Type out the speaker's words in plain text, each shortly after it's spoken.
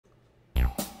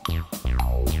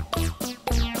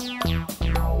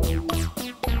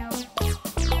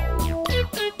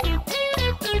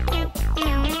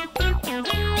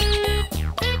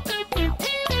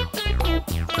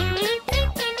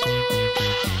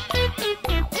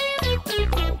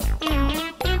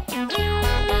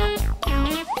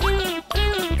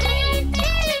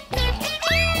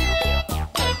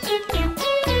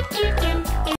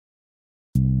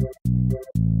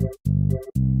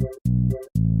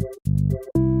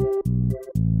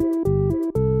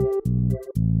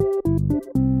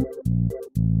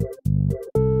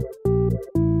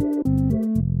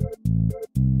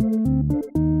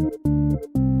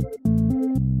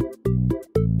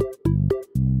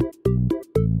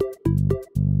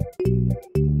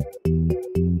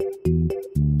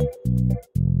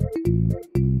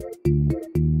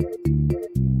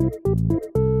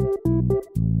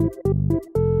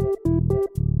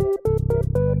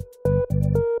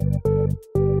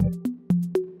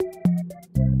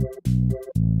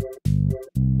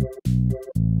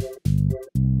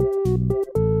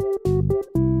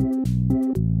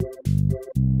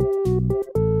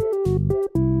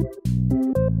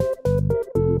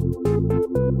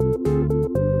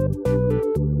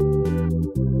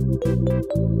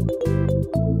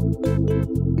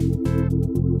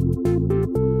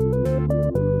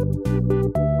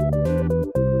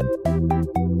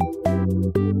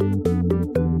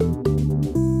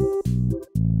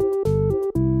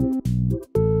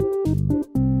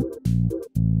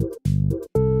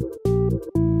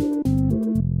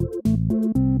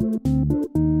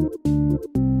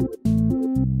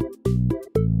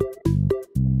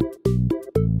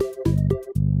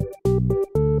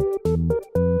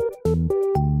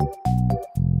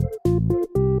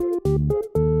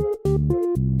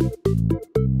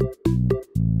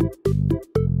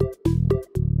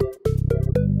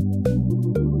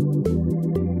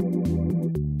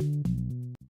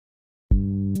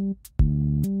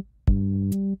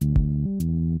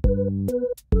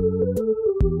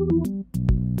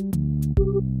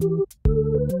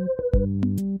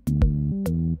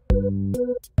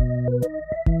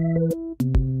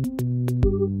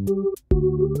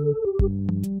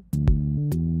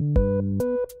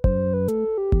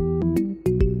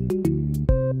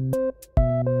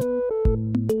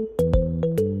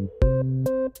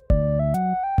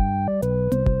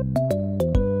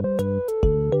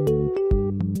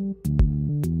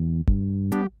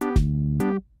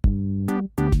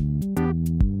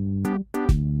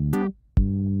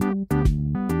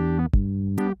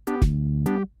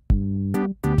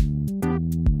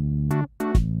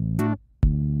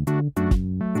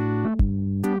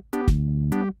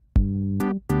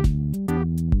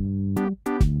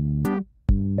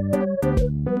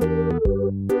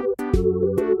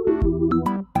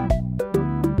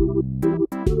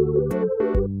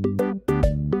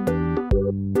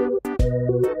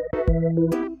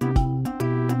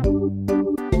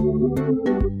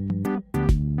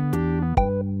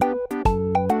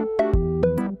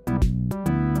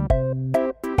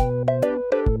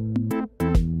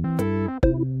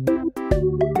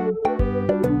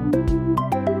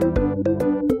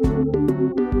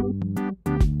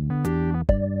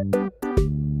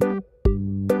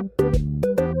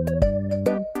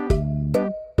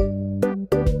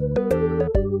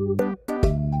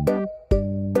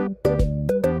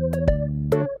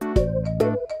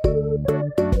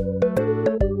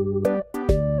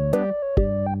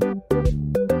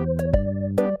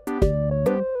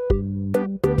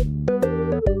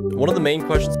One of the main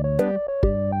questions...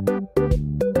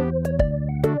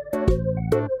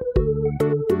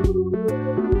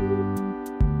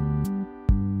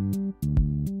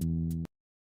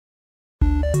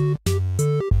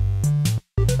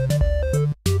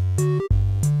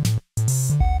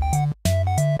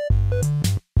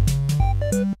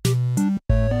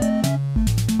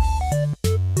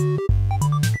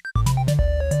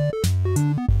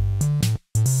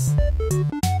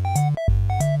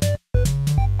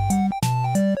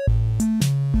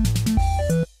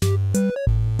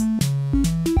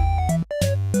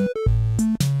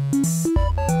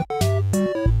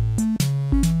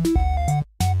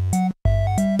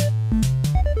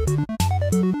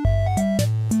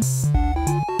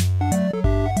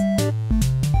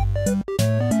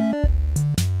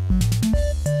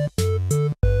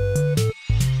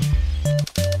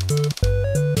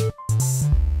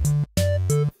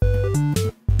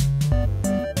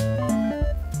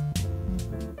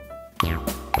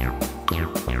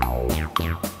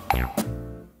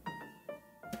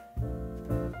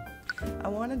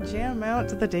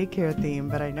 To the daycare theme,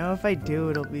 but I know if I do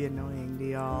it'll be annoying to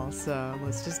y'all, so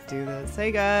let's just do this.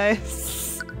 Hey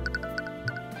guys.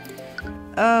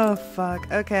 Oh fuck,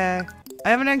 okay. I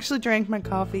haven't actually drank my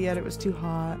coffee yet, it was too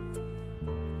hot.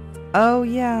 Oh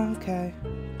yeah, okay.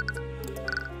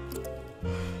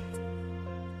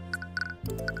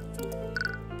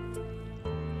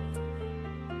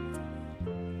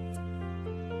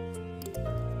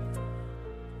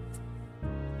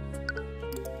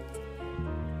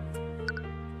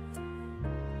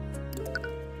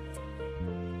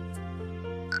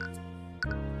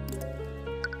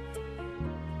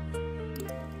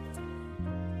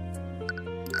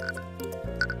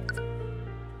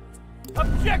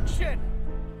 Objection!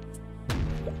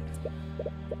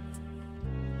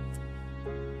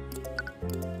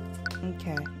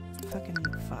 Okay. Fucking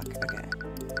fuck. Okay.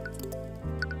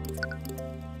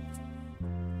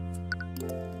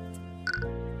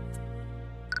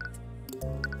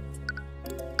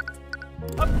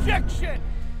 Objection!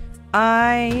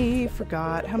 I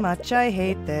forgot how much I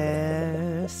hate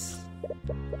this.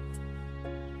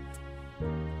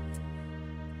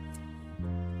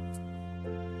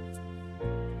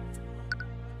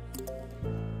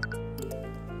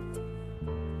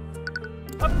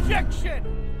 Objection!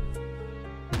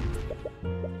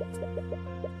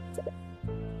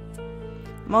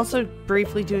 I'm also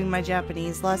briefly doing my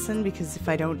Japanese lesson because if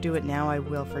I don't do it now, I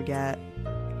will forget.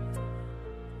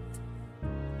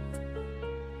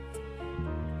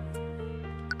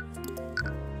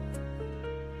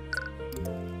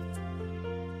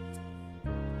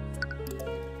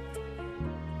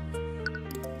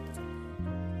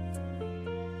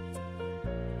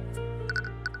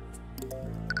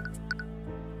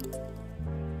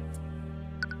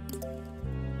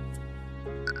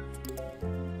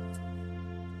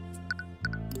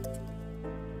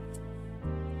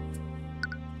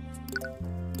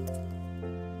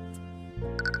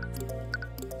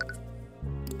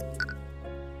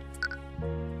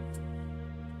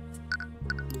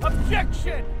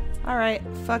 Objection! Alright,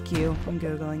 fuck you. I'm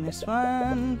Googling this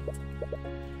one.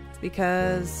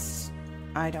 Because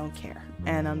I don't care.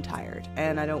 And I'm tired.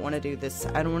 And I don't want to do this.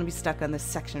 I don't want to be stuck on this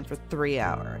section for 3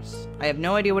 hours. I have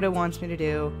no idea what it wants me to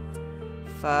do.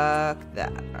 Fuck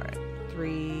that. Alright.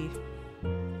 3...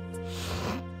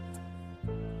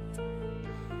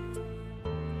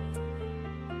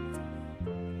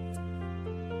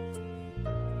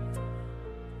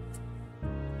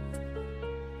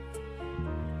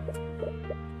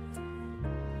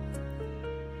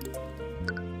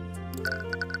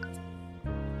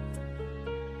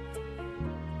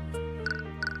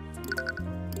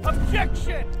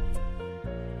 Objection!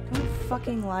 Don't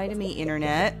fucking lie to me,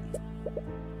 internet.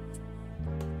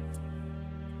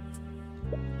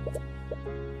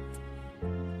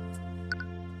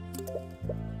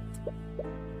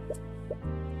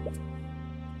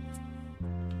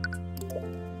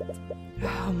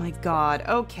 Oh my god,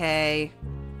 okay.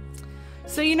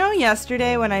 So you know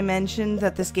yesterday when I mentioned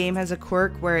that this game has a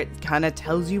quirk where it kind of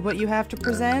tells you what you have to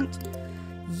present?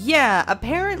 Yeah,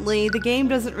 apparently the game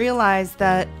doesn't realize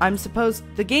that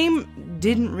the game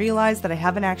didn't realize that I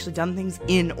haven't actually done things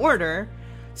in order,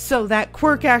 so that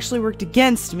quirk actually worked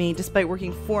against me despite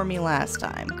working for me last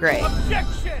time. Great.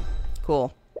 Objection!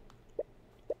 Cool.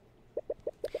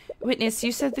 Witness,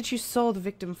 you said that you saw the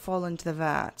victim fall into the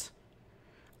vat.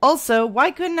 Also,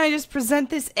 why couldn't I just present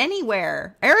this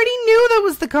anywhere? I already knew that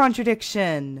was the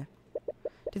contradiction.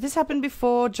 Did this happen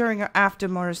before, during, or after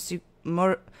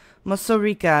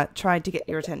Mosorika tried to get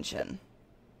your attention?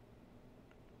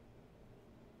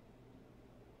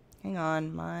 Hang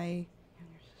on, my younger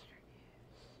sister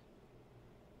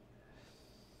is...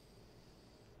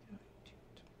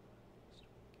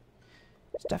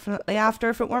 It's definitely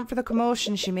after. If it weren't for the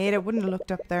commotion she made, I wouldn't have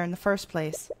looked up there in the first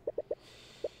place.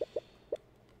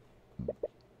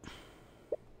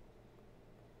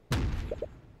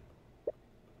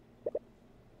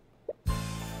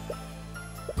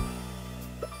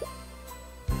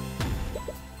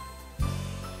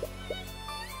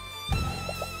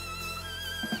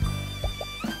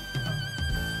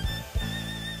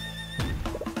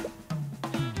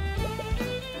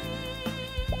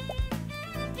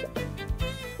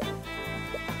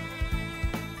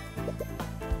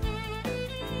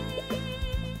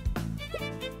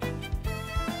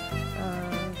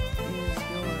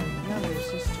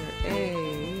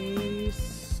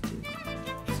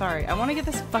 Sorry, I want to get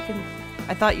this fucking...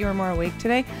 I thought you were more awake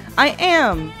today. I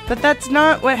am, but that's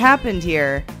not what happened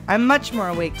here. I'm much more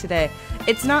awake today.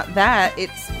 It's not that,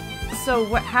 it's... So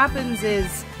what happens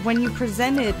is, when you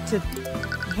present it to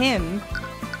him...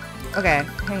 Okay,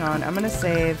 hang on. I'm going to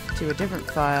save to a different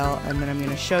file, and then I'm going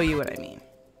to show you what I mean.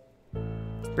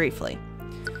 Briefly.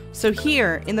 So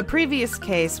here, in the previous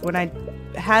case, when I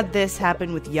had this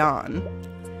happen with Jan...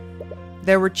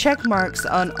 There were check marks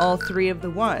on all 3 of the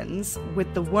ones,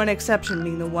 with the one exception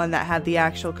being the one that had the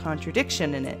actual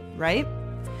contradiction in it, right?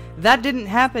 That didn't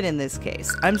happen in this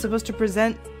case. I'm supposed to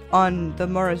present on the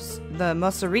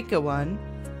Mosorika one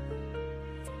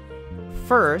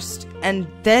first, and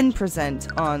then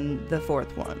present on the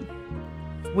 4th one.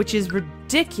 Which is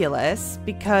ridiculous,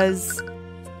 because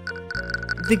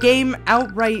the game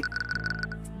outright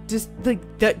just,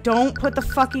 don't put the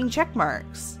fucking check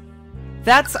marks.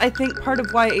 That's, I think, part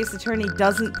of why Ace Attorney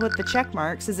doesn't put the check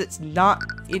marks, is it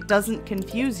doesn't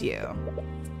confuse you.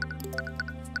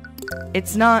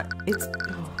 It's not... It's...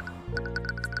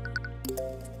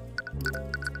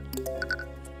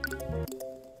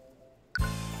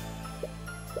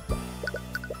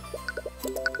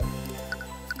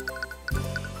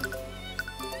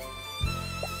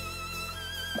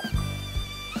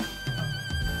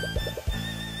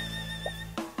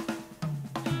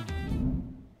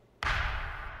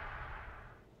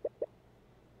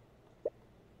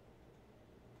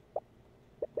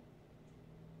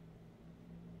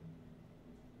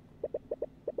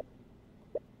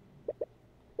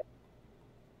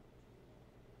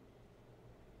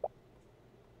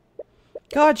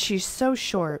 God, she's so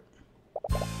short.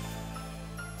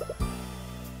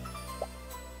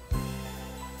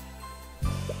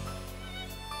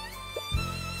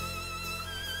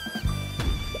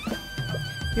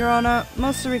 Your Honor,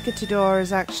 Mosarika Tudor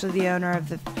is actually the owner of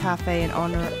the cafe in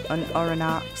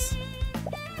Oronax.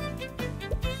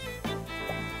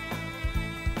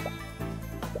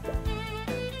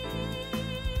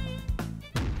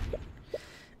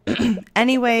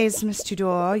 Anyways, Miss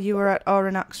Tudor, you were at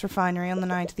Oronax Refinery on the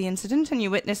night of the incident, and you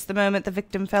witnessed the moment the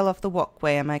victim fell off the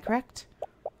walkway, am I correct?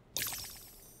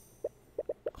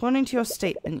 According to your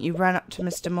statement, you ran up to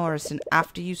Mr. Morrison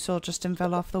after you saw Justin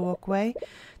fell off the walkway.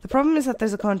 The problem is that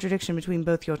there's a contradiction between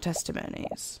both your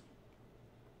testimonies.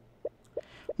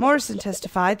 Morrison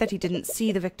testified that he didn't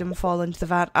see the victim fall into the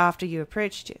vat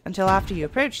until after you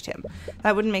approached him.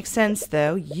 That wouldn't make sense,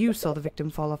 though. You saw the victim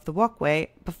fall off the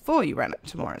walkway before you ran up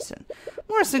to Morrison.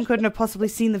 Morrison couldn't have possibly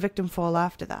seen the victim fall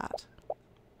after that.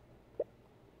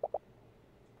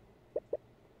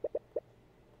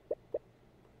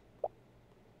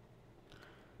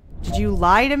 Did you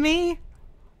lie to me?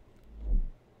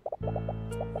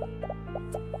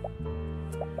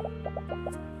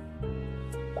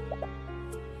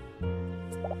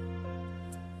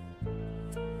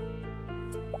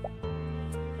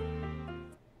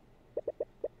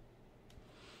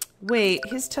 Wait,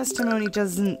 his testimony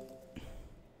doesn't...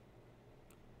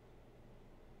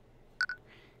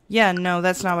 Yeah, no,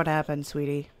 that's not what happened,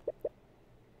 sweetie.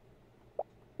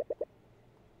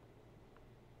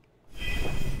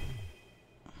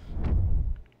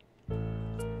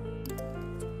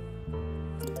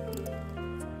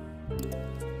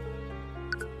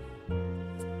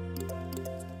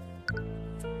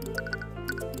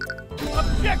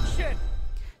 Objection!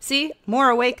 See? More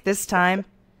awake this time.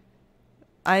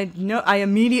 I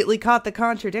immediately caught the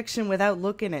contradiction without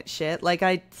looking at shit.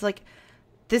 It's like,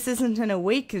 this isn't an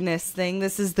awakeness thing,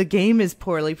 this is the game is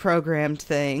poorly programmed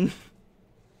thing.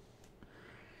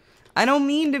 I don't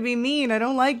mean to be mean, I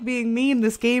don't like being mean,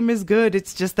 this game is good,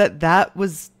 it's just that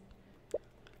was...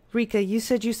 Rika, you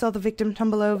said you saw the victim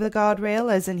tumble over the guardrail,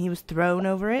 as in he was thrown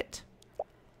over it?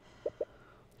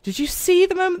 Did you see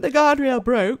the moment the guardrail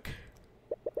broke?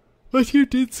 But you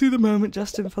did see the moment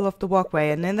Justin fell off the walkway,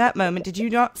 and in that moment, did you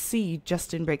not see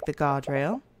Justin break the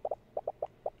guardrail?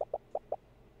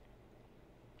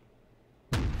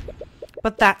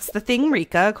 But that's the thing,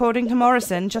 Rika. According to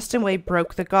Morrison, Justin Wade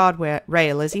broke the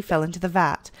guardrail as he fell into the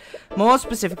vat. More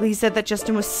specifically, he said that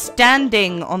Justin was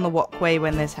standing on the walkway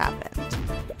when this happened.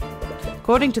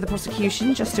 According to the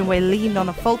prosecution, Justin Wade leaned on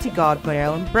a faulty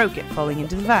guardrail and broke it, falling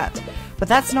into the vat. But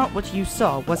that's not what you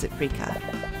saw, was it, Rika?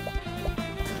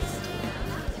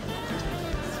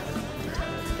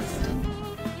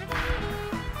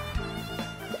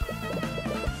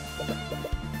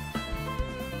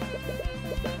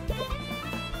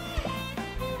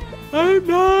 I'm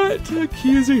not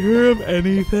accusing her of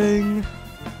anything.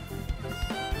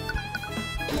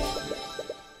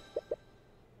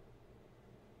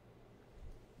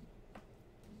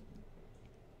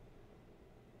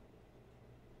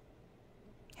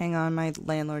 Hang on, my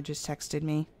landlord just texted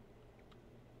me.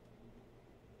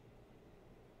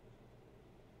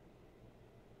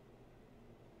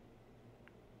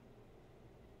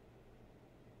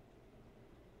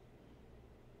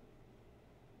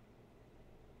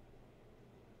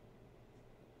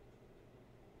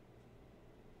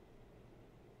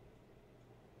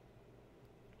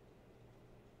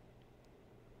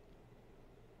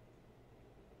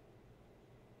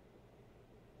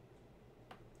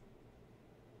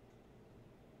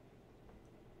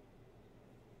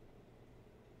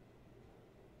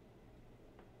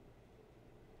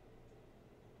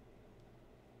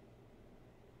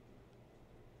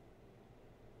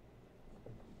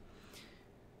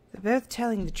 They're both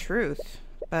telling the truth,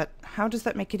 but how does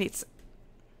that make it...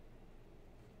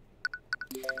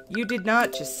 You did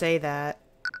not just say that.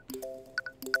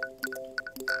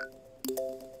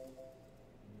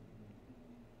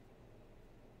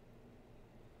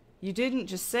 You didn't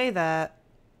just say that.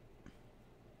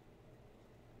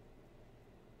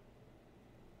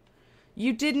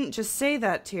 You didn't just say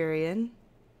that, Tyrion.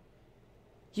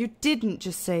 You didn't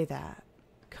just say that.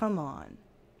 Come on.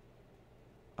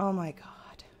 Oh my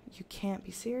god. You can't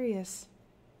be serious.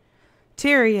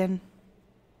 Tyrion.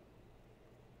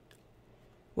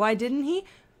 Why didn't he?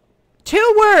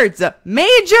 2 words!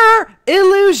 Major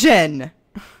illusion!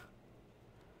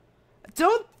 I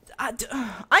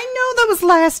know that was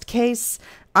last case.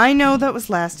 I know that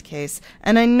was last case.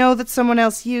 And I know that someone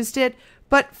else used it.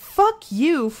 But fuck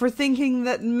you for thinking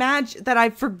that that I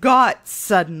forgot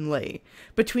suddenly,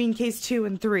 between case 2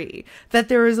 and 3, that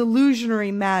there is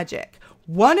illusionary magic.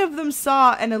 One of them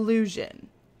saw an illusion.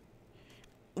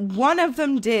 One of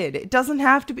them did. It doesn't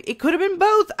have to be. It could have been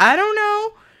both. I don't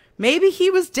know. Maybe he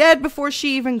was dead before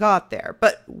she even got there.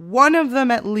 But one of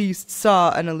them at least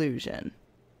saw an illusion.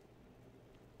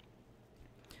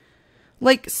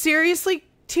 Like, seriously,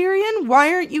 Tyrion,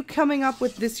 why aren't you coming up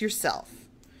with this yourself?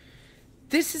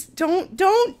 This is,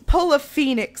 don't pull a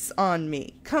phoenix on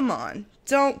me. Come on.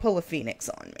 Don't pull a phoenix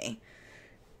on me.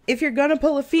 If you're gonna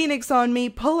pull a phoenix on me,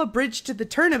 pull a bridge to the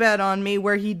turnabout on me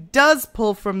where he does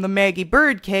pull from the Maggie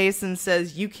Bird case and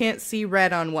says, you can't see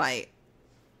red on white.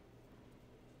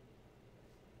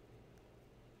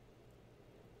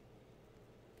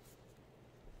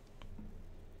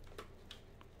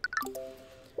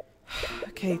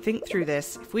 Okay, think through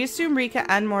this. If we assume Rika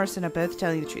and Morrison are both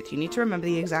telling the truth, you need to remember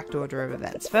the exact order of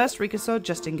events. First, Rika saw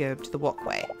Justin go to the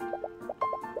walkway.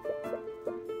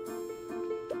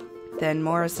 Then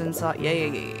Morrison saw...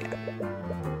 Yeah.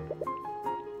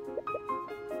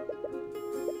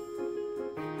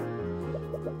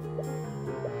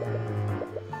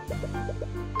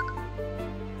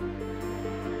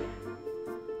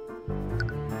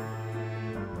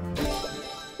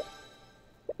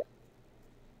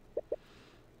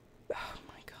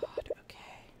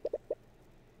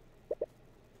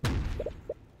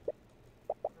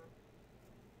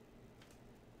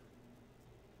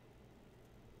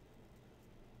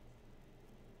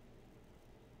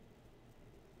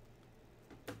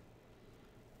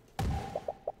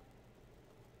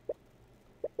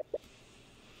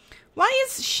 Why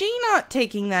is she not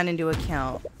taking that into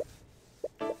account?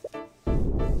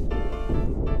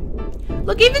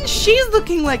 Look, even she's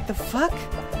looking like the fuck.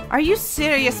 Are you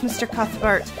serious, Mr.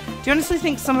 Cuthbert? Do you honestly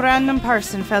think some random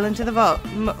person fell into the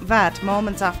vat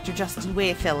moments after Justin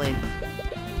Way fell in?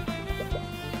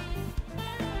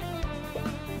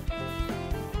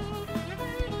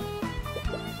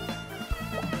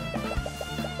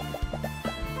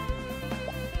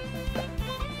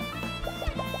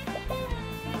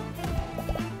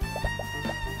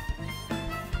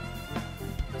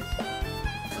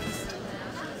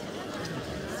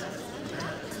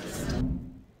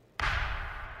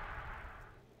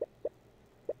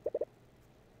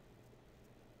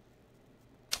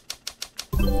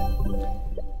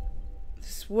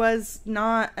 Was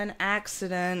not an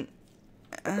accident.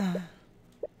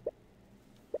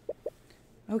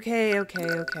 Okay,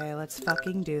 let's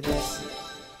fucking do this.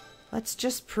 Let's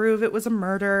just prove it was a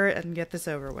murder and get this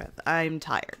over with. I'm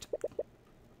tired.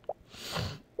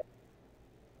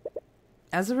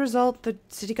 As a result, the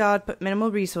City Guard put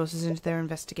minimal resources into their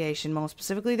investigation. More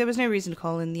specifically, there was no reason to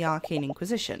call in the Arcane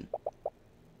Inquisition.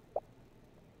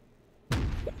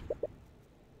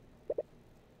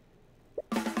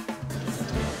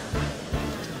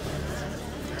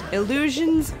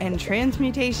 Illusions and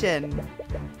transmutation.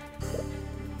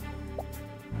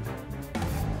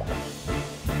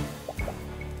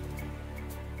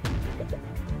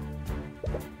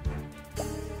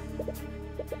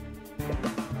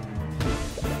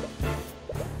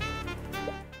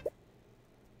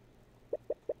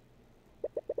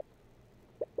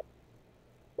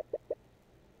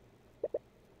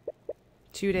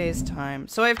 Two days time.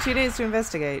 So I have 2 days to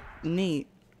investigate. Neat.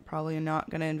 Probably not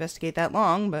going to investigate that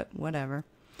long, but whatever.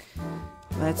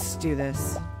 Let's do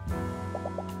this.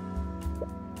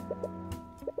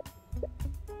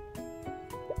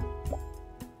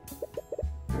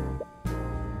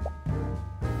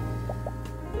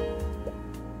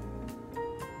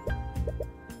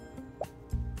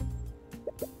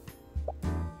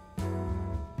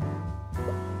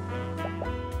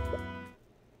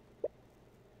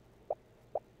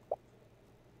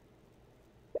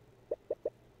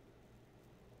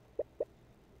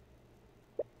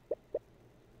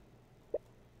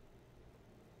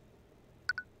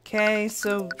 Okay,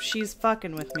 so she's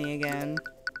fucking with me again.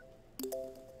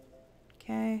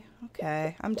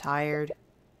 Okay, I'm tired.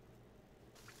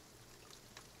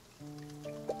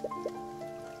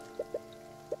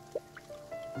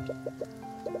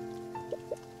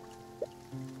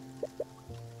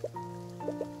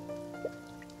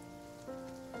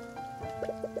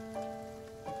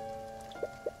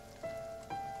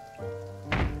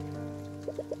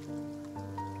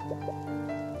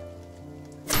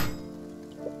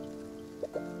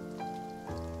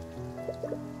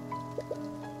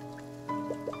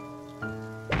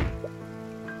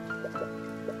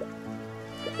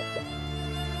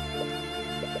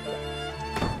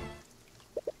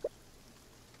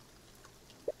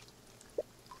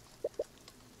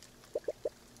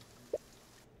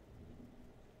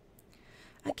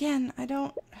 Again, I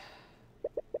don't...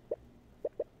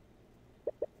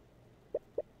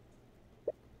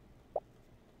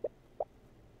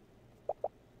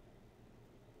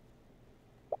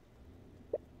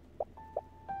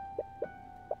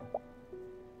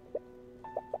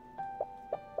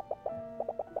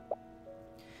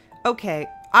 Okay,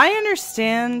 I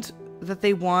understand that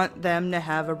they want them to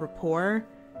have a rapport,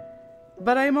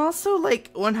 but I'm also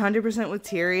like 100% with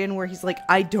Tyrion where he's like,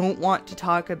 I don't want to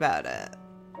talk about it.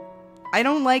 I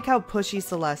don't like how pushy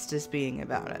Celeste is being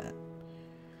about it.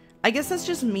 I guess that's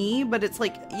just me, but it's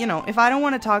like, you know, if I don't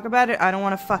want to talk about it, I don't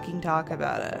want to fucking talk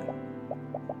about it.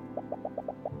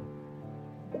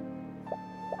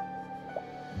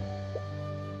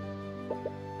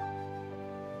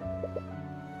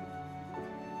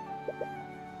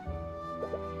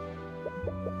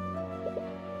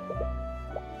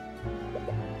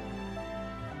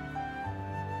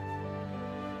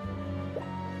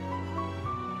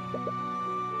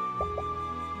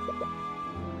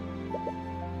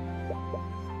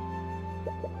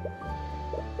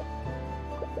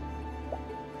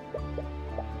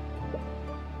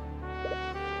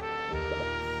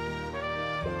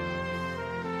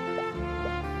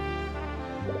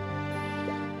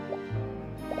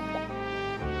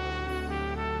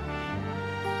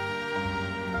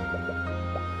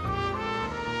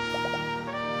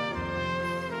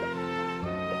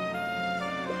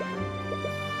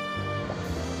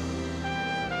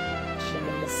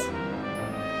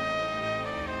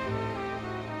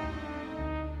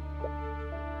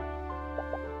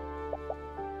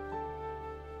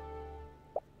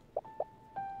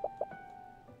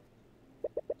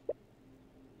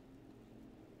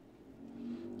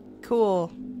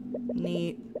 Cool.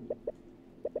 Neat.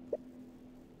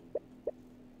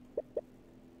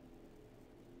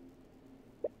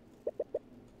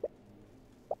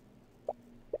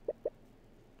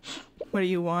 What do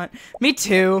you want? Me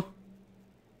too.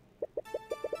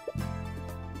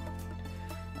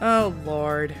 Oh,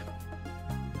 Lord.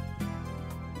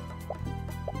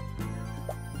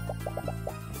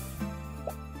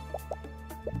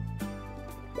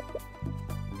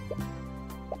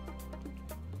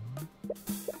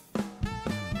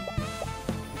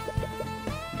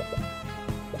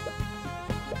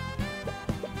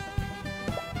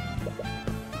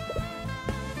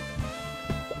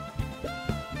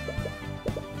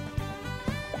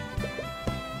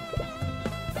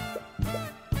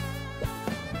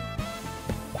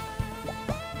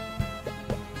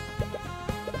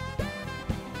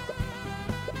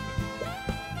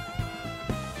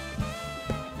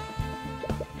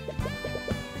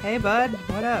 Hey, bud.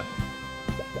 What up?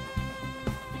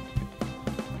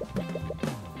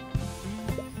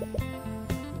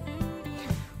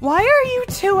 Why are you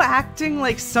two acting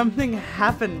like something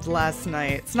happened last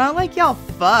night? It's not like y'all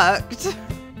fucked.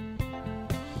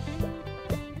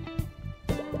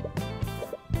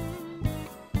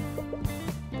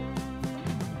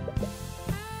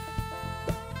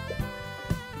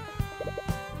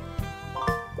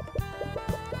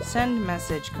 Send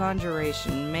message,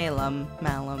 conjuration, malum,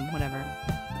 whatever.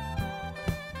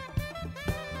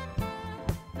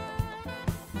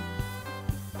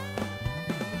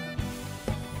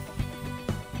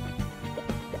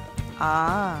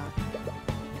 Ah.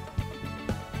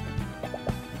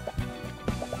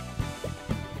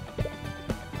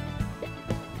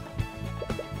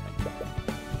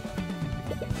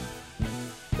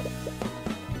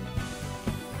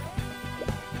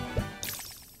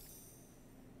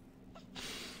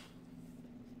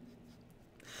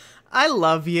 I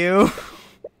love you.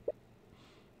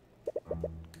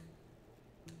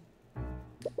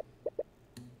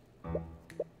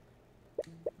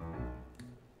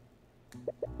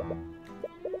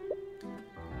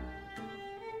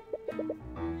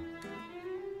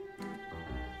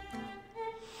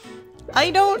 I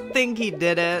don't think he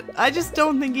did it. I just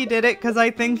don't think he did it because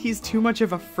I think he's too much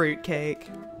of a fruitcake.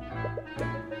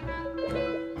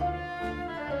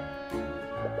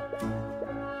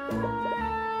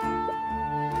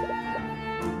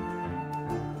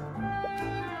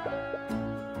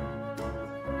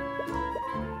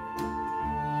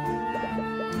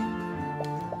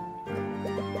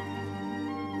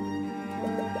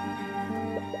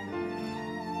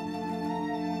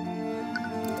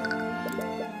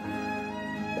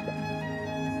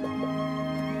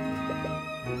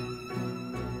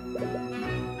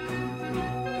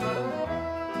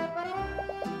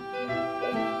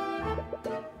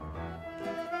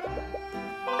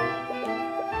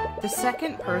 The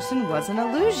second person was an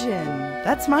illusion.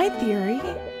 That's my theory.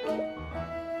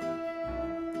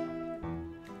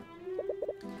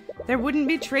 There wouldn't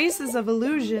be traces of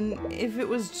illusion if it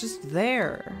was just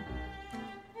there.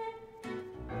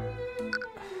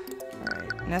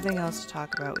 Alright, nothing else to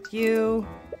talk about with you.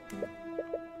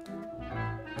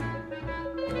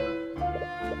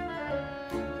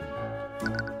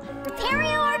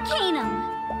 Repario Arcanum.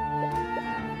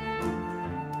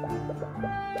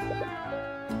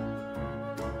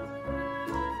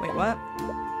 Wait, what?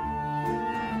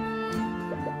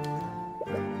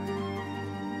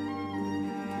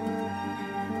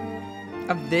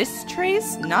 Of this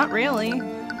trace? Not really. I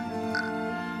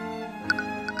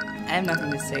have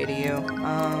nothing to say to you.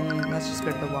 Let's just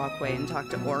go to the walkway and talk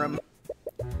to Orem.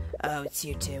 Oh, it's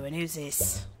you two, and who's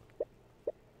this?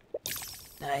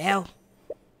 The hell?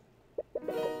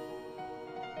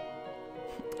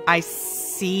 I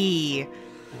see.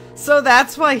 So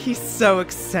that's why he's so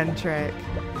eccentric.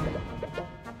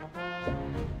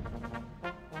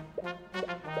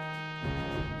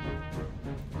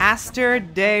 Aster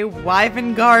de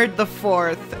Wyvengard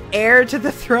IV, heir to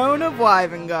the throne of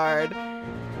Wyvengard.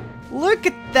 Look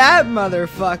at that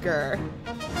motherfucker.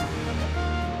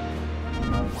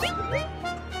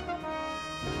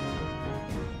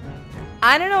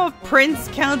 I don't know if prince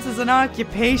counts as an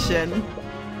occupation.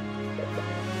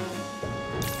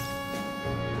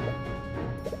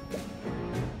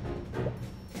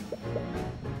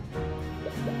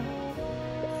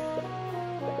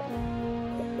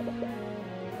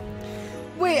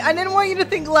 Wait, I didn't want you to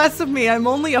think less of me. I'm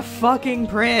only a fucking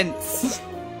prince.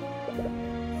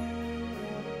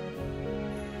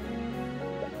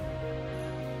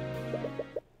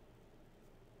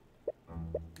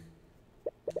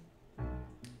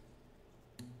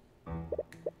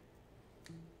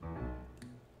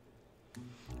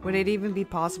 Would it even be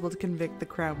possible to convict the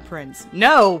crown prince?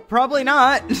 No, probably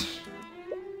not.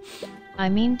 I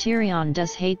mean, Tyrion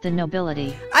does hate the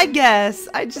nobility. I guess.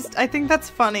 I think that's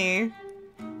funny.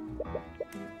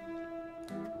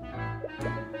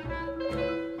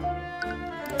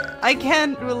 I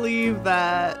can't believe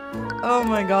that. Oh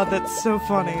my god, that's so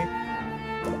funny.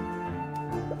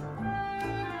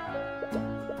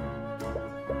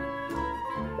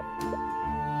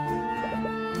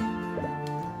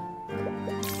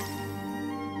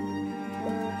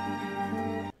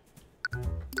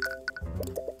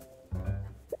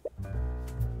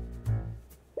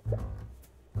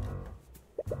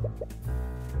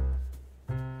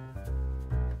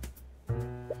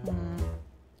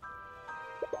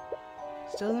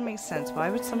 Still doesn't make sense. Why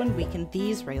would someone weaken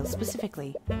these rails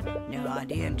specifically? No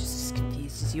idea. I'm just as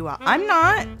confused as you are. I'm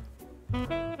not.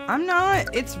 I'm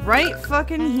not. It's right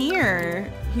fucking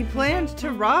here. He planned to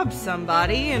rob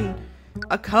somebody, and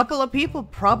a couple of people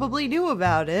probably knew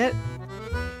about it.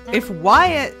 If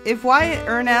Wyatt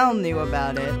Ernell knew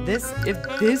about it,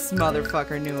 if this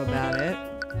motherfucker knew about it,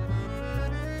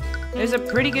 there's a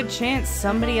pretty good chance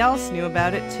somebody else knew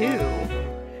about it too.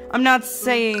 I'm not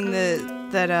saying that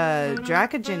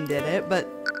Dracogen did it, but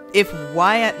if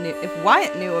Wyatt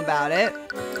knew about it,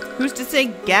 who's to say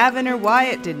Gavin or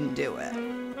Wyatt didn't do it?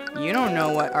 You don't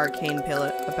know what arcane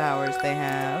powers they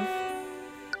have.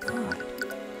 God.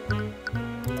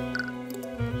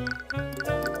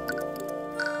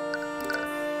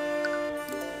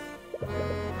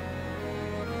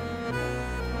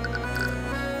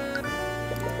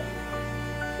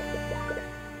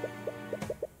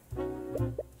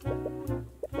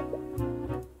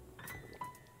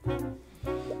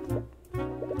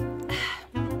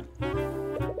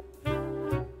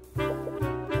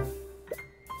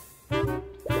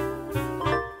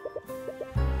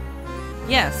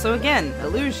 Yeah, so again,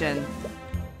 illusion.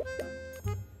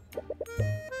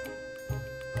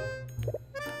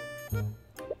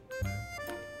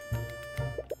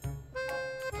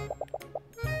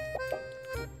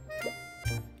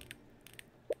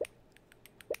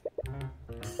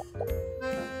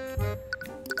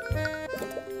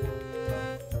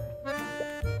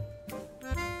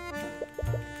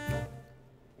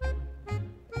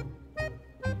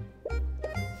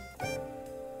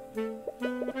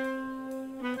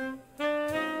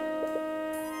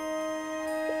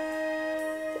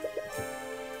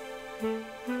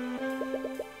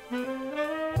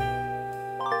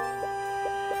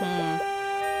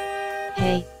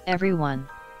 Hey, everyone.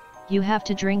 You have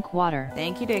to drink water.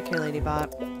 Thank you, Daycare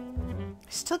Ladybot. I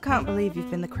still can't believe you've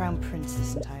been the Crown Prince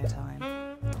this entire time.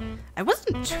 I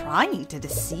wasn't trying to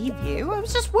deceive you. I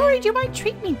was just worried you might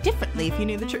treat me differently if you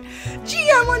knew the truth. Gee,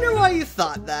 I wonder why you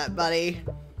thought that, buddy.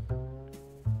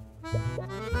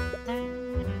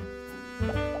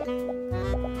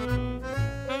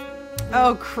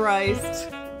 Oh, Christ.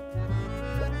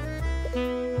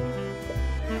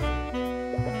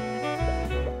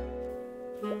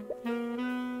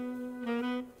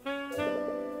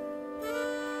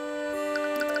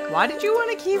 Why did you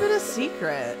want to keep it a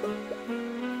secret?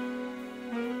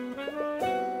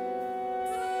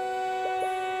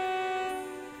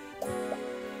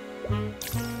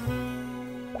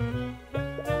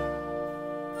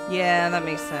 Yeah, that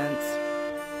makes sense.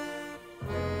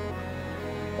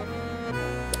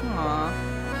 Aww.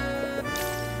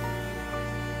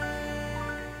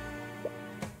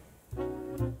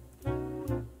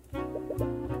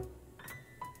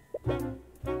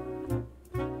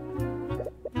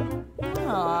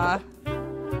 Aww.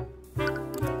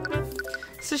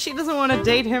 So she doesn't want to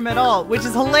date him at all, which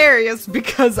is hilarious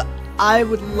because I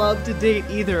would love to date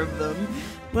either of them.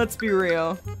 Let's be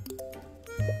real.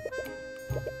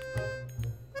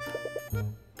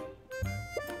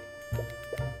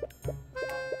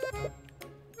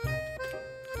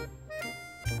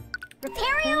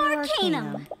 Repario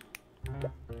Arcanum.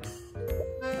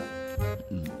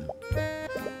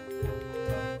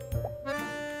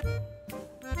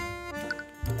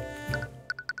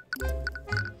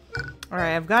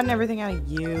 Alright, I've gotten everything out of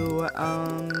you.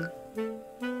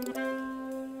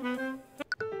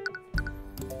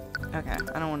 Okay,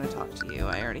 I don't want to talk to you.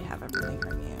 I already have everything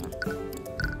from you.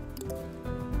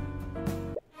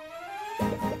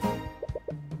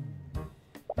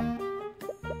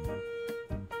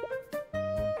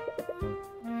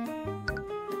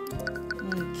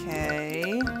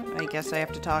 Okay, I guess I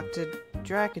have to talk to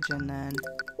Dracogen then.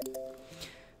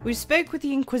 We spoke with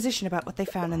the Inquisition about what they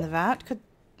found in the vat.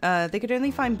 They could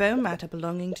only find bone matter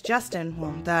belonging to Justin,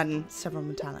 well, that and several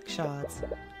metallic shards.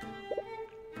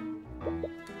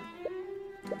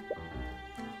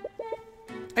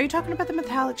 Are you talking about the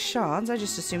metallic shards? I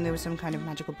just assumed they were some kind of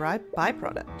magical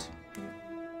byproduct.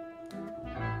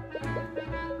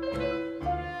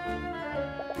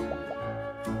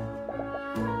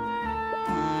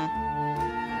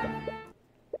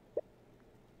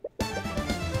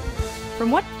 From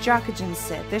what Dracogen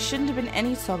said, there shouldn't have been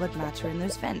any solid matter in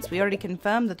those vents. We already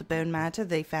confirmed that the bone matter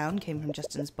they found came from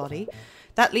Justin's body.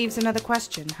 That leaves another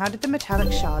question. How did the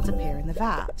metallic shards appear in the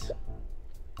vat?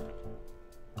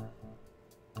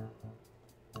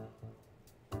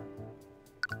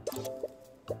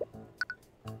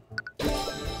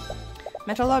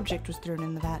 Metal object was thrown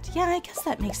in the vat. Yeah, I guess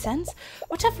that makes sense.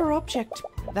 Whatever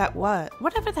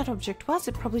that object was,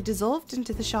 it probably dissolved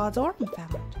into the shards Aurum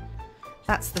found.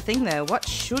 That's the thing though, what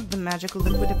should the magical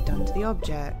liquid have done to the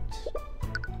object?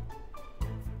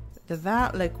 The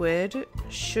vat liquid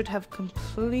should have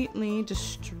completely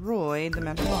destroyed the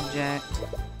metal object.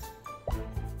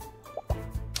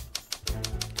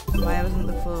 Why wasn't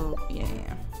the full...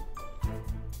 yeah.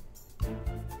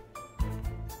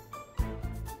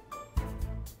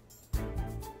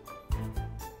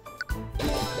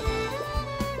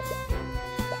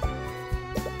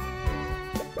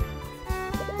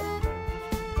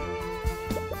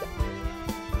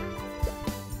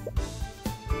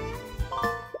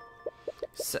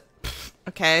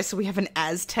 Okay, so we have an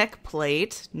Aztec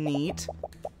plate. Neat.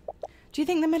 Do you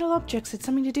think the metal objects had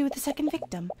something to do with the second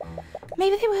victim?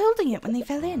 Maybe they were holding it when they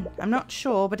fell in. I'm not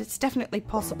sure, but it's definitely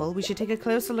possible. We should take a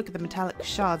closer look at the metallic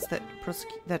shards that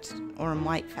Aurum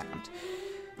White found.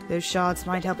 Those shards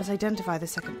might help us identify the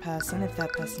second person, if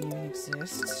that person even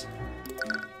exists.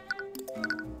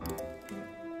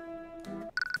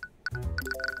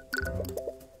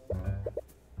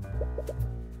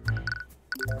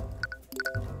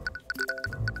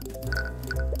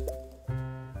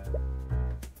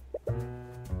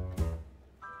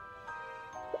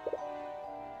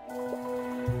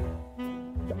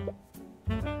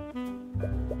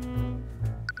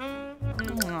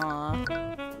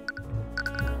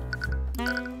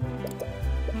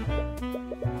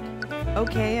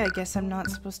 Okay, I guess I'm not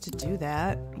supposed to do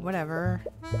that. Whatever.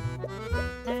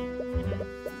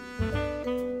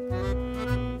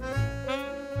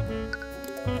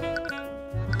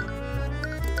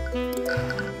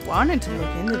 Wanted to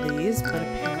look into these, but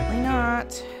apparently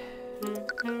not.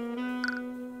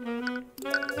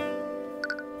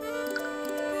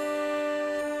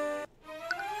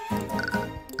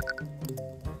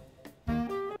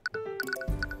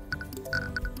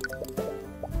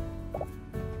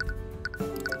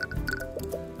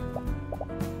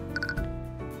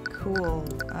 Cool.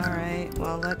 Alright,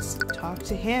 well, let's talk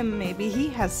to him. Maybe he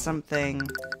has something.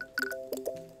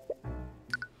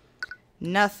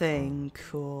 Nothing.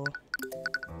 Cool.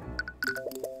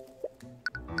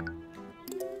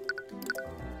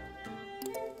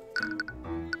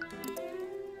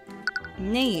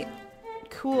 Neat.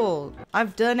 cool.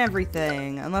 I've done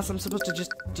everything. Unless I'm supposed to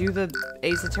just do the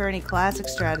Ace Attorney classic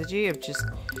strategy of just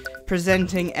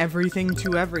presenting everything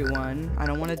to everyone. I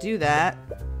don't want to do that.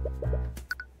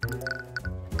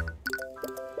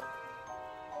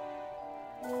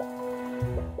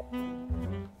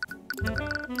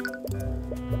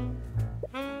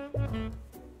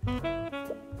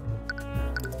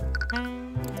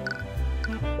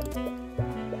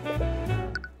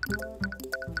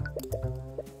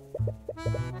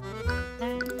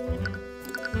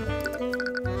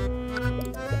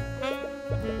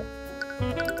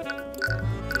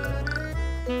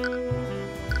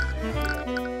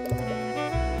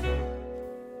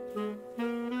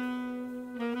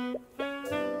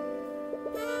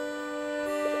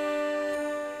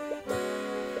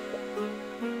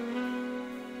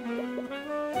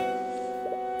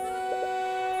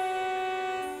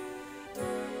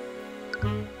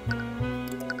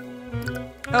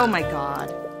 Oh my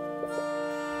god.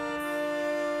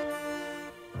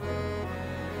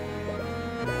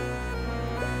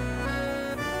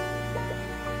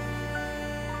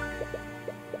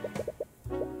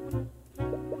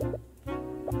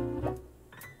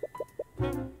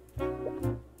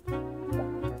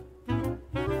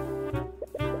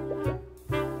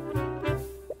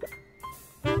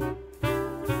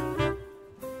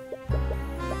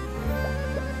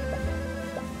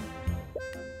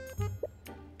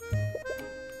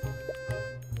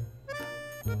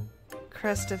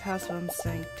 Crest of House Von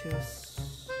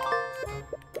Sanctus.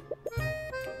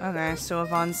 Okay, so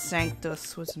Von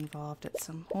Sanctus was involved at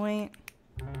some point.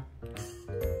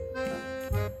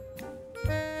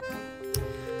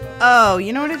 Oh,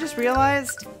 you know what I just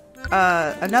realized?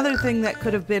 Another thing that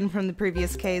could have been from the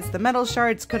previous case, the metal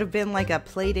shards could have been like a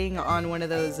plating on one of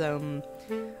those,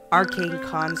 arcane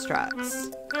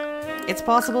constructs. It's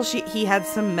possible he had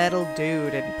some metal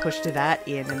dude and pushed that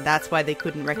in, and that's why they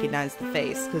couldn't recognize the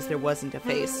face, because there wasn't a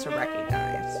face to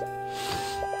recognize.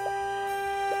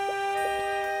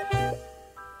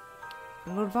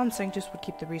 Lord Von Sanctus would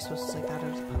keep the resources like that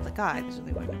out of the public eye. There's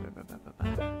only one.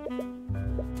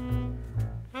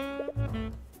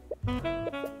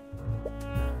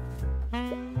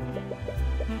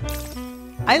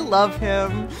 I love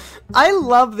him. I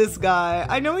love this guy.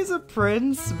 I know he's a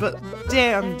prince, but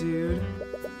damn, dude.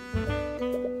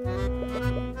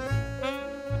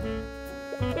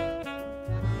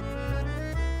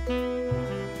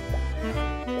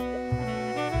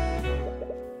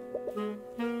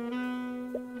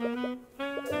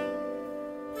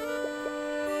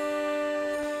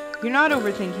 You're not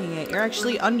overthinking it. You're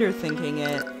actually underthinking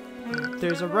it.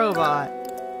 There's a robot.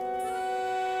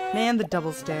 Man, the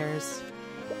double stairs.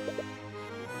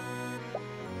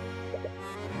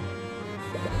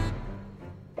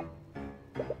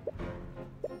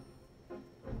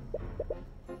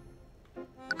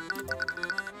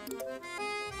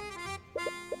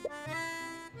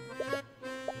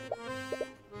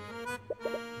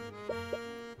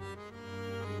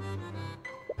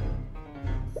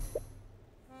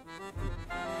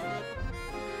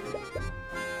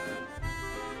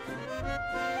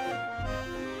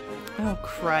 Oh,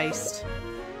 Christ.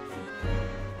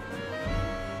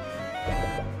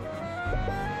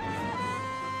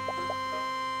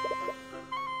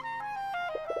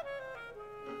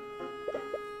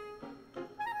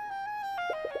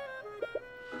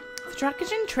 The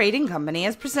Dracogen Trading Company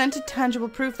has presented tangible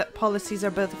proof that policies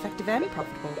are both effective and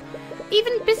profitable.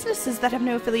 Even businesses that have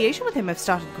no affiliation with him have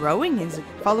started following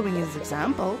his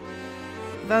example.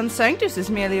 Von Sanctus is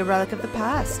merely a relic of the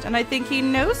past, and I think he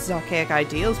knows his archaic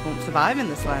ideals won't survive in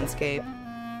this landscape.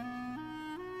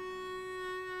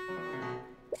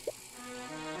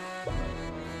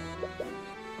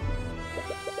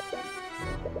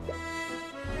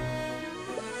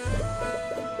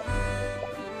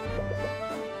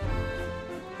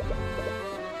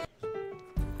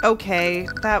 Okay,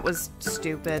 that was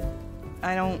stupid.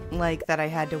 I don't like that I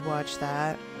had to watch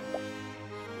that.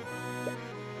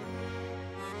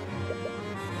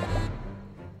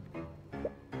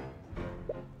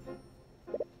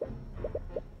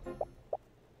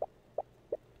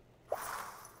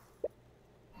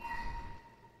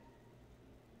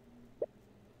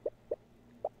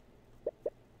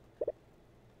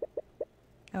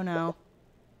 Oh no.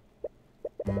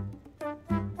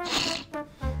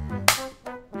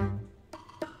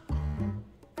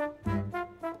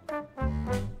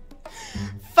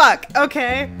 Fuck,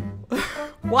 okay.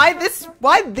 Why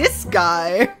this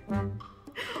guy?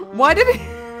 Why did he...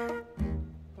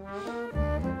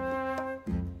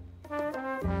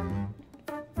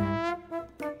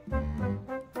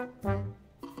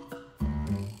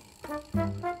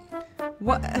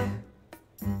 What?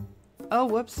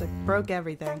 whoops, I broke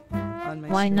everything on my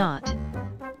Why screen. not?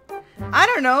 I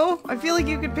don't know. I feel like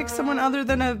you could pick someone other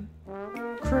than a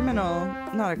criminal.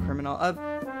 Not a criminal.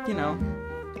 You know,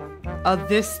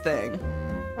 this thing.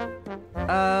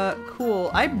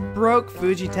 Cool. I broke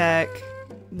Fujitech.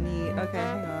 Neat. Okay,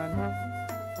 hang on.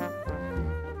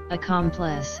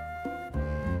 Accomplice.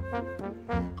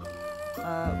 Where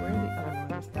are the other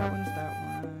ones? That one's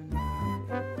that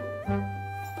one.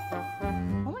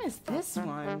 What is this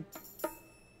one?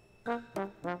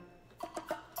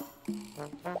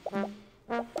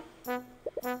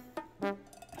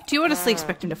 Do you honestly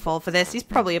expect him to fall for this? He's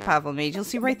probably a powerful mage. You'll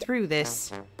see right through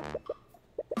this.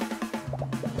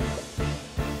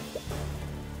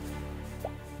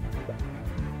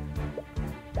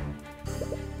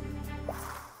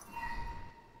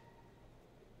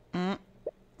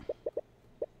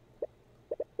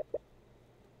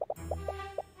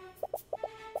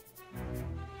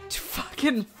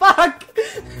 Fucking fuck!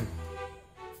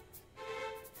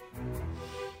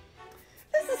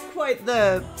 This is quite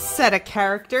the set of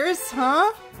characters,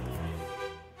 huh?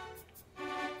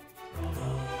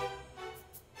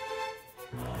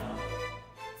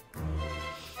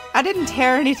 I didn't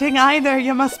tear anything either.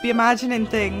 You must be imagining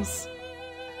things.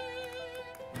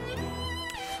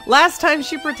 Last time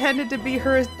she pretended to be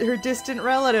her distant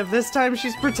relative. This time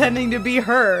she's pretending to be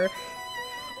her.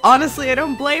 Honestly, I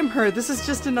don't blame her. This is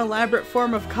just an elaborate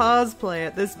form of cosplay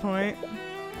at this point.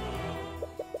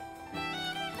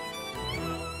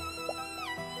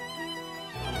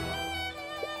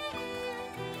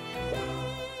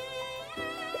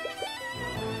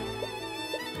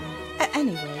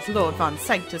 Anyways, Lord Von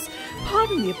Sanctus,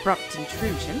 pardon the abrupt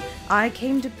intrusion. I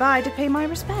came by to pay my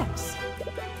respects.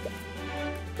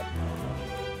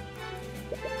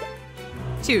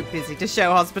 Too busy to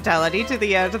show hospitality to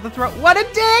the heir to the throne. What a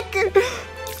dick!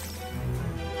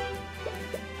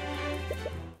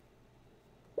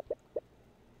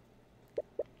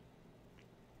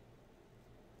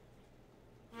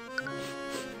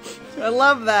 I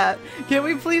love that. Can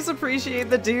we please appreciate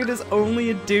the dude is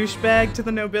only a douchebag to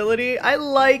the nobility? I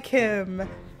like him.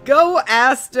 Go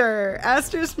Aster!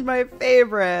 Aster's my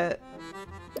favorite.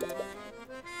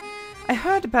 I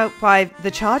heard about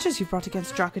the charges you brought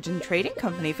against Dracogen Trading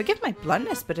Company. Forgive my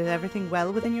bluntness, but is everything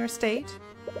well within your estate?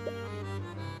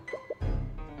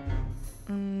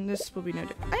 This will be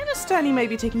noted. I understand he may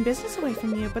be taking business away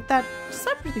from you, but does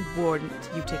that really warrant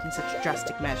you taking such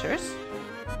drastic measures?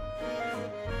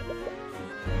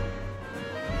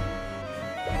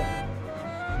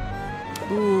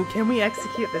 Ooh, can we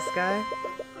execute this guy?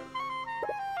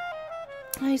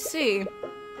 I see.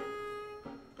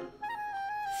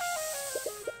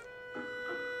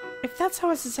 If that's how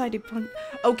a society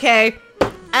okay,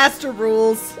 Aster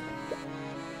rules.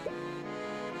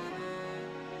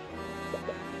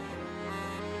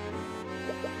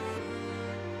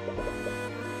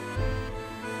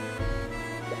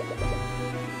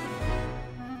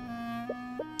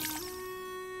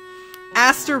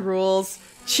 Aster rules.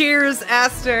 Cheers,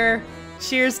 Aster.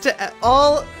 Cheers to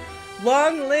all.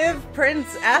 Long live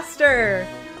Prince Aster.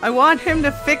 I want him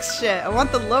to fix shit. I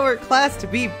want the lower class to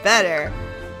be better.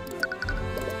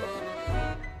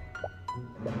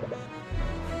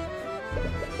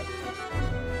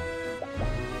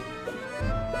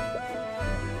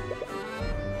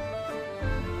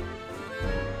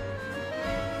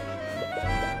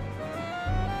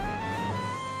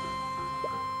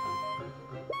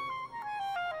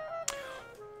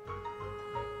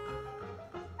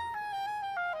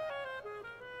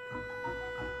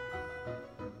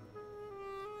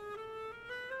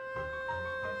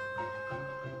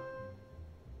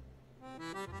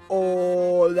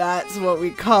 Oh, that's what we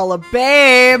call a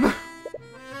babe!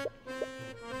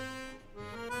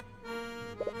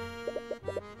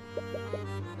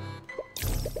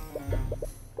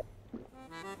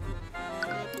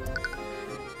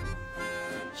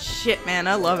 Shit, man,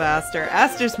 I love Aster.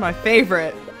 Aster's my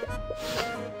favorite.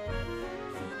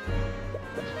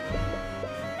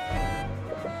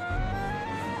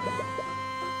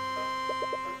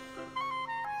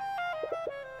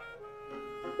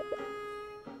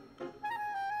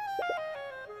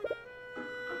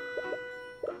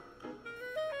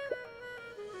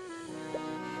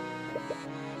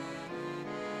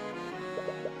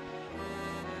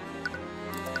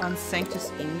 On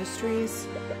Sanctus Industries.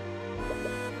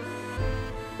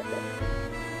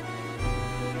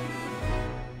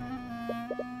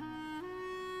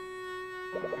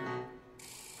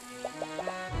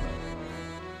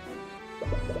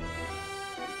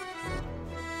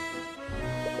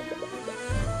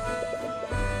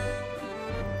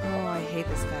 Oh, I hate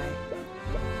this guy.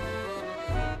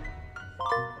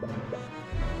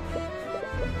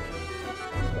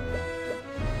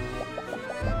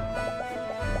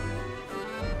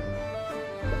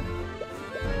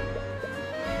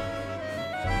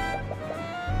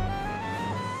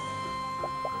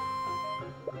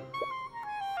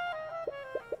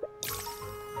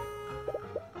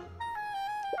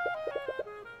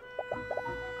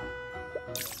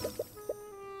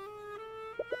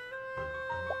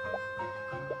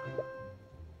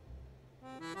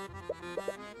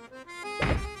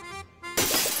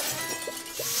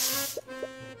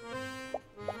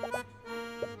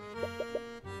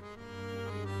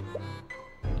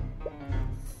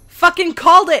 Fucking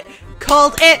called it!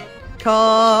 Called it!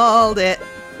 Called it!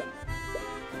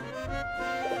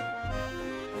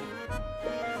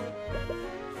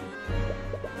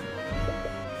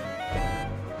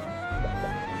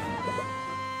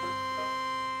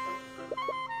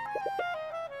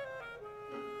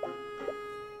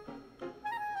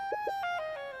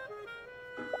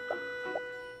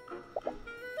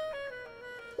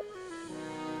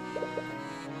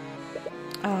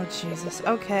 Oh, Jesus.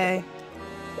 Okay.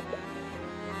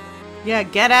 Yeah,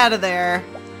 get out of there.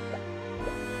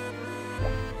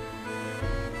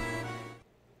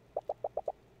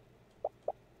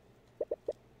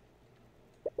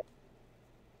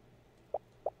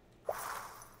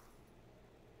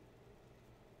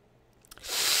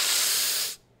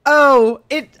 Oh,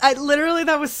 I literally,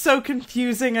 that was so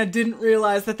confusing. I didn't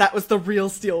realize that that was the real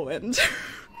Steelwind.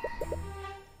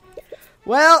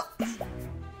 Well,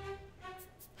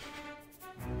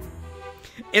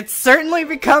 it's certainly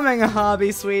becoming a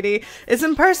hobby, sweetie. Is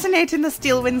impersonating the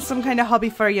Steelwind some kind of hobby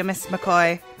for you, Miss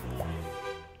McCoy?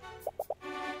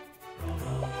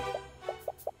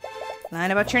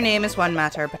 Lying about your name is one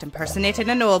matter, but impersonating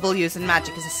a noble using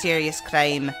magic is a serious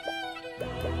crime.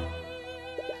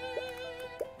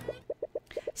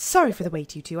 Sorry for the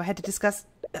wait, you two. I had to discuss...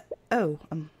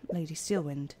 Lady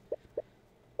Steelwind.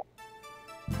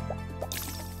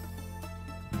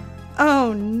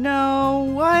 Oh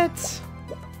no, what?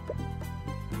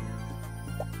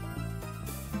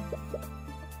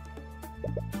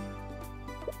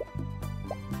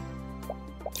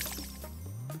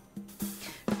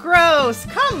 Gross,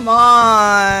 come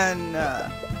on!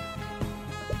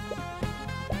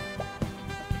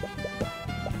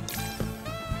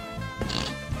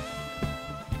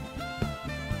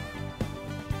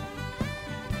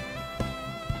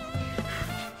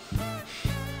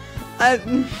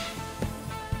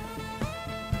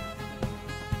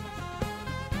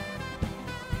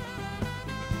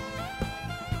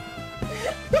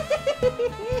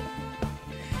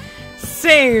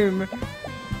 Same.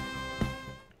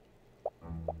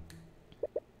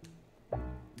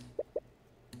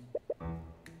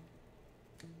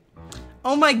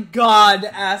 Oh my god,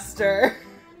 Aster.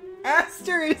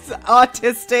 Aster is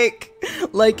autistic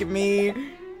like me.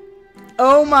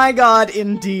 Oh my god,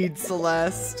 indeed,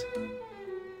 Celeste.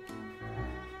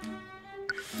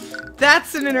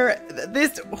 That's an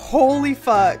this holy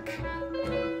fuck.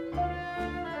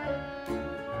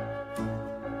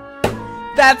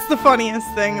 That's the funniest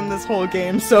thing in this whole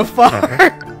game so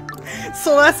far.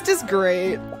 Celeste is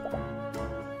great.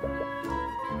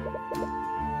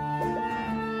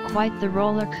 Quite the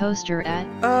roller coaster at...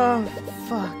 Oh,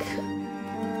 fuck.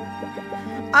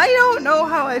 I don't know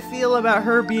how I feel about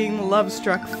her being the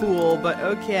love-struck fool, but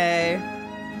okay.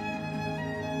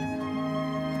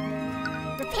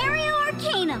 Repario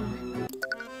Arcanum.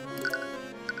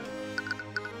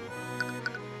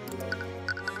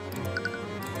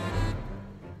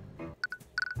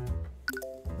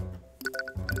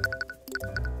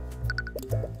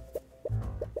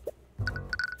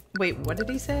 Wait, what did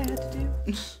he say I had to do?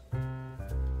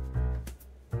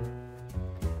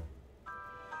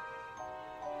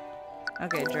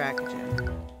 Okay,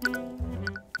 Dracogen.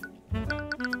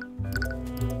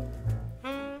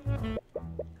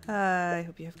 I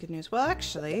hope you have good news. Well,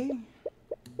 actually...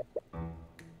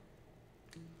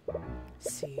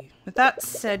 Let's see. With that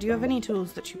said, do you have any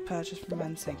tools that you purchased from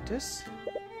Van Sanctus?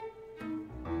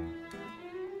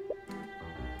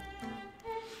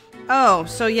 Oh,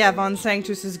 so yeah, Von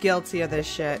Sanctus is guilty of this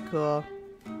shit. Cool.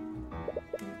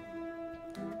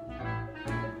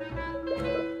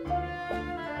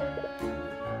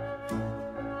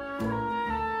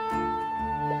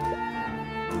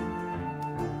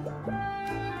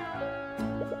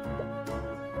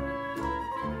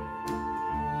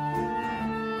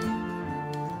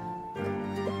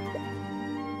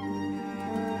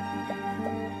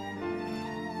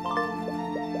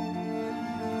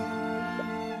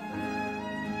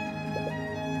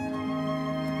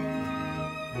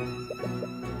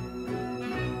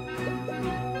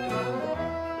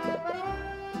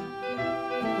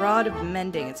 Rod of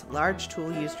Mending. It's a large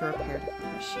tool used to repair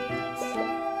different machines.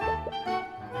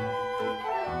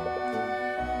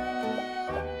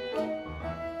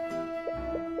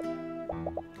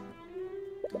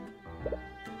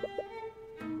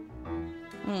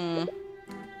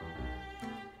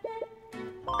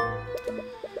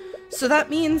 So that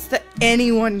means that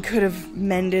anyone could have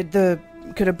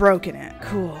could have broken it.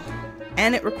 Cool.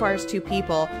 And it requires 2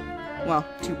 people. Well,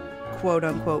 2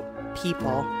 quote-unquote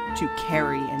people to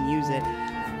carry and use it.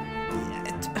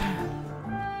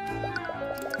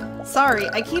 Sorry,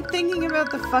 I keep thinking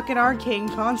about the fucking arcane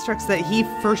constructs that he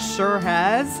for sure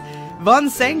has. Von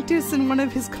Sanctus and one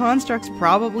of his constructs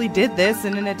probably did this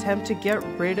in an attempt to get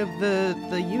rid of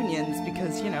the unions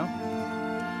because, you know.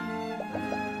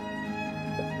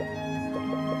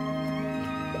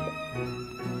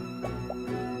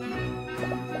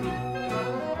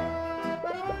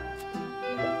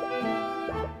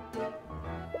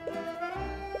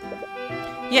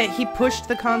 Yeah, he pushed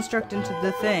the construct into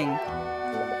the thing.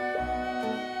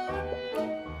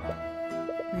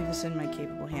 Leave this in my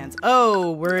capable hands.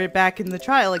 Oh, we're back in the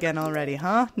trial again already,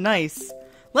 huh? Nice.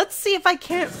 Let's see if I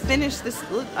can't finish this.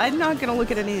 I'm not gonna look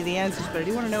at any of the answers, but I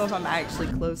do want to know if I'm actually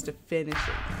close to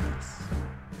finishing this.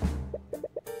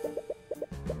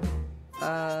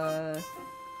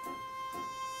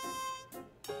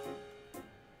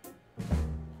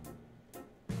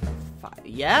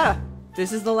 Yeah.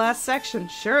 This is the last section.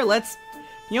 Sure, let's...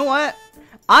 You know what?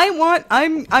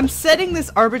 I'm setting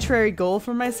this arbitrary goal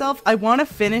for myself. I want to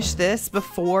finish this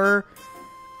before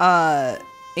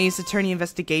Ace Attorney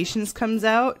Investigations comes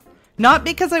out. Not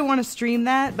because I want to stream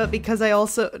that, but because I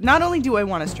also... Not only do I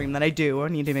want to stream that, I do. I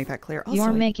need to make that clear. Also,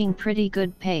 you're making pretty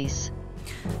good pace.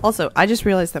 Also, I just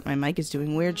realized that my mic is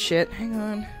doing weird shit. Hang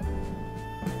on.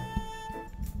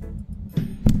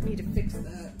 I need to fix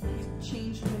that.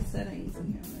 Change my settings.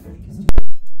 And now my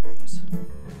mic is doing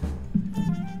things.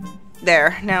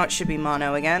 There. Now it should be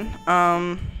mono again.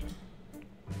 I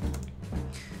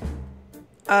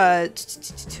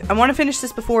want to finish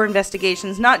this before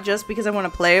Investigations, not just because I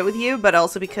want to play it with you, but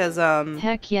also because,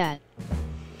 Heck yeah.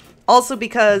 Also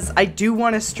because I do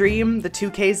want to stream the 2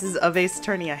 cases of Ace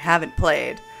Attorney I haven't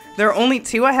played. There are only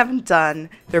 2 I haven't done.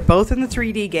 They're both in the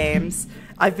 3D games.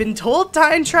 I've been told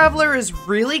Time Traveler is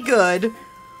really good,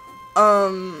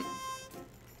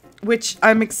 which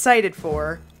I'm excited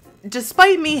for.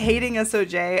 Despite me hating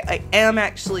SOJ,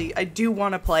 I do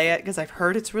want to play it because I've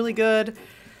heard it's really good.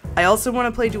 I also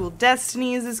want to play Dual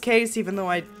Destiny as this case, even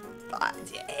though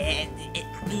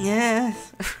yeah.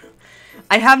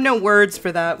 I have no words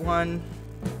for that one.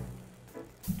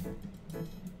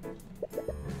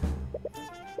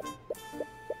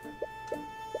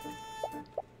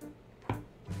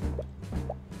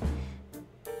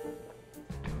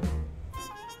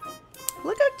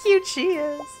 Look how cute she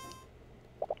is.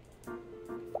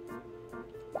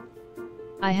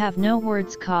 I have no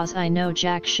words cause I know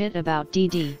jack shit about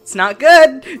DD. It's not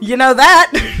good. You know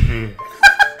that.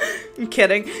 I'm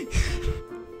kidding.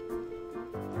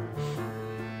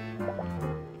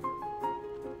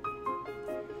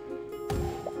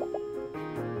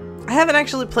 I haven't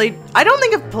actually played... I don't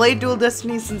think I've played Dual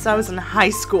Destiny since I was in high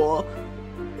school.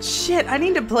 Shit, I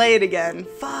need to play it again.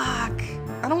 Fuck.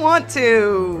 I don't want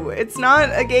to. It's not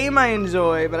a game I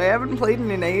enjoy, but I haven't played it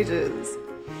in ages.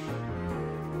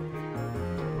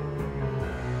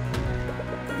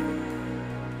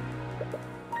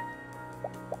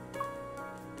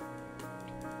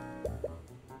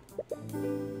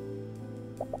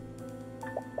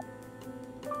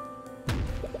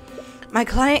 My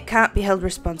client can't be held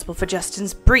responsible for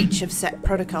Justin's breach of set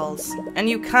protocols, and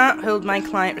you can't hold my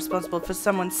client responsible for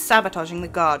someone sabotaging the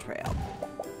guardrail.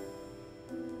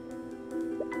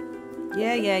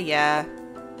 Yeah.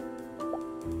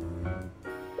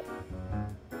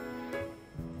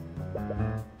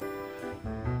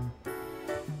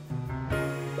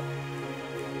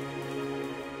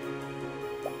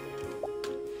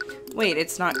 Wait,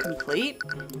 it's not complete?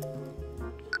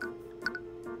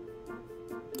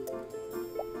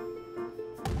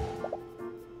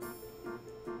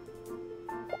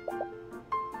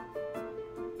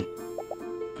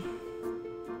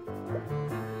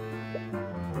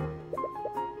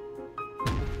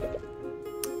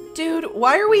 Dude,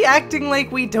 why are we acting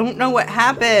like we don't know what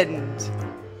happened?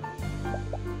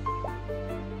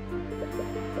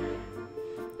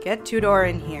 Get Tudor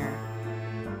in here.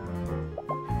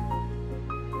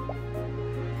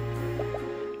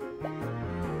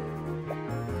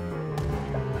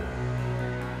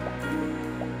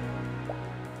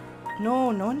 No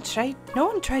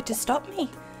one tried to stop me.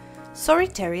 Sorry,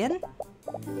 Tyrion.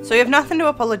 So you have nothing to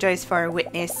apologize for,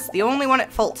 witness. The only one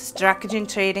at fault is Dracogen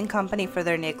Trading Company for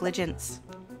their negligence.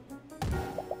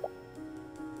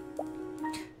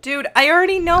 Dude, I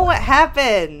already know what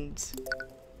happened.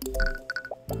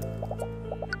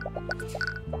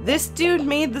 This dude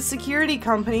made the security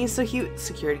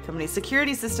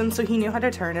system so he knew how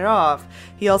to turn it off.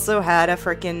 He also had a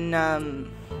frickin'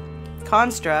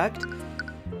 construct.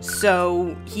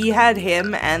 So he had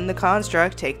him and the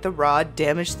construct take the rod,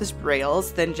 damage the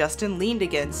rails, then Justin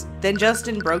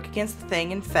broke against the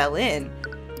thing and fell in.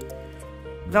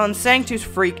 Von Sanctus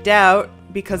freaked out,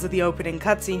 because of the opening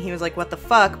cutscene, he was like, what the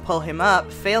fuck, pull him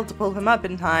up, failed to pull him up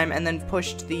in time, and then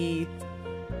pushed the...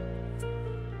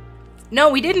 No,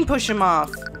 we didn't push him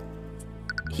off.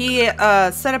 He,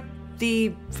 set up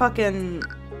the fucking...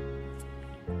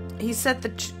 He set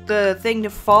the thing to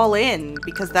fall in,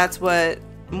 because that's what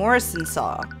Morrison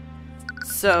saw.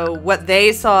 So, what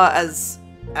they saw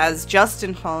as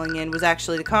Justin falling in was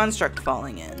actually the construct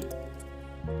falling in.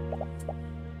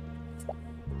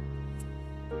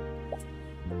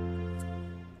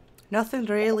 Nothing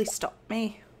really stopped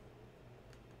me.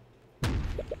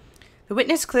 The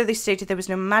witness clearly stated there was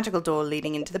no magical door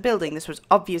leading into the building. This was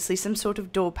obviously some sort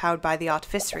of door powered by the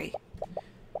artificery,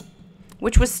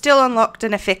 which was still unlocked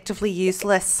and effectively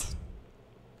useless.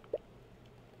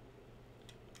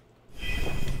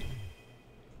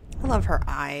 I love her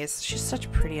eyes. She's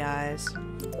such pretty eyes.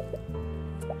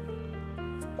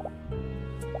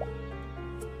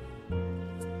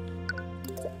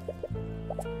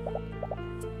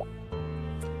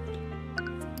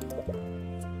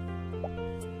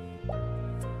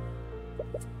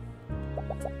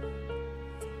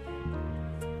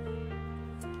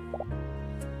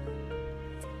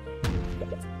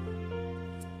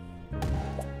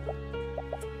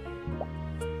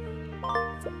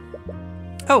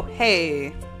 Oh,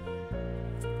 hey.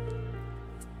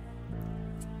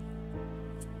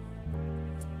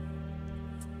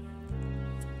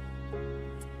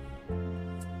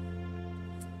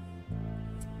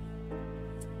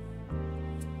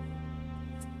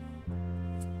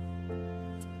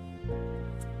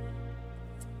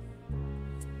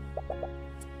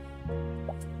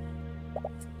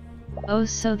 Oh,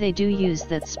 so they do use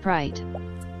that sprite.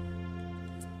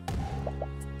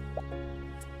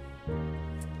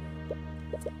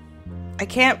 I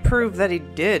can't prove that he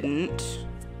didn't.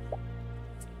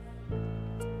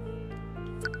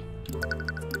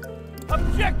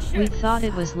 Objection! We thought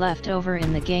it was left over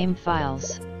in the game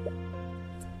files.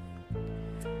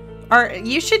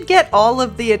 You should get all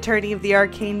of the Attorney of the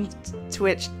Arcane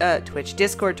Twitch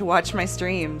Discord to watch my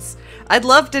streams. I'd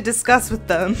love to discuss with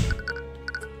them.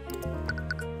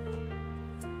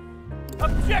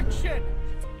 Objection!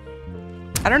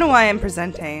 I don't know why I'm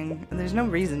presenting. There's no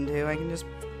reason to. I can just...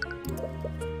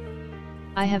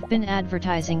 I have been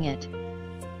advertising it.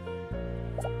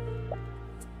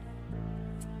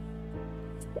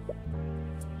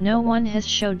 No one has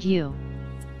showed you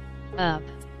up.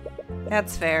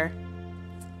 That's fair.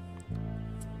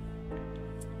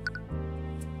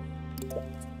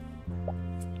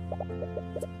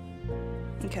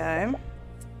 Okay.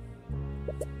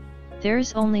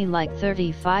 There's only like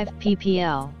 35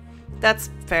 ppl. That's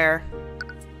fair.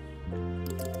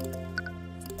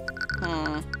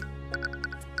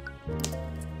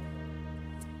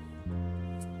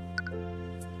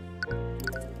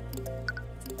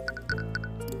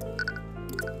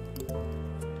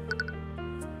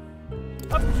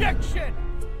 Objection!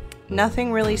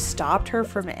 Nothing really stopped her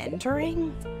from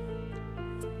entering?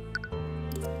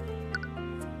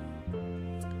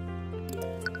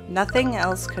 Nothing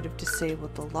else could have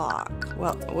disabled the lock.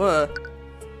 Well, whoa.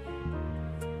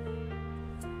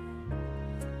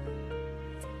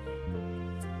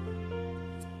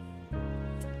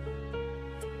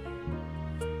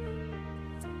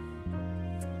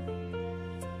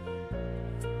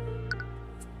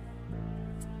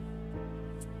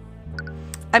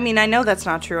 I mean, I know that's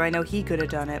not true. I know he could have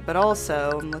done it, but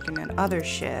also I'm looking at other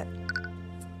shit.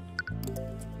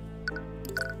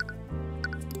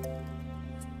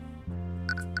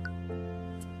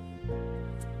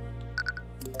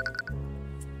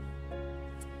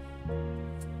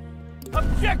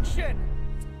 Objection!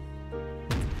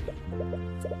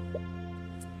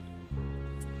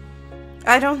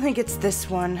 I don't think it's this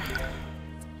one.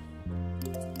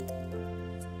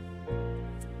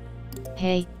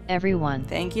 Hey, everyone.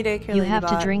 Thank you, Daycare You have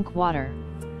to Ladybot. drink water.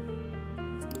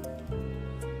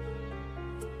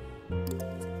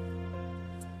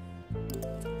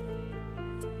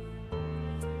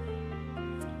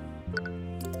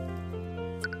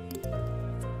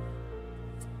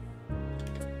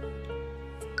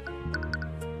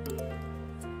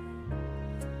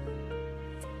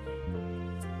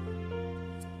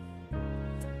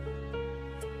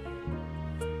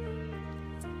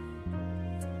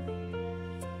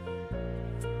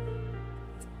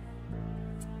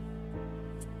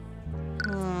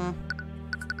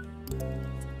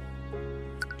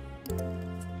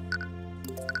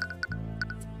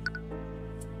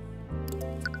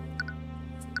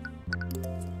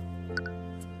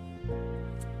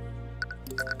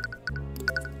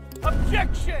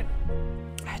 Objection!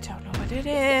 I don't know what it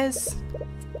is.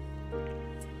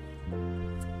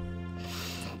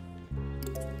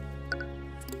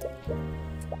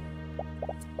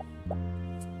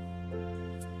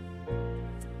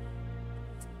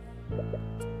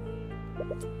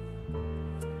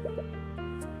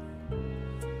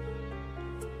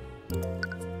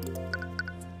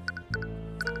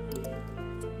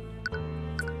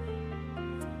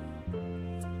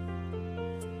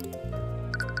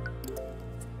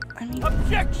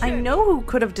 Objection! I know who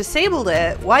could have disabled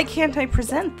it. Why can't I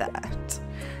present that?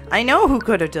 I know who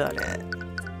could have done it.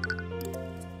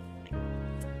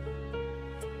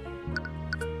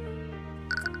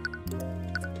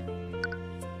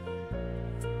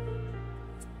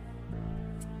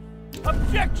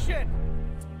 Objection!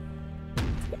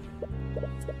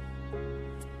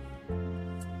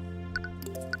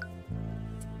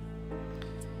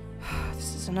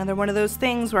 This is another one of those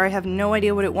things where I have no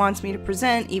idea what it wants me to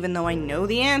present, even though I know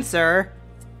the answer.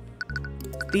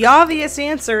 The obvious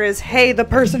answer is, hey, the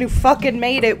person who fucking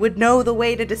made it would know the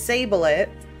way to disable it.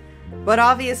 But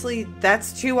obviously,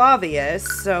 that's too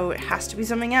obvious, so it has to be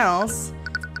something else.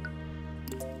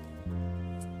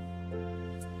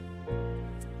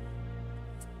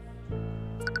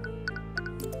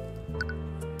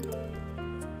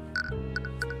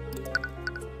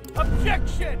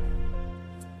 Objection!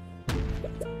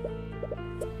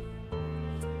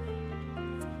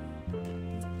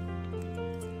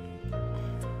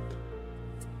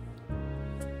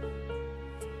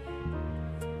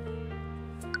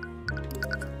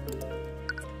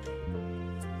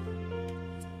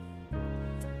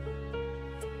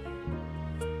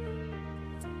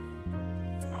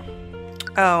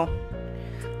 Oh.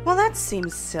 Well, that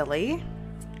seems silly.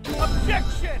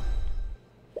 Objection!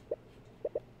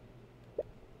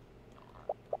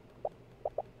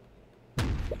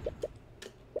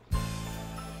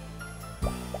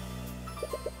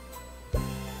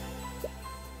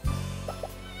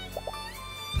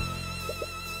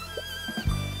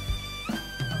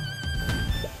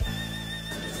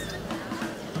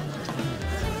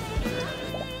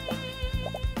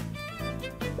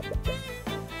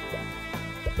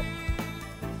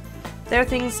 There are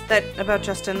things about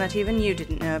Justin that even you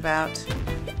didn't know about.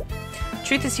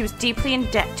 Truth is, he was deeply in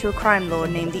debt to a crime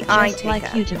lord named the Eye Just Taker.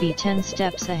 like you to be 10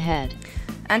 steps ahead.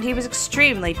 And he was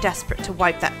extremely desperate to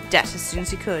wipe that debt as soon as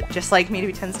he could. Just like me to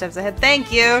be 10 steps ahead.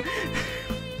 Thank you!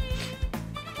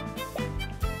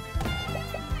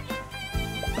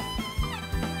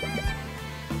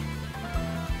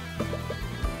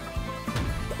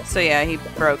 So yeah, he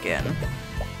broke in.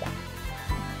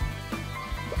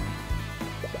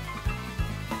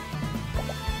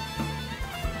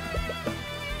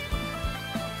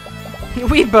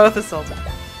 We both assaulted.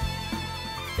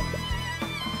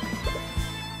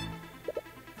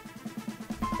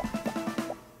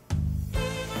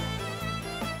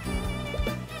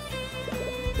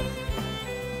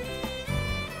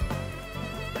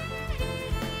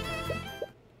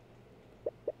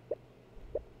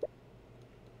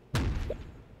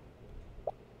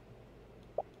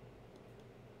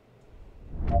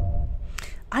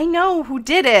 I know who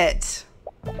did it.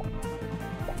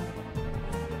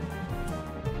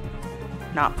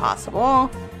 Not possible.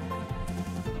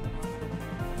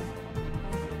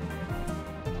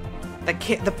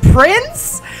 The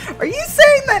prince? Are you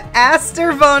saying that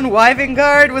Aster von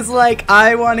Wyvengard was like,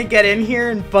 I want to get in here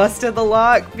and busted the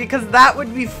lock? Because that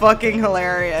would be fucking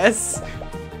hilarious.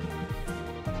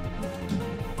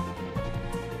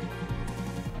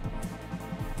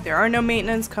 There are no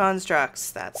maintenance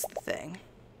constructs, that's the thing.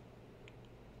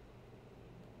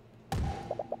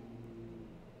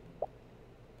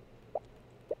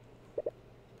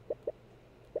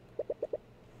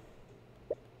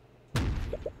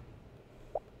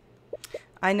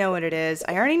 I know what it is.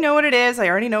 I already know what it is. I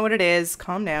already know what it is.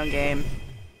 Calm down, game.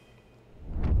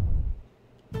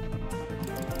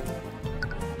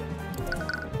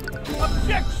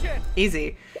 Objection!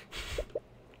 Easy.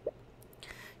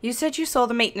 You said you saw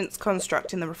the maintenance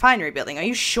construct in the refinery building. Are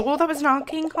you sure that was an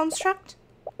arcane construct?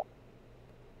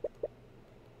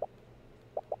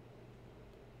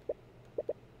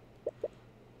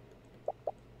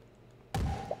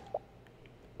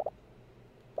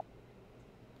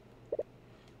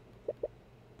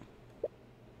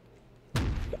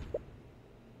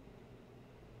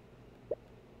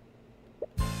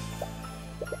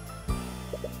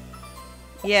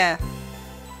 Yeah.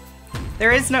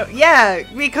 There is no... Yeah,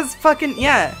 because fucking...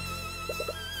 Yeah.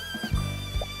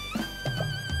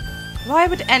 Why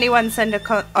would anyone send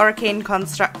a arcane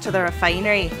construct to the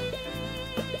refinery?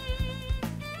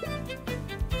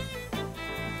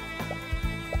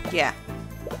 Yeah.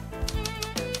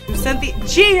 Who sent the...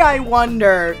 Gee, I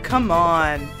wonder! Come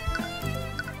on.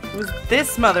 It was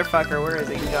this motherfucker. Where is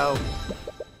he? Go.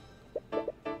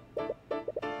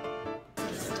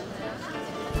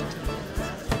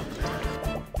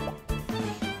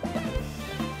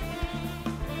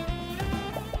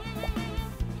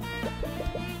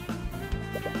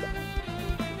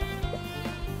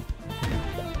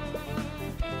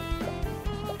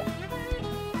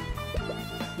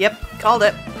 Yep, called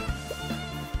it.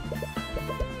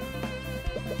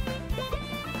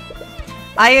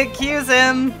 I accuse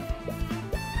him.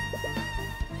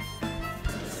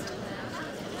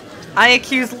 I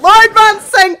accuse Lord Von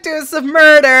Sanctus of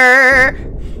murder.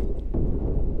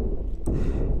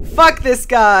 Fuck this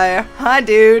guy. Hi,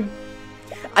 dude.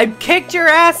 I kicked your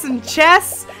ass in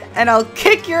chess, and I'll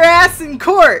kick your ass in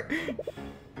court.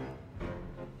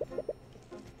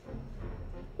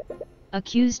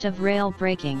 Accused of rail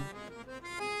breaking.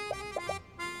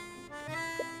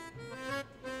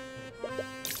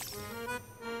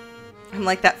 I'm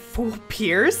like that fool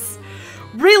Pierce.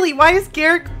 Really? Why is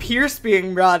Garrick Pierce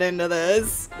being brought into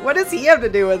this? What does he have to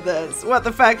do with this? What,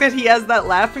 the fact that he has that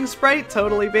laughing sprite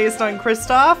totally based on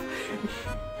Kristoff?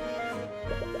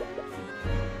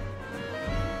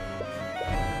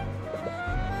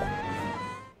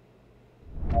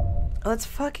 Let's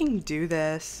fucking do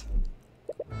this.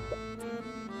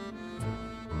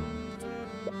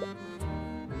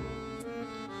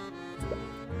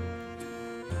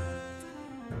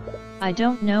 I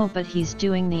don't know, but he's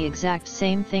doing the exact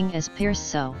same thing as Pierce,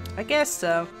 so I guess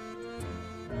so.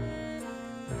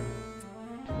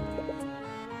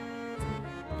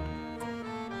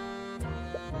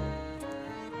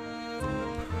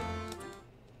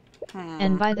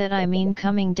 And by that I mean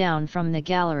coming down from the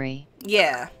gallery.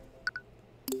 Yeah.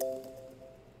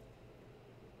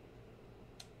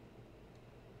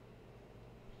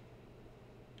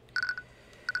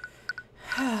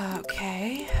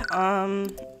 Okay.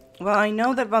 Well, I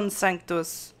know that Von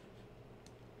Sanctus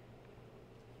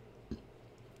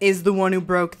is the one who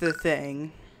broke the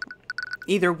thing.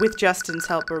 Either with Justin's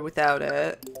help or without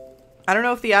it. I don't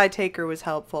know if the eye taker was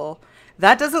helpful.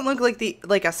 That doesn't look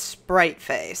like a sprite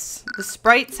face. The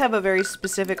sprites have a very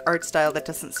specific art style that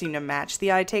doesn't seem to match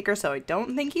the eye taker, so I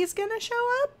don't think he's gonna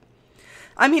show up.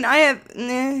 I mean, I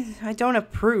don't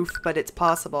have proof, but it's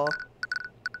possible.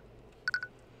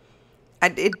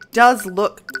 It does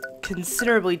look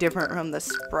considerably different from the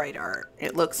sprite art.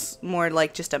 It looks more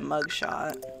like just a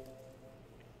mugshot.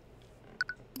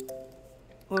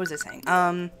 What was I saying?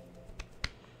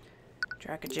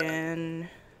 Dracogen.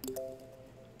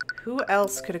 Who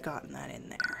else could have gotten that in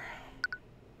there?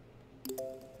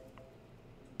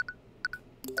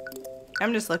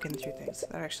 I'm just looking through things.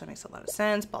 That actually makes a lot of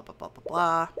sense. Blah, blah, blah, blah,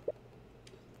 blah.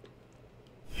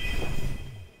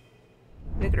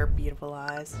 Look at her beautiful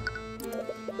eyes.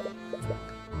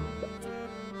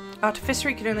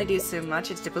 Artificery can only do so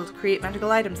much. It's difficult to create magical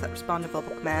items that respond to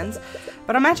verbal commands,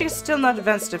 but our magic is still not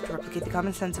advanced enough to replicate the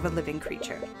common sense of a living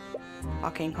creature.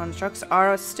 Arcane constructs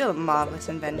are still a marvelous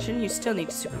invention. You still need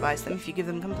to supervise them if you give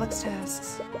them complex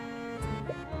tasks.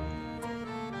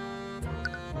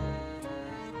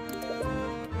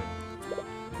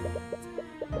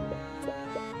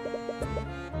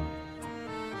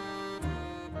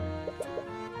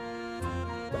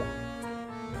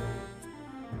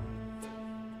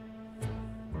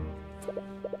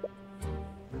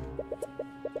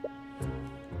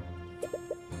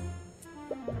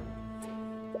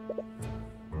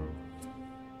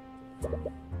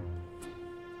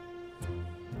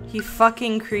 He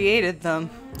fucking created them.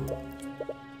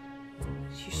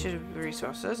 You should have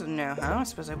resources and know-how. I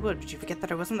suppose I would, but you forget that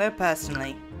I wasn't there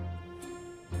personally.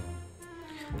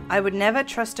 I would never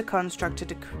trust a construct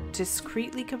to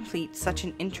discreetly complete such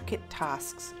an intricate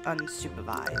tasks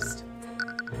unsupervised.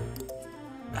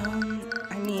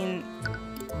 I mean,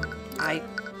 I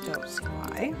don't see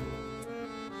why.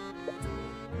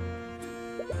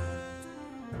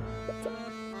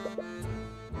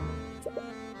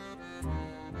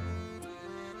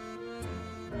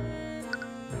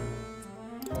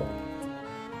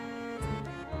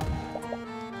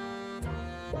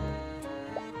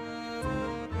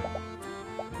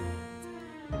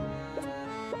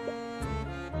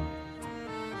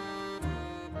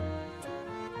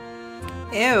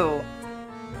 Ew.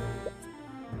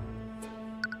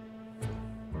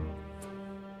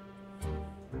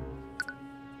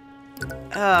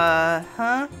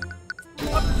 Huh?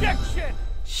 Objection!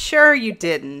 Sure you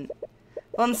didn't.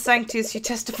 Von Sanctus, you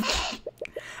testify.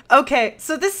 Okay,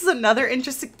 so this is another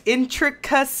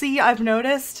intricacy I've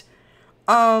noticed.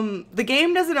 The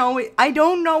game doesn't always... I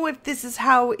don't know if this is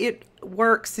how it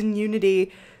works in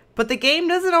Unity, but the game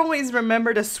doesn't always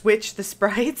remember to switch the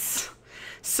sprites.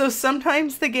 So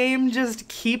sometimes the game just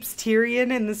keeps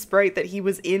Tyrion in the sprite that he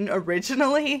was in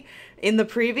originally in the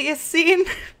previous scene.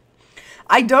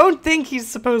 I don't think he's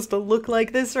supposed to look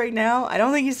like this right now. I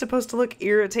don't think he's supposed to look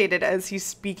irritated as he's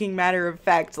speaking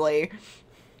matter-of-factly.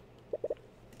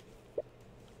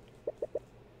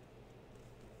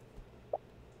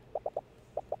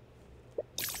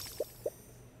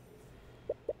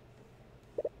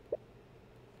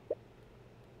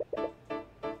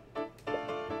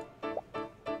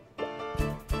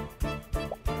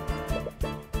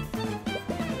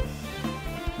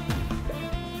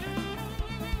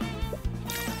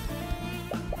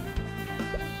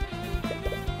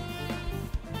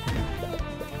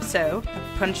 so,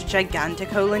 I've punched a gigantic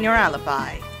hole in your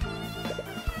alibi.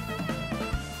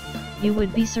 You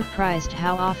would be surprised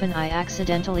how often I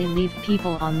accidentally leave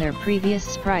people on their previous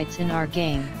sprites in our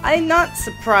game. I'm not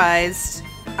surprised.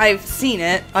 I've seen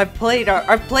it. I've played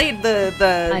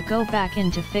the... I go back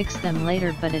in to fix them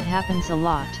later, but it happens a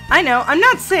lot. I know. I'm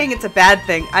not saying it's a bad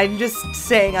thing. I'm just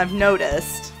saying I've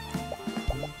noticed.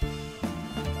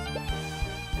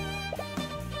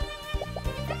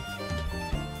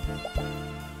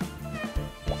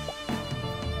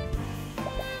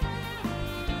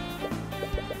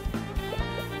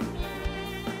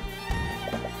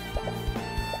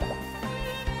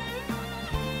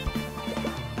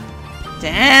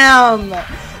 Damn!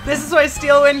 This is why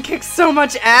Steelwind kicks so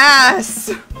much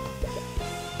ass!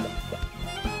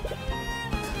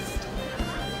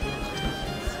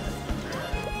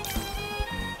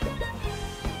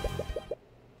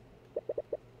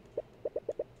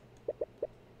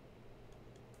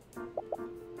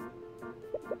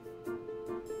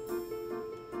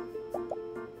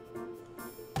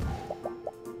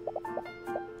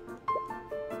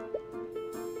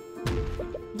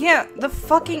 Yeah, the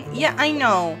fucking... Yeah, I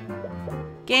know.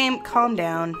 Game, calm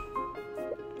down.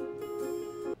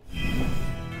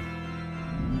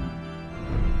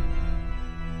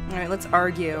 Alright, let's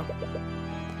argue.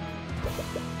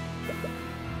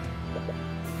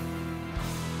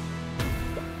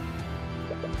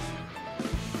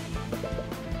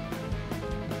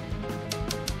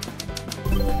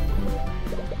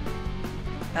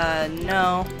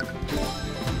 No.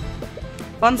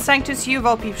 Von Sanctus, you of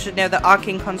all people should know that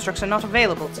arcane constructs are not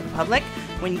available to the public.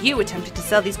 When you attempted to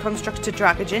sell these constructs to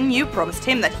Dracogen, you promised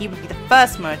him that he would be the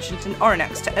first merchant in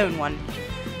Ornax to own one.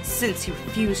 Since he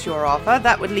refused your offer,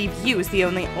 that would leave you as the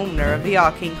only owner of the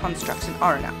arcane constructs in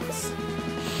Ornax.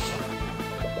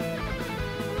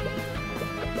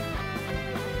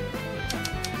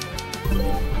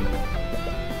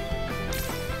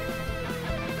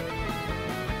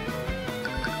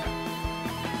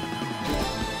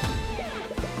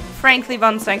 Frankly,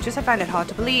 Von Sanctus, I find it hard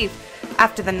to believe.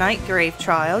 After the Nightgrave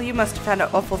trial, you must have found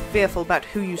it awful fearful about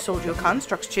who you sold your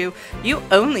constructs to. You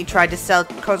only tried to sell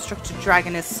constructs to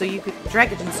Dragonus so you could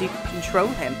control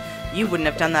him. You wouldn't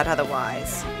have done that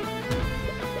otherwise.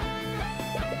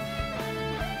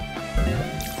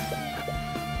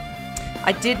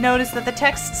 I did notice that the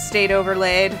text stayed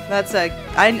overlaid.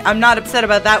 I'm not upset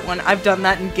about that one. I've done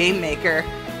that in Game Maker.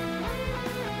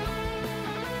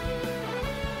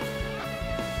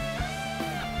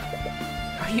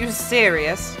 Are you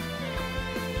serious?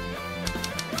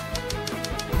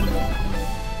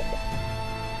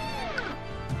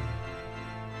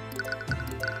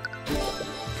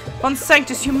 Von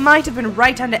Sanctus, you might have been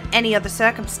right under any other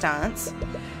circumstance.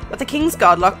 But the King's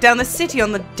Guard locked down the city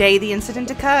on the day the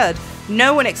incident occurred.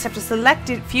 No one except a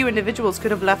selected few individuals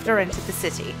could have left or entered the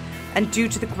city. And due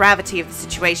to the gravity of the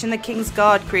situation, the King's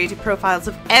Guard created profiles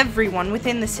of everyone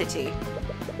within the city.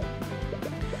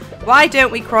 Why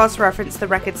don't we cross-reference the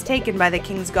records taken by the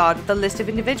King's Guard with the list of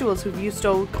individuals who you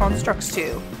stole constructs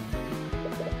to?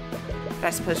 But I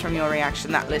suppose from your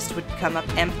reaction that list would come up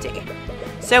empty.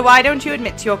 So why don't you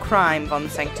admit to your crime, Von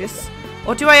Sanctus?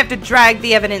 Or do I have to drag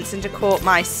the evidence into court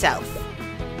myself?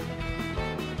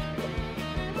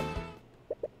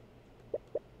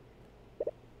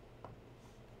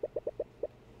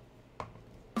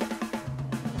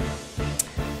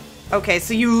 Okay,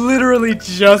 so you literally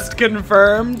just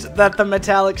confirmed that the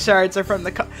metallic shards are from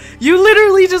the you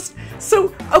literally just...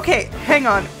 So, okay, hang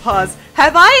on, pause.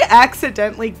 Have I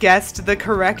accidentally guessed the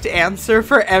correct answer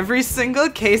for every single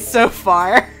case so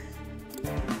far?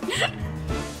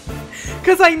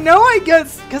 Because I know I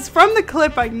guessed... Because from the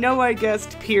clip, I know I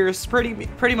guessed Pierce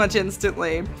pretty much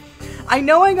instantly. I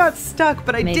know I got stuck,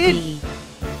 but I did...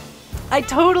 I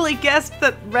totally guessed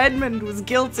that Redmond was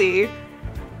guilty.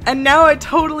 And now I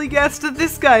totally guessed that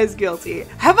this guy is guilty.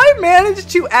 Have I managed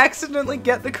to accidentally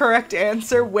get the correct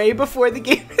answer way before the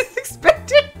game is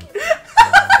expected?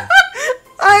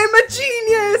 I'm a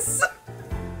genius!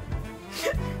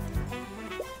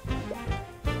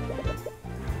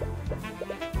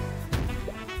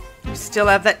 You still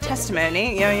have that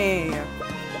testimony? Yeah.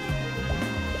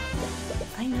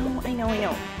 I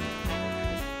know.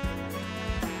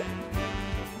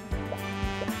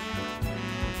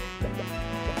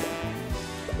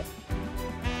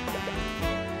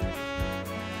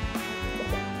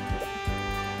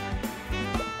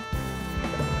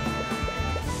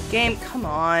 Game, come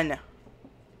on.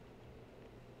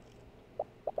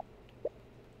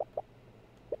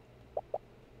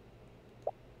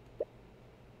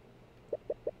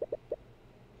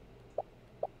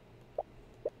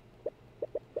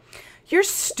 You're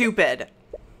stupid.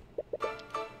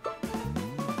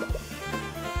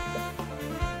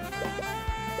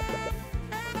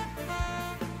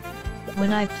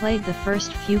 When I played the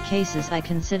first few cases I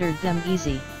considered them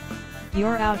easy.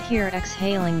 You're out here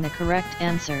exhaling the correct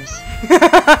answers.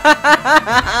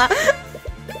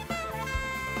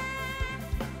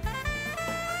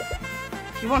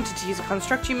 If you wanted to use a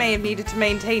construct, you may have needed to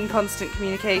maintain constant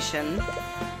communication.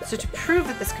 So to prove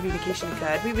that this communication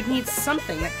occurred, we would need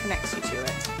something that connects you to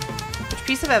it. Which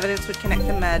piece of evidence would connect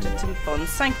the murder to Von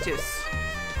Sanctus?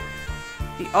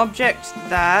 The object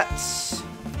that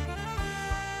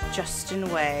Justin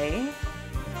Way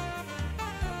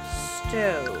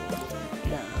stole.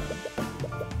 No.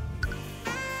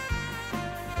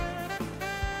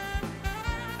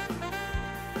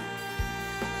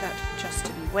 That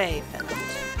Justin Way found.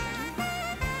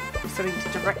 So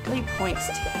it directly points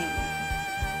to him.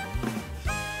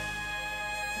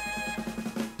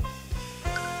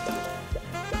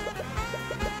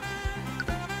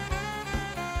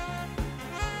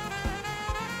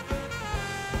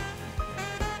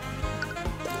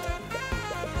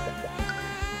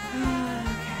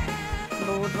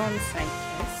 Lord Von Sanctus.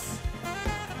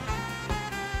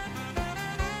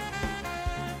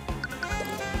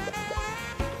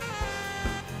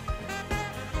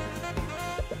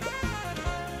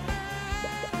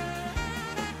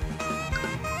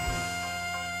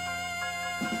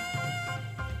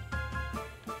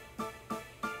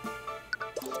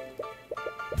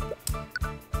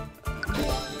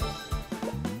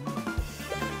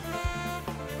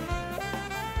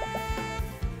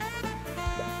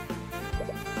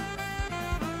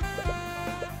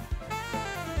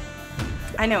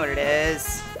 I know what it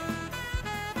is.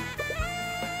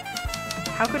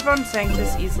 How could Von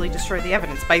Sanctus easily destroy the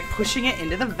evidence? By pushing it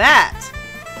into the vat!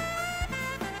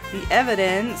 The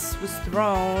evidence was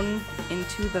thrown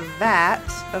into the vat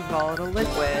of volatile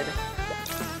liquid.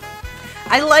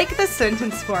 I like the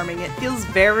sentence forming. It feels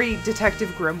very Detective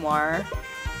Grimoire.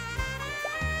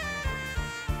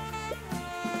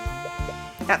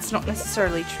 That's not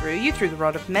necessarily true. You threw the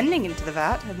rod of mending into the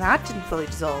vat, and that didn't fully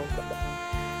dissolve.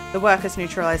 The workers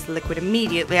neutralized the liquid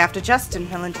immediately after Justin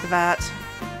fell into the vat.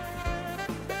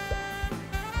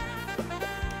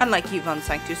 Unlike you, Von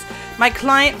Sanctus, my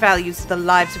client values the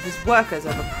lives of his workers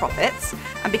over profits,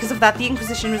 and because of that, the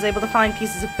Inquisition was able to find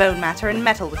pieces of bone matter and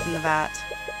metal within the vat.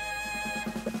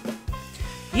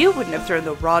 You wouldn't have thrown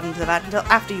the rod into the vat until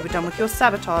after you were done with your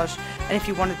sabotage, and if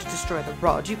you wanted to destroy the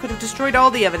rod, you could have destroyed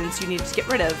all the evidence you needed to get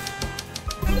rid of.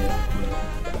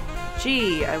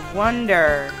 Gee, I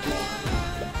wonder...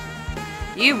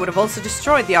 You would have also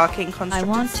destroyed the arcane construct I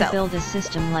want itself. to build a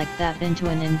system like that into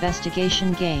an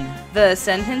investigation game. The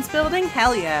sentence building?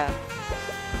 Hell yeah.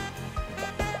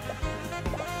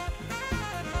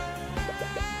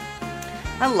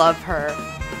 I love her.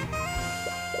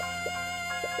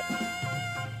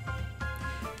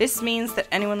 This means that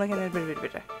anyone looking at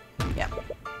it... Yeah.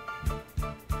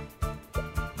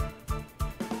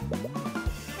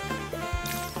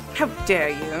 How dare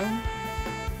you?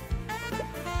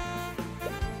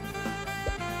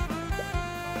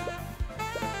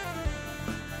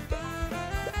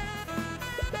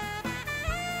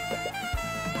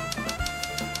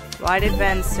 Why did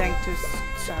Von Sanctus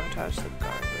sabotage the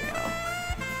guardrail?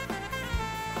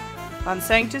 Von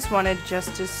Sanctus wanted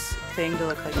Justice thing to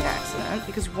look like an accident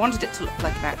because he wanted it to look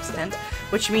like an accident,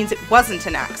 which means it wasn't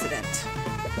an accident.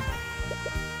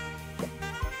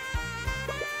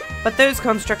 But those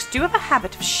constructs do have a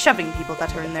habit of shoving people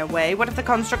that are in their way. What if the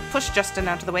construct pushed Justin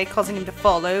out of the way, causing him to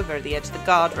fall over the edge of the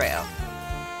guardrail?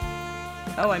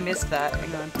 Oh, I missed that.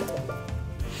 Hang on.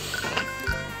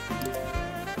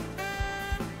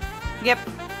 Yep.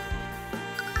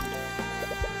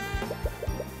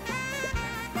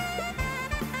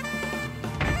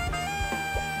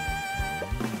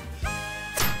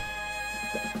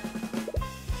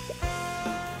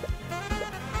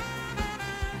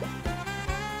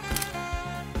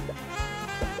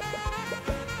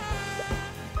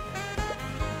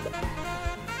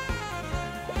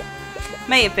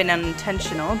 May have been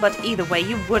unintentional, but either way,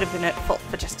 you would have been at fault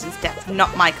for Justin's death,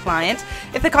 not my client.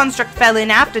 If the construct fell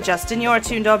in after Justin, your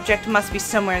attuned object must be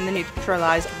somewhere in the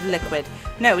neutralized liquid.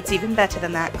 No, it's even better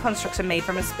than that. Constructs are made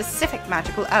from a specific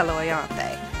magical alloy, aren't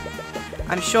they?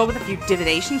 I'm sure with a few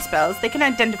divination spells, they can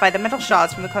identify the metal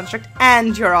shards from the construct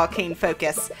and your arcane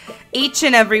focus. Each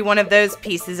and every one of those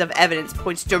pieces of evidence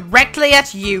points directly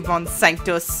at you, Von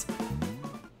Sanctus.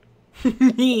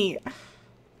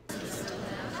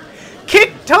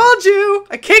 Told you!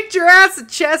 I kicked your ass at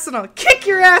chess and I'll kick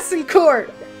your ass in court!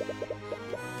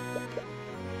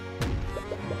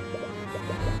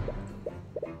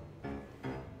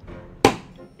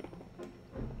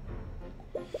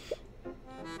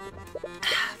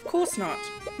 Of course not.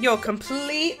 You're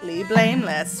completely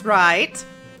blameless, right?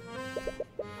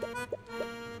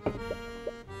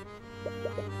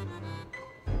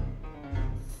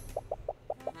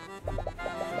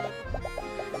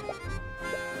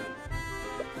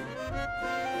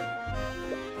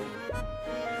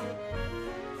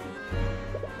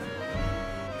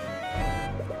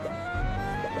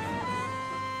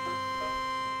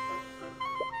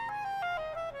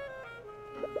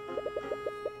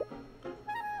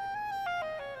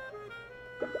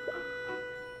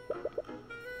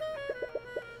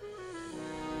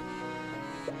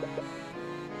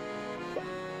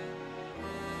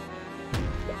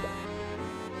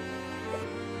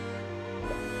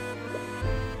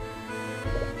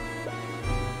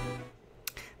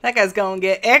 That guy's gonna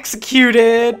get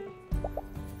executed.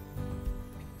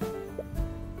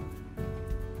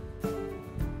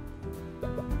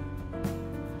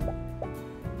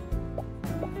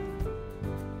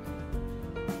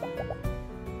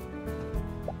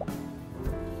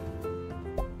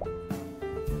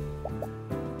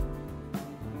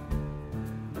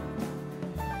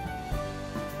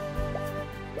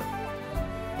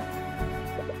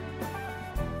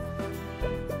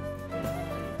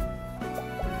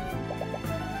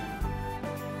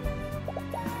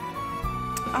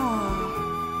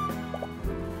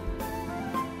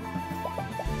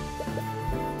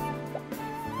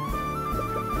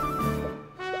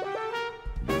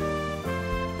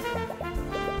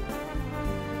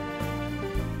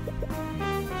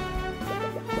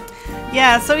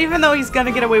 Yeah, so even though he's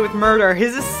gonna get away with murder,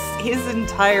 his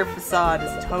entire facade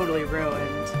is totally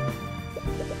ruined.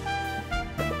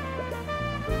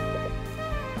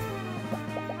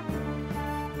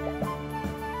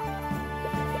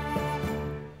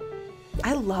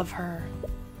 I love her.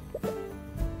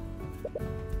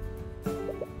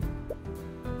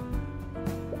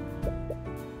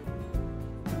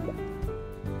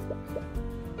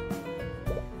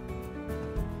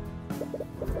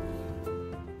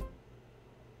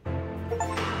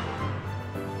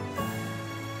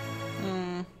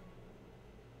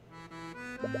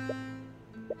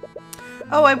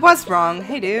 Oh, I was wrong.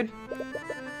 Hey, dude.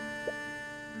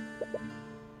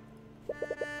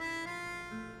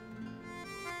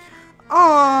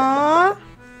 Aww.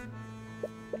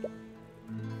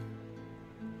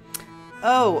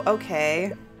 Oh,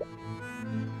 okay.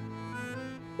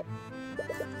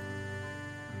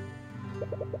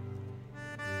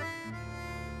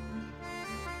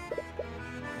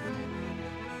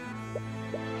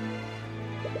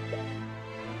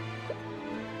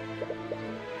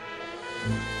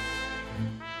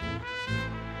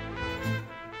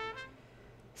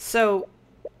 So,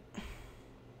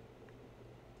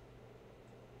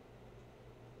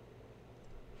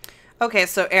 okay,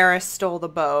 so Eris stole the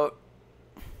boat.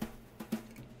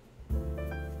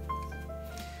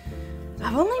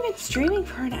 I've only been streaming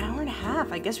for an hour and a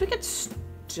half. I guess we could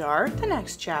start the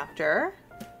next chapter.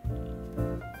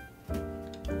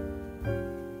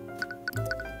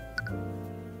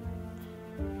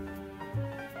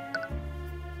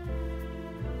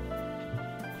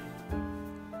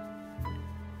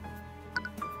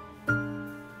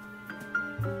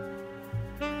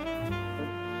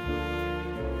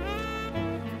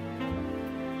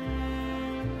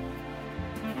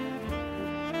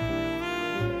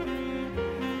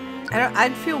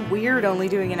 I'd feel weird only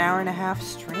doing an hour and a half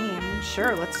stream.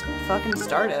 Sure, let's fucking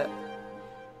start it.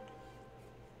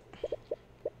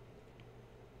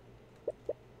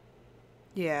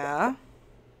 Yeah.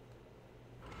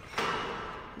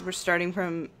 We're starting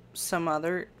from some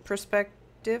other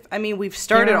perspective. I mean, we've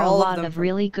started all of them. There are a lot of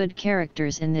really good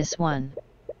characters in this one.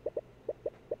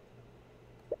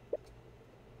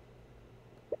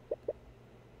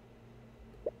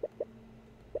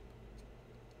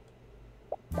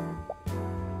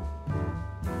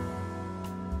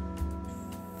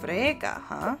 Frega,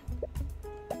 huh?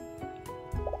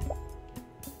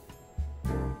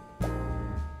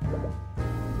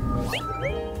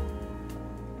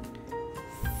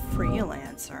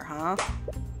 Freelancer, huh?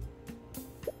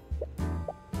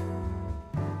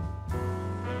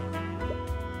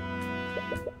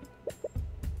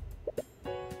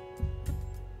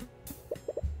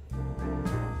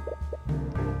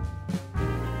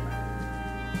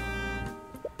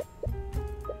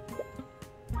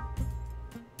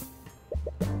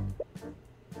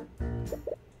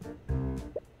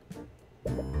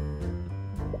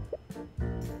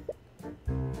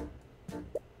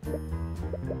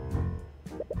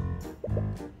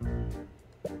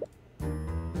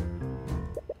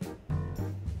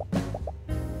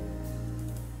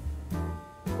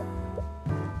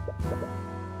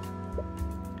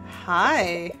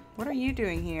 Hi. What are you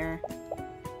doing here?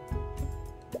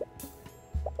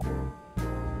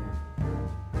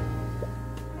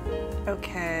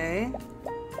 Okay.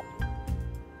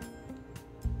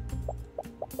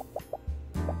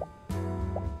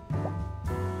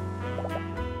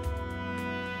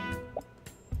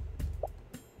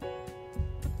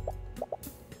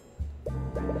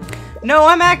 No,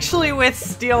 I'm actually with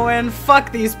Steelwind.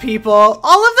 Fuck these people.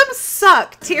 All of them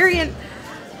suck. Tyrion.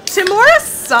 Tamora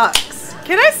sucks.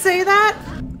 Can I say that?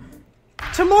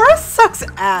 Tamora sucks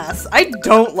ass. I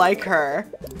don't like her.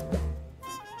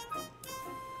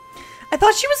 I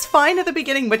thought she was fine at the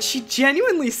beginning, but she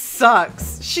genuinely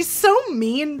sucks. She's so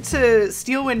mean to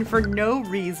Steelwind for no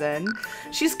reason.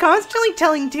 She's constantly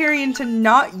telling Tyrion to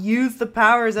not use the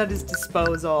powers at his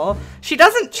disposal. She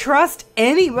doesn't trust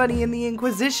anybody in the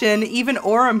Inquisition, even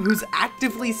Orym, who's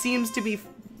actively seems to be,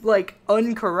 like,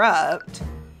 uncorrupt.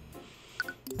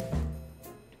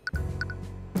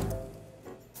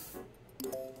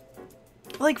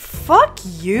 Like, fuck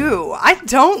you. I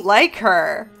don't like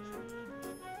her.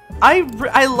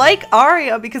 I like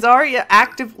Arya because Arya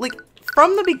like,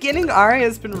 from the beginning,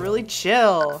 Arya's been really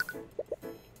chill.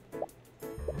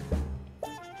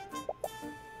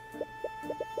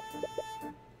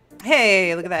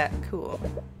 Hey, look at that. Cool.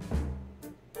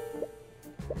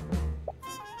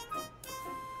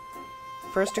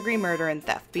 First degree murder and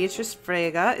theft. Beatrice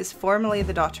Frege is formerly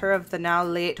the daughter of the now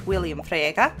late William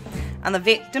Frege, and the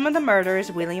victim of the murder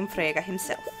is William Frege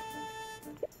himself.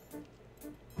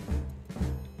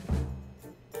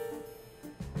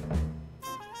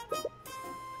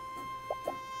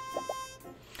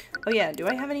 Oh yeah, do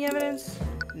I have any evidence?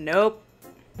 Nope.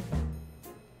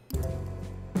 The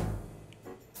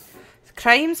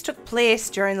crimes took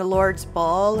place during the Lord's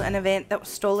Ball, an event that was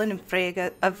stolen in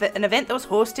Frege, an event that was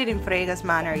hosted in Frege's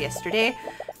manor yesterday.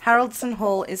 Haraldson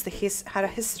Hall is had a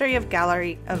history of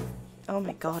gallery of. Oh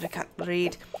my god, I can't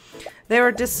read. They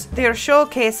are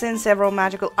showcasing several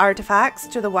magical artifacts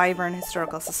to the Wyvern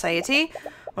Historical Society.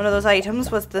 One of those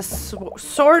items was the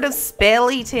Sword of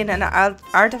Spell Eating, an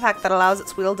artifact that allows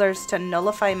its wielders to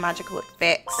nullify magical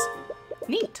effects.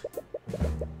 Neat.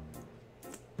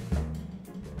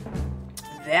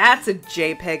 That's a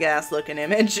JPEG ass looking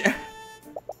image.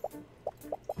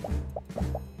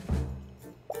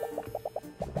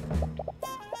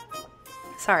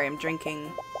 Sorry, I'm drinking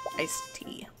iced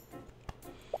tea.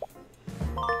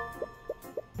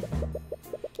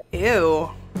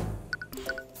 Ew.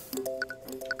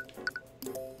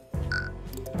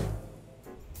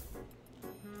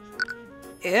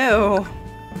 Ew.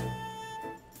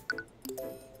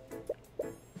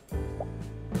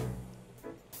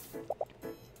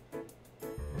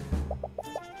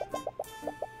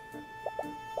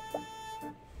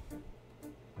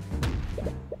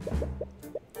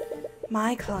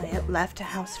 My client left a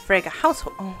Frege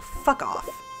household. Oh, fuck off.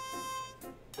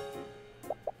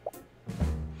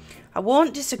 I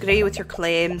won't disagree with your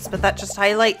claims, but that just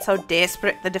highlights how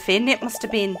desperate the defendant must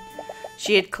have been.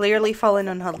 She had clearly fallen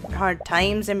on hard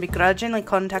times and begrudgingly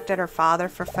contacted her father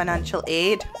for financial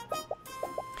aid.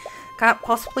 Can't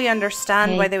possibly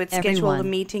understand why they would schedule the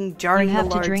meeting during the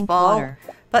Lord's Ball,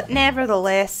 but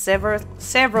nevertheless,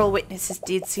 several witnesses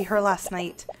did see her last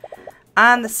night.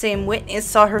 And the same witness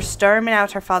saw her storming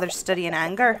out her father's study in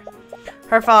anger.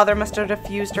 Her father must have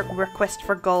refused her request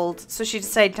for gold, so she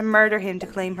decided to murder him to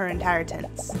claim her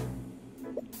inheritance.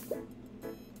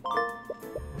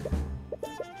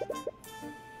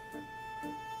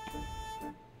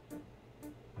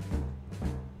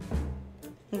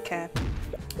 Okay.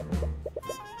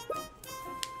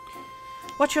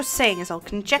 What you're saying is all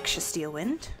conjecture,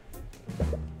 Steelwind.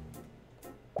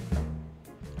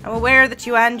 I'm aware that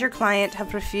you and your client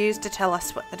have refused to tell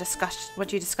us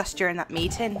what you discussed during that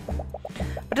meeting.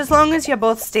 But as long as you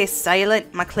both stay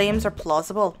silent, my claims are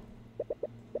plausible.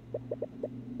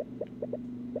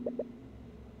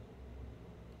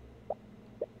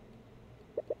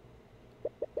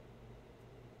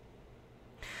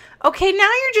 Okay, now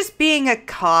you're just being a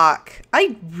cock.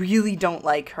 I really don't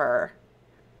like her.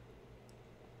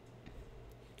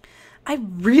 I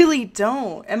really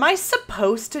don't. Am I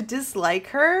supposed to dislike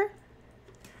her?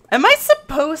 Am I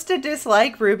supposed to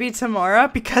dislike Ruby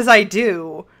Tamora? Because I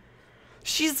do.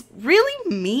 She's really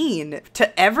mean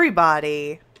to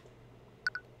everybody.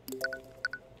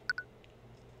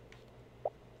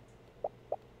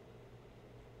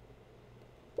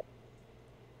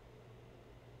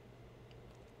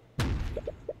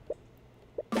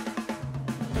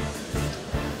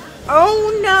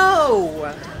 Oh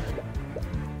no!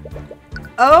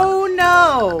 Oh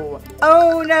no!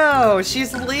 Oh no!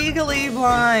 She's legally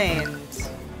blind.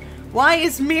 Why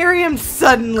is Miriam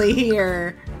suddenly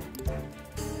here?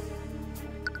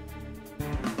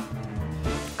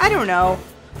 don't know.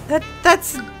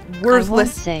 That's I won't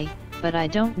worthless. say, but I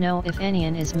don't know if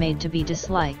Enion is made to be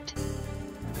disliked.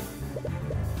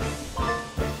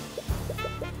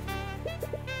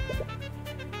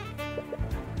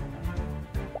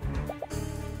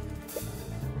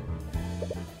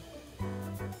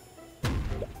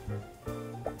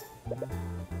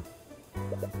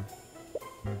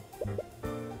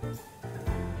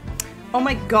 Oh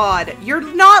my god, you're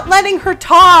not letting her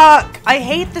talk! I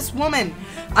hate this woman.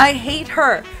 I hate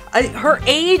her. Her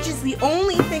age is the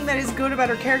only thing that is good about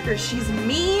her character. She's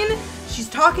mean. She's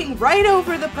talking right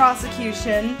over the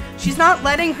prosecution. She's not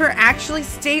letting her actually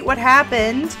state what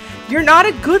happened. You're not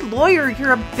a good lawyer.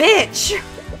 You're a bitch.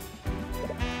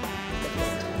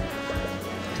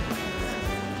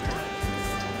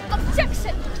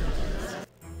 Objection!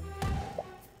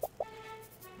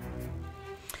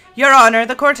 Your Honor,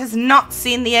 the court has not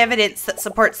seen the evidence that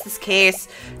supports this case,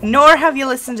 nor have you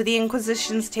listened to the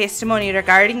Inquisition's testimony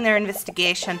regarding their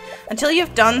investigation. Until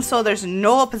you've done so, there's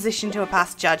no opposition to a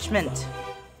past judgment.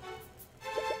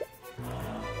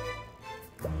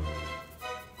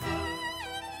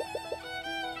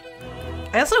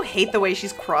 I also hate the way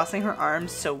she's crossing her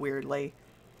arms so weirdly.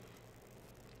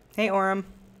 Hey, Orem.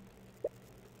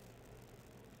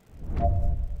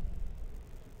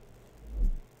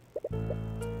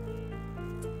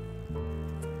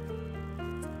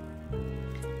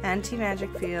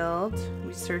 Anti-magic field.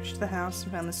 We searched the house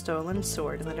and found the stolen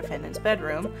sword in the defendant's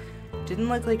bedroom. Didn't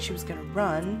look like she was gonna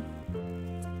run.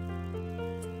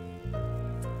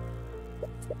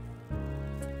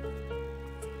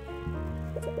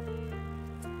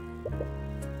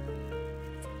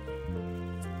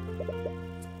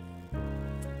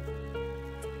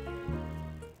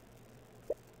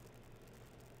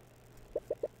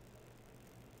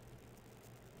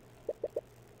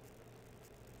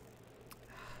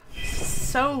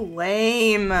 So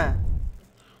lame.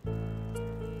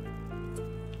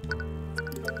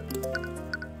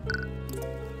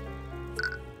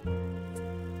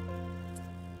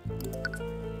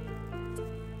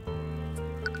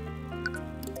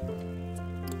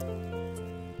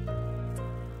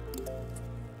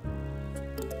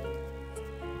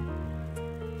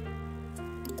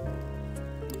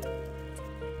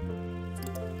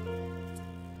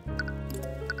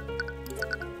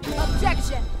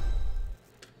 Objection!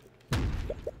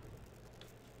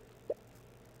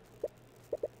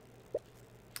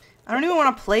 I don't even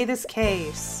want to play this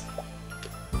case.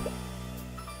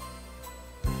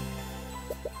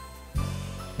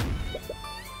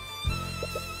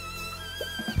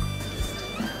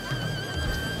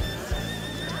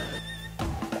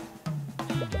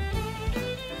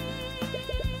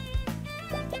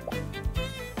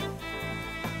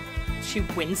 She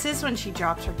winces when she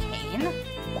drops her cane?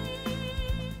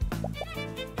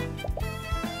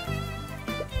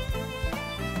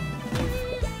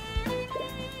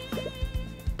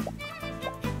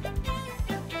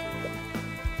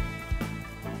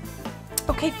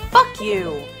 Okay, fuck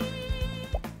you!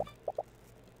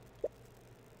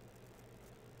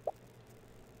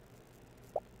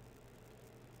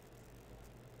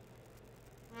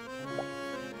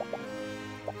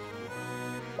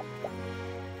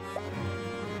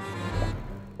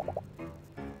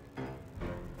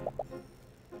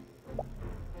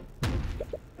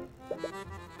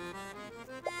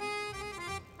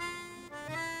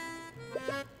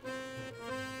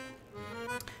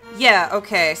 Yeah,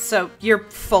 okay, so you're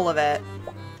full of it.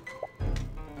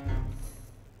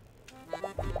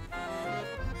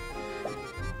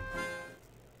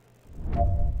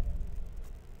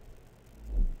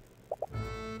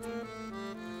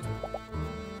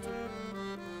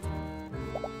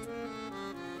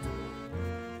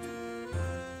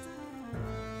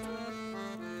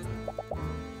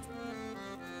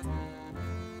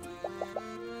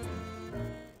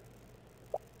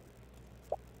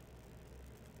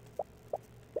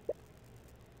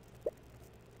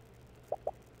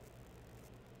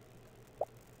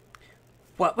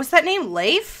 What was that name?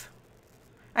 Leif?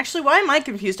 Actually, why am I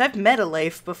confused? I've met a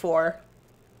Leif before.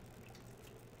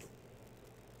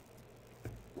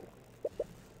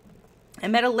 I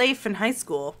met a Leif in high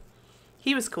school.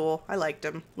 He was cool. I liked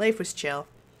him. Leif was chill.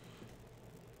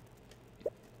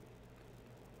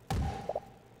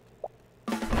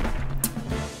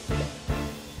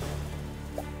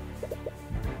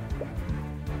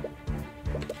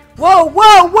 Whoa,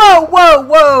 whoa, whoa, whoa,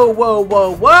 whoa, whoa,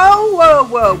 whoa, whoa, whoa,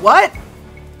 whoa, what?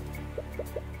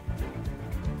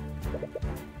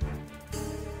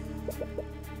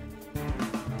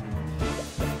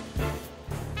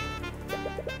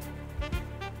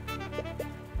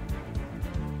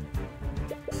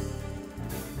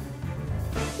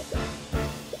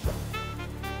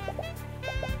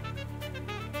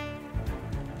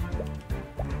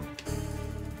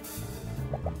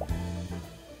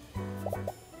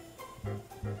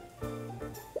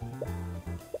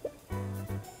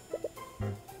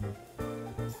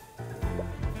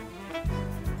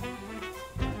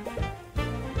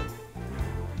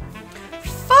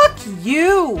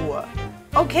 you!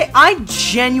 Okay, I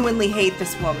genuinely hate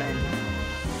this woman.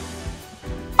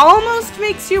 Almost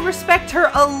makes you respect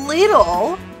her a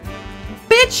little.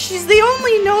 Bitch, she's the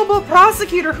only noble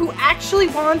prosecutor who actually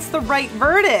wants the right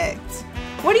verdict.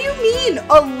 What do you mean,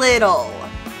 a little?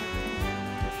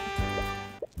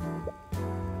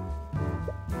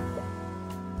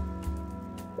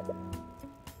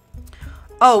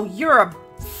 Oh, you're a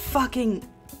fucking...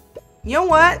 You know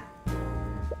what?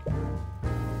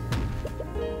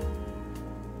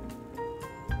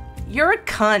 You're a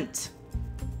cunt.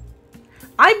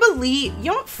 I believe...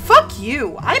 You know what? Fuck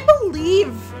you. I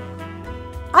believe...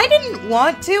 I didn't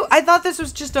want to. I thought this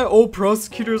was just a... Oh,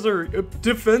 prosecutors are...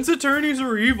 defense attorneys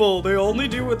are evil. They only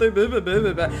do what they... Blah, blah, blah,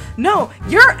 blah, blah. No,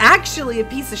 you're actually a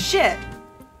piece of shit.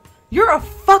 You're a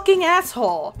fucking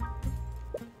asshole.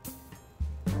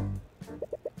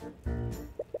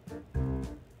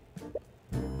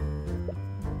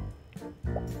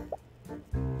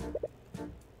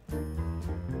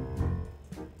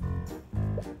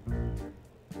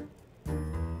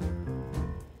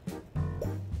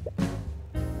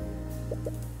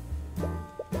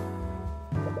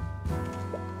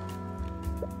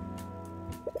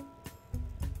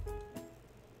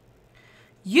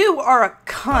 You are a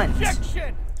cunt.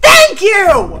 Objection! Thank you!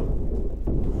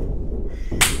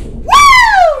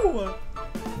 Woo!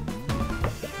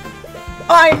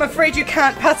 I'm afraid you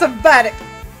can't pass a verdict.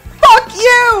 Fuck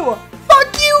you!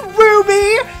 Fuck you,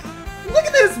 Ruby! Look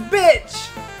at this bitch!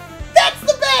 That's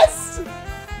the best!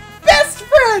 Best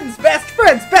friends! Best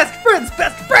friends! Best friends!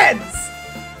 Best friends!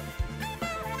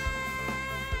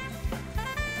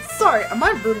 Sorry,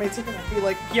 my roommates are gonna be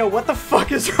like, yo, what the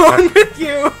fuck is wrong with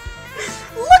you?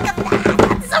 Look at that!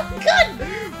 That's so good!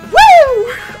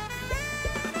 Woo!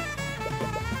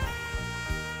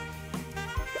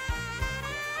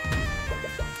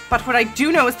 But what I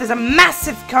do know is there's a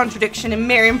massive contradiction in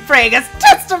Miriam Fraga's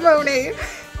testimony!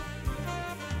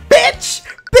 Bitch!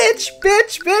 Bitch!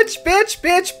 Bitch! Bitch! Bitch!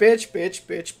 Bitch! Bitch! Bitch!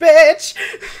 Bitch! Bitch!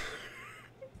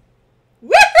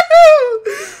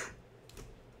 Woohoo!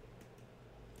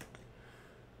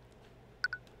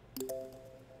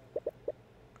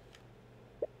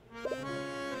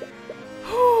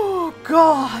 Oh,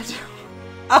 God.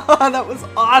 Oh, that was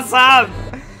awesome.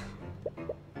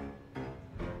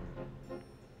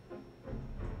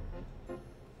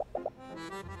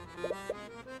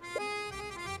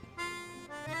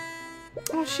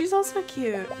 Oh, she's also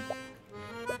cute.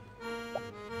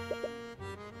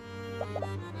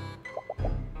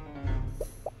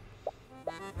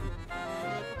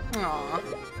 Aww.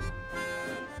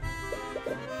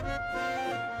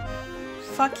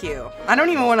 Fuck you. I don't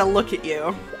even want to look at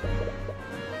you.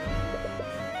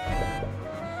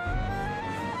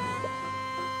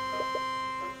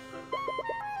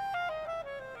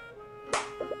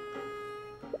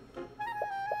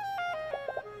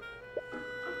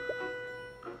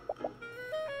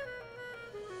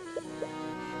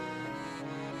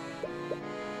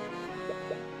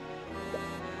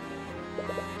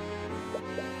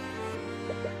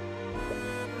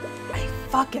 I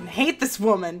fucking hate this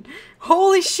woman.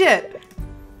 Holy shit.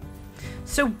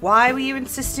 So why were you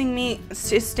insisting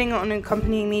on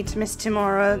accompanying me to Miss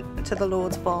Timora to the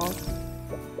Lord's Ball?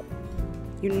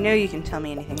 You know you can tell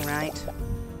me anything, right?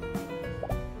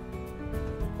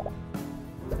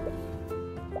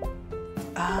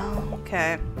 Oh,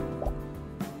 okay.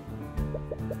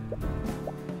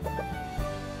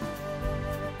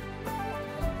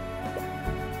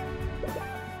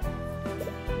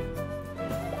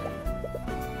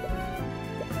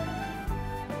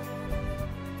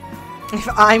 If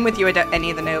I'm with you, I don't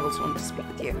any of the nobles want to speak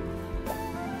with you.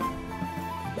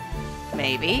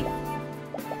 Maybe.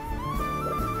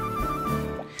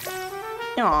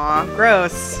 Aw,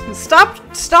 gross.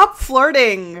 Stop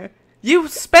flirting! You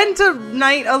spent a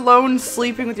night alone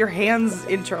sleeping with your hands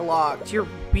interlocked. You're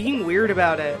being weird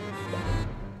about it.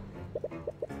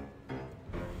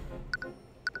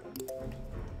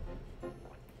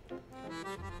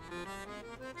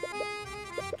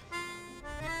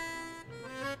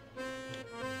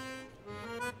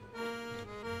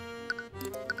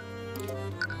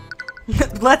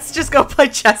 Let's just go play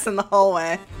chess in the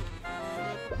hallway.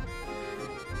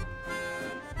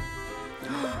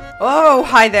 Oh,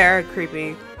 hi there,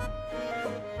 creepy.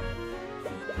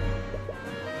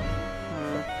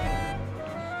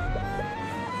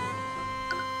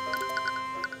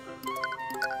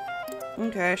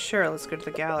 Okay, sure, let's go to the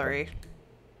gallery.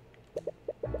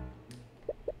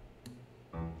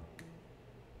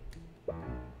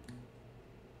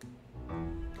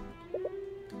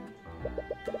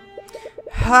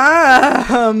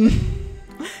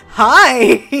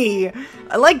 Hi.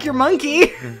 I like your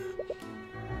monkey.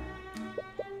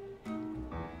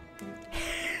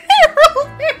 Harold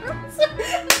Harrison.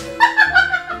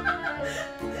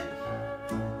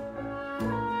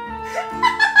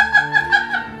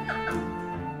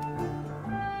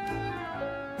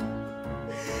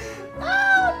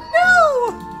 Oh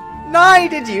no! Nye,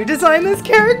 did you design this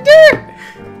character?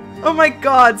 Oh my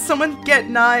god, someone get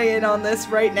Nye in on this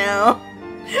right now.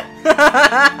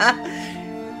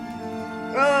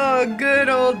 Oh, good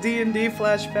old D&D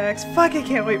flashbacks. Fuck, I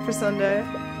can't wait for Sunday.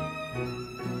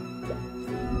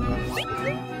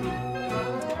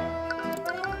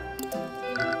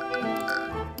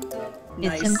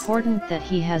 It's Nice. important that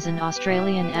he has an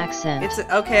Australian accent. It's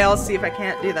okay, I'll see if I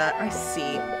can't do that. I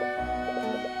see.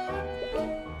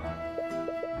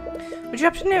 Would you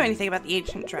happen to know anything about the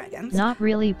ancient dragons? Not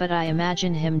really, but I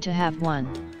imagine him to have one.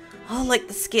 Oh, like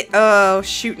the skin. Oh,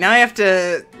 shoot. Now I have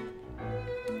to.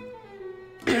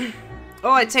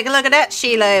 Oh, take a look at that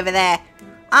Sheila over there.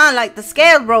 I like the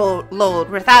Scaled Lord,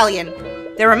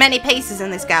 Rathalion. There are many pieces in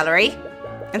this gallery,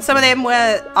 and some of them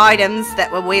were items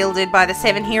that were wielded by the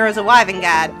 7 heroes of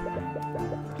Wyvengard.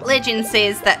 Legend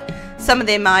says that some of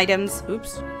them items,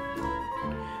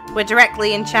 were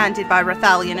directly enchanted by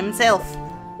Rathalion himself.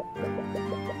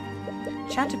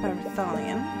 Enchanted by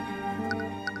Rathalion?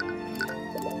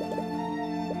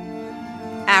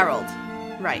 Harold.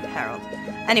 Right, Harold.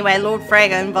 Anyway, Lord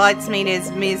Frege invites me to his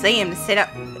museum to set up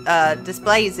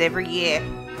displays every year.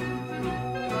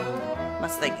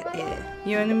 Must think, yeah.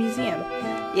 You're in a museum?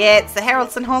 Yeah, it's the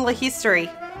Haraldson Hall of History,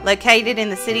 located in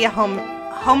the city of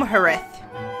Homhereth.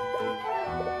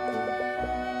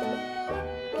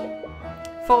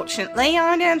 Fortunately,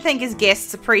 I don't think his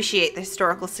guests appreciate the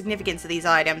historical significance of these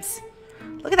items.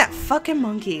 Look at that fucking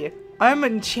monkey. I'm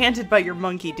enchanted by your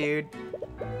monkey, dude.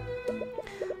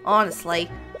 Honestly,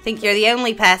 I think you're the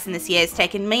only person this year who's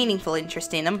taken meaningful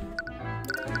interest in him.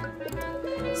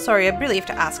 Sorry, I really have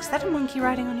to ask, is that a monkey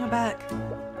riding on your back?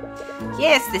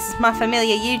 Yes, this is my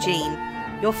familiar Eugene.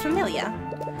 Your familiar?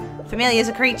 Familiar is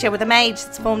a creature with a mage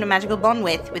that's formed a magical bond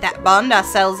with. With that bond, our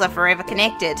souls are forever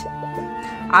connected.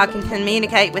 I can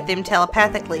communicate with them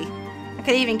telepathically. I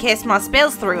could even cast my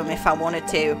spells through him if I wanted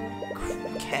to.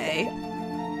 Okay.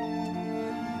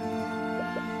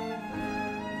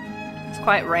 It's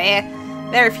quite rare.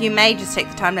 Very few mages take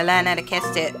the time to learn how to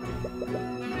cast it.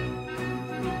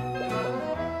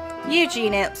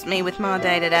 Eugene helps me with my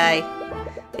day-to-day.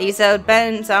 These old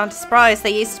bones aren't as spry as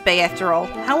they used to be, after all.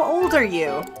 How old are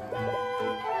you?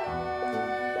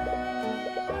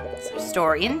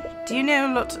 Historian, do you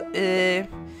know a lot? The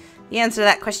answer to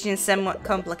that question is somewhat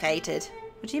complicated.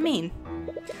 What do you mean?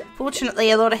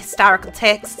 Fortunately, a lot of historical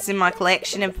texts in my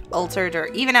collection have altered or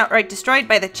even outright destroyed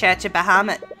by the Church of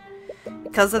Bahamut.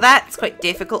 Because of that, it's quite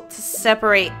difficult to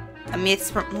separate a myth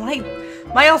from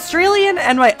my Australian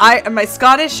and my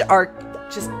Scottish are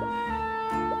just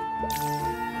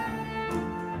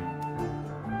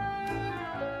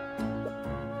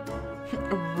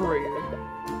rude.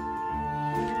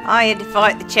 I had to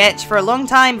fight the church for a long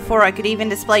time before I could even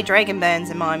display dragon bones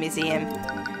in my museum.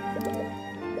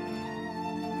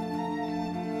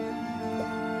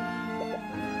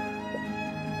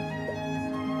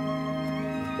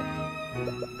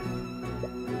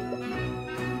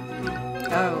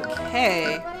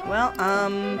 Okay, well,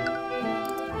 I'm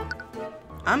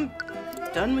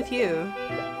done with you.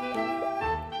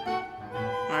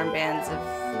 Armbands of...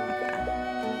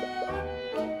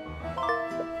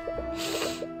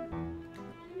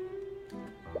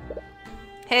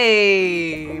 okay.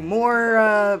 Hey,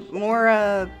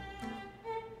 more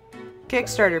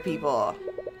Kickstarter people.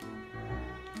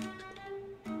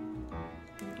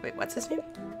 Wait, what's his name?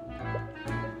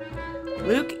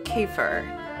 Luke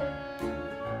Kafer.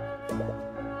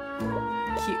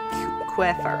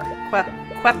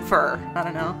 Quepfer. I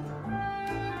don't know.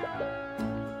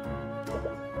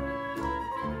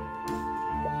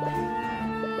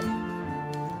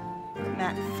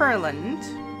 Matt Furland.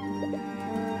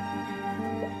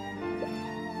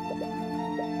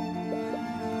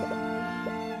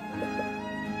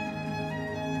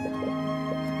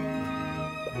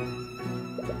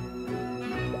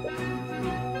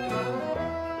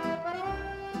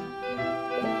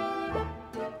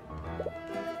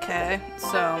 Okay,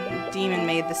 so demon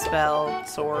made the spell,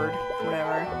 sword,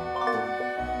 whatever.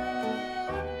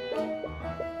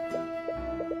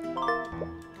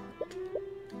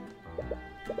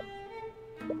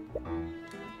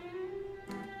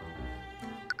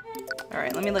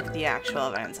 Alright, let me look at the actual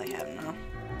events I have now.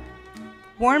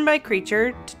 Warned by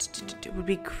creature would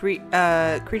be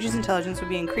creature's intelligence would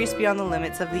be increased beyond the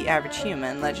limits of the average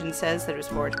human. Legend says that it was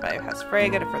forged by House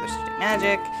Frege to further study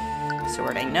magic.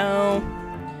 Sword I know.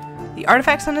 The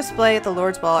artifacts on display at the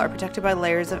Lord's Ball are protected by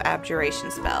layers of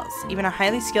abjuration spells. Even a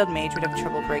highly skilled mage would have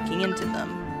trouble breaking into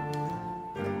them.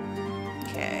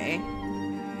 Okay.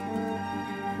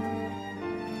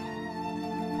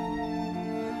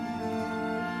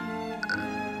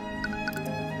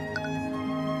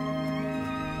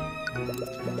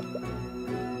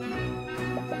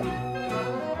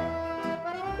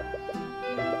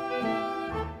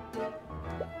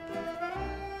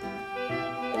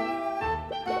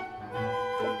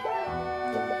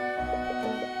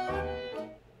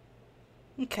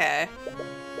 Okay.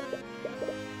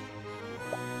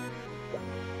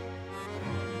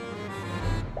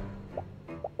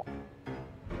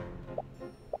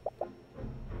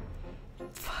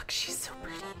 Fuck, she's so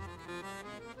pretty.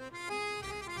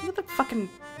 Look at the fucking... Do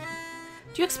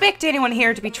you expect anyone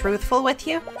here to be truthful with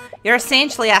you? You're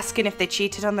essentially asking if they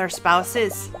cheated on their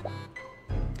spouses.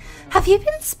 Have you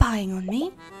been spying on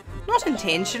me? Not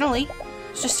intentionally.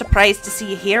 I was just surprised to see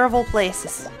you here of all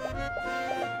places.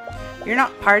 You're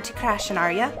not party crashing,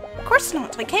 are you? Of course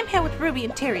not. I came here with Ruby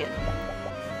and Tyrion.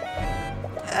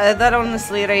 That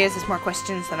honestly raises more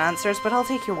questions than answers, but I'll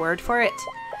take your word for it.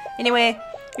 Anyway,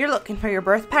 you're looking for your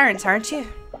birth parents, aren't you?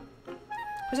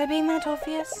 Was I being that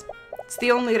obvious? It's the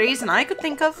only reason I could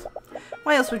think of.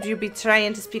 Why else would you be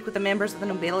trying to speak with the members of the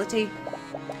nobility?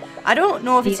 I don't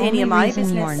know if it's any of my business.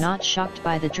 The only reason you're not shocked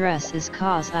by the dress is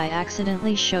cause I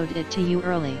accidentally showed it to you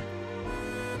early.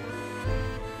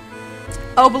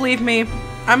 Oh, believe me,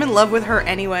 I'm in love with her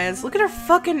anyways. Look at her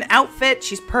fucking outfit.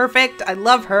 She's perfect. I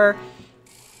love her.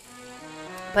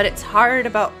 But it's hard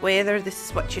about whether this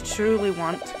is what you truly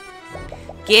want.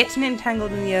 Getting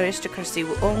entangled in the aristocracy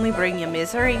will only bring you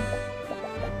misery.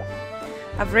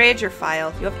 I've read your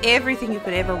file. You have everything you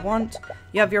could ever want.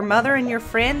 You have your mother and your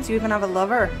friends. You even have a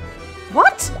lover.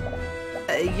 What?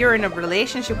 You're in a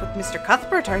relationship with Mr.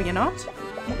 Cuthbert, are you not?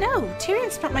 No,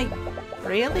 Tyrion's not my...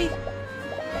 Really?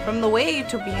 From the way you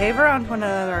two behave around one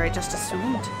another, I just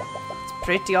assumed. It's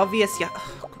pretty obvious, yeah.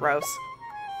 Ugh, gross.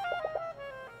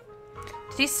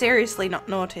 Did he seriously not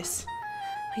notice?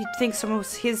 You'd think some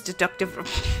of his deductive...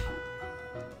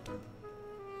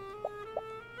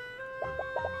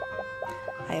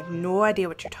 I have no idea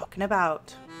what you're talking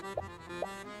about.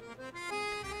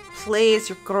 Please,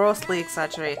 you're grossly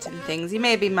exaggerating things. He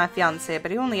may be my fiancé,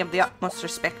 but I only have the utmost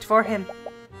respect for him.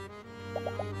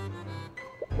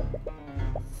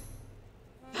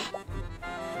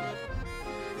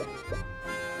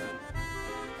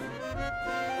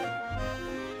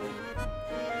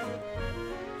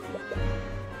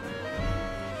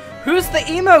 Who's the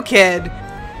emo kid?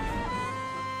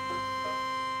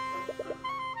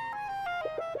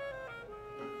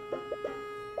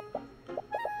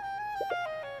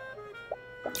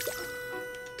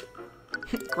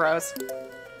 Gross.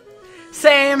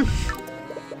 Same.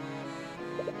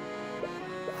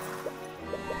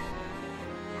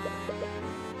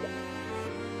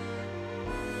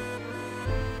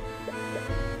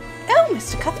 Oh,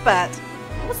 Mr. Cuthbert.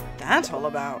 What was that all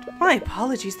about? My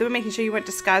apologies. They were making sure you weren't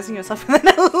disguising yourself with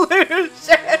an illusion.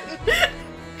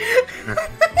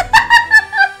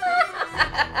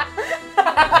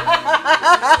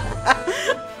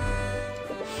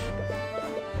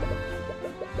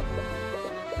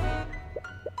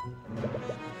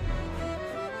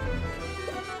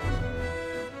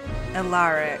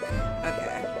 Alaric.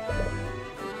 Okay.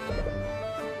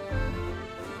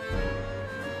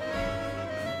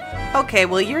 Okay,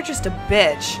 well, you're just a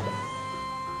bitch.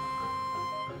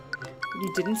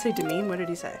 You didn't say demean? What did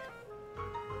he say?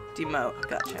 Demote.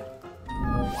 Gotcha.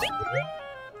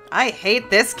 I hate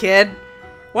this kid.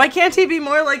 Why can't he be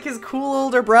more like his cool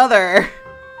older brother?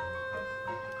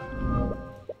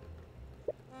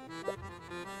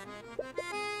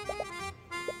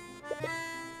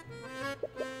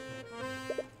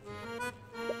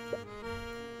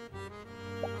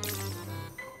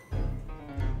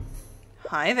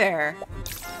 Hi there.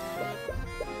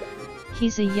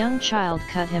 He's a young child,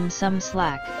 cut him some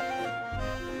slack.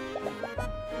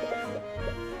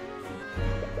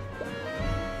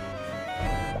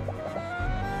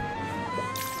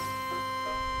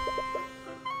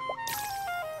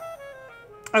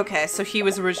 Okay, so he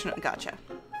was original. Gotcha.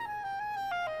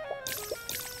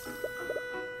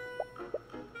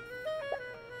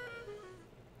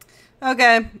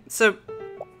 Okay, so...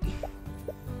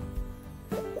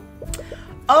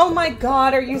 Oh my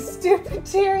god, are you stupid,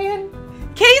 Tyrion?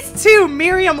 Case 2,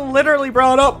 Miriam literally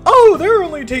brought up, oh, they're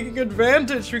only taking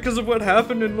advantage because of what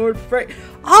happened in Lord Frey.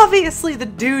 Obviously, the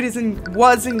dude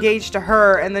was engaged to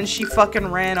her, and then she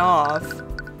fucking ran off.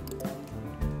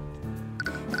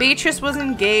 Beatrice was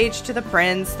engaged to the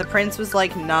prince. The prince was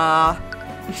like, nah.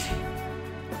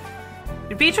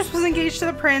 Beatrice was engaged to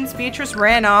the prince. Beatrice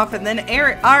ran off, and then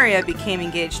Arya became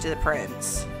engaged to the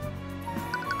prince.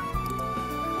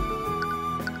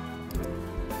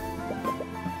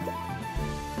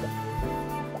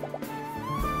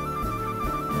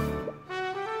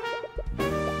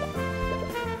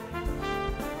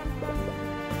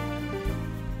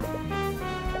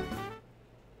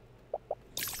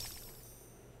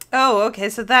 Oh, okay,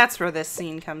 so that's where this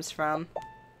scene comes from.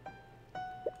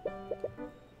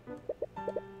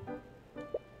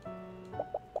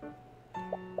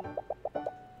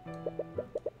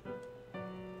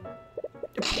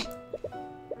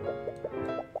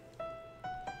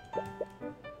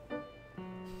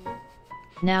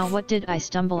 Now what did I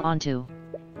stumble onto?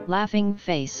 Laughing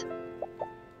face.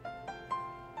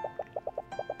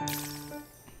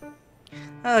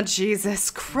 Oh,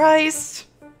 Jesus Christ.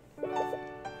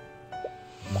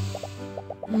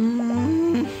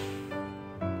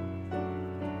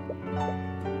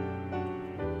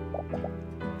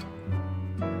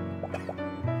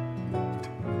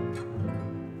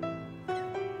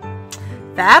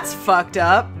 That's fucked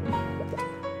up.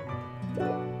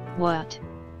 What?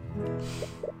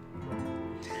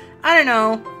 I don't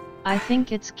know. I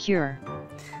think it's Cure.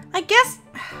 I guess,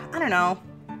 I don't know.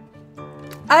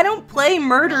 I don't play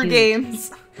murder Cute.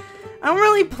 games. I don't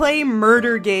really play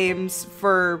murder games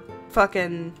for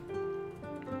fucking...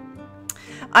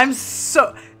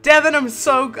 Devin,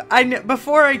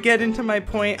 before I get into my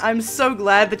point, I'm so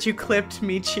glad that you clipped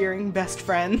me cheering best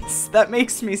friends. That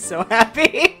makes me so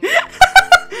happy.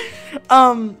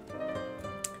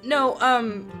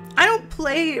 I don't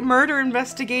play murder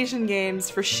investigation games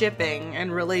for shipping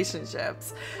and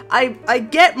relationships. I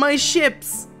get my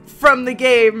ships from the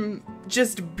game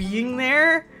just being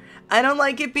there. I don't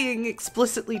like it being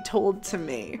explicitly told to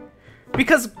me.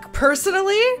 Because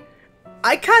personally,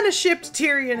 I kind of shipped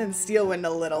Tyrion and Steelwind a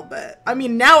little bit. I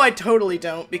mean, now I totally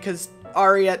don't, because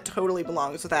Arya totally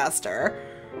belongs with Aster.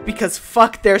 Because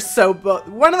fuck, they're so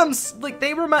one of them's, like,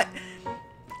 they were my...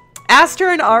 Aster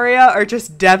and Arya are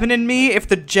just Devin and me if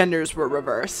the genders were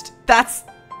reversed. That's...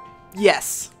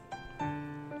 yes.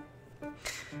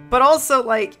 But also,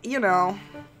 like, you know...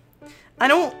 I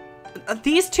don't...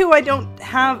 These two I don't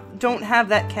have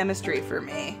that chemistry for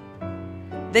me.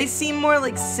 They seem more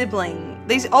like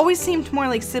They always seemed more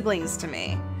like siblings to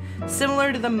me.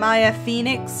 Similar to the Maya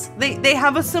Phoenix. They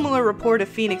have a similar rapport to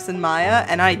Phoenix and Maya,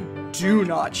 and I do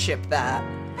not ship that.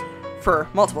 For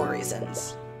multiple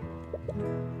reasons.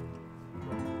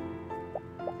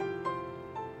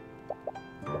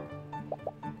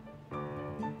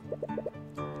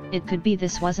 It could be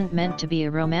this wasn't meant to be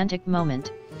a romantic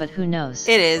moment, but who knows?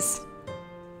 It is.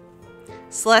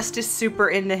 Celeste is super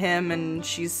into him, and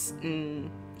he's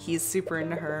super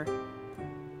into her.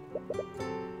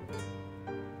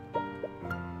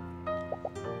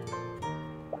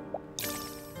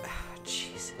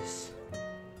 Jesus.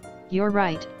 You're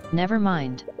right, never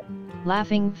mind.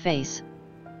 Laughing face.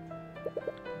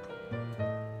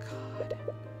 God.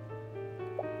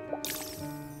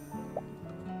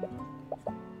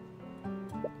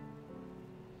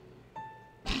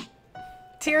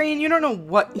 Tyrion, you don't know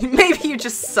what. Maybe you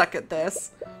just suck at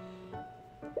this.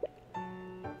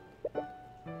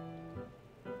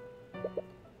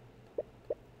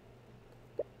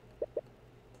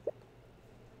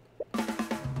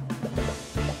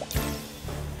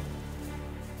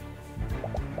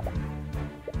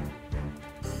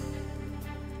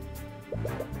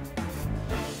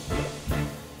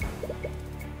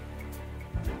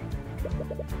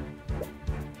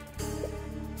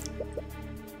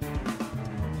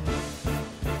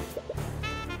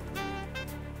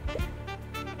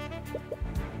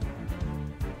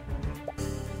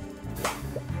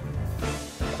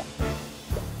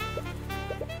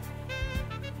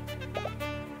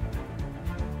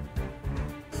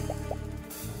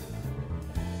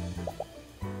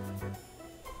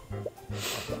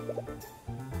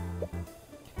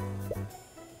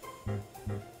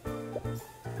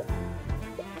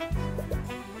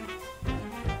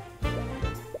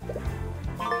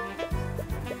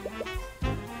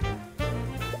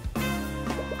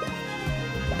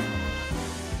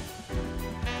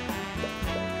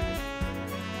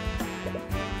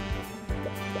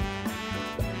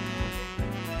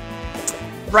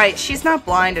 Right, she's not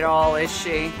blind at all, is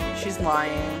she? She's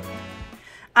lying.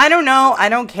 I don't know. I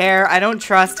don't care. I don't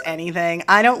trust anything.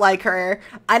 I don't like her.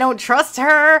 I don't trust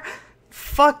her.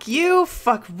 Fuck you.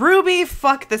 Fuck Ruby.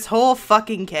 Fuck this whole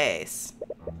fucking case.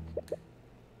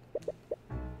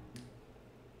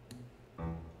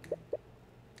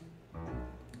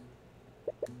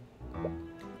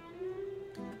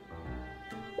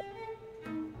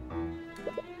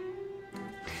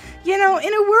 You know,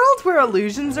 in a world where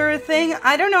illusions are a thing,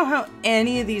 I don't know how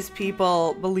any of these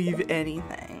people believe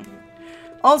anything.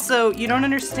 Also, you don't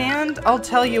understand? I'll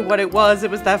tell you what it was.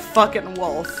 It was that fucking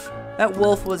wolf. That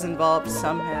wolf was involved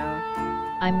somehow.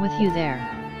 I'm with you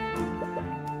there.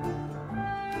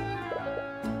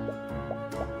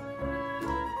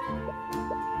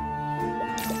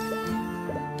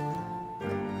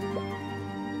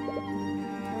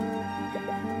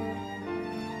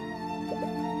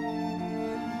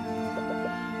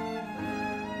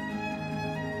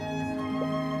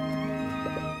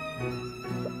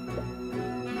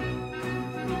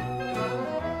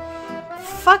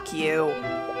 Fuck you.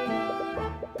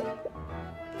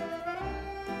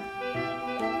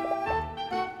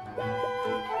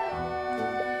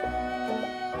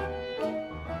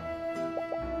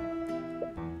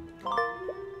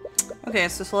 Okay,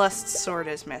 so Celeste's sword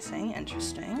is missing.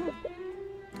 Interesting.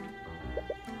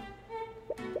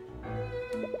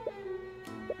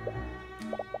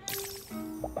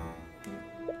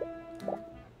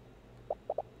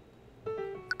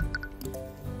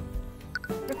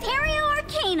 Repario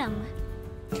Arcanum.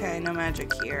 Okay, no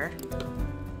magic here.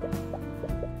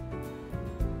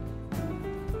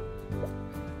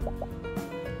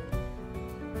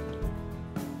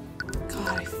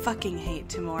 God, I fucking hate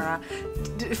Timora.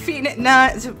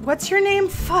 What's your name?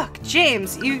 Fuck,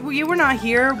 James. You were not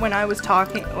here when I was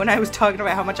talking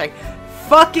about how much I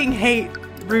fucking hate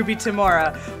Ruby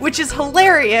Timora, which is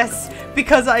hilarious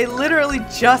because I literally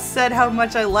just said how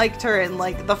much I liked her in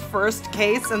like the first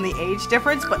case and the age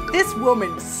difference, but this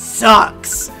woman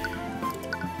sucks.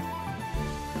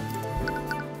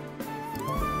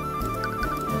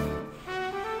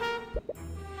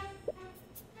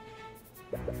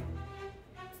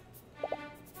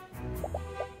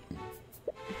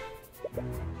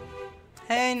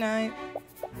 Hey, Knight.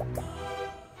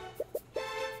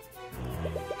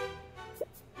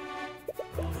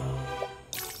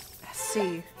 Let's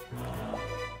see.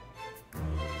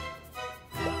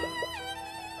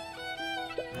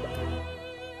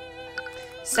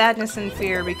 Sadness and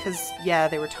fear because, yeah,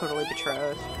 they were totally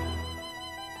betrothed.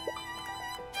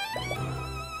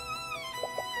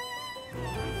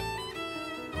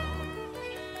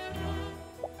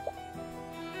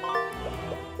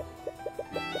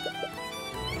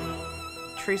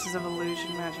 Traces of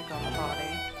illusion magic on the body.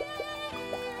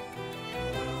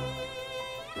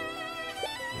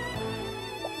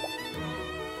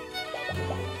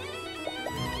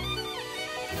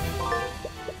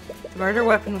 The murder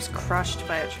weapon was crushed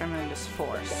by a tremendous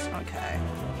force. Okay.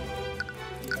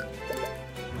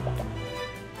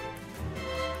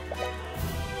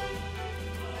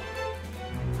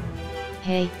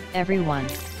 Hey, everyone.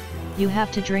 You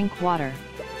have to drink water.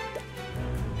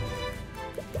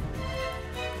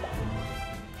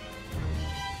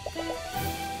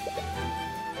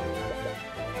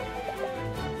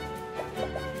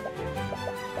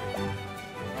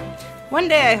 One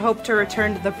day I hope to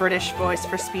return to the British voice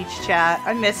for speech chat.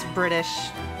 I miss British.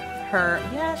 Her.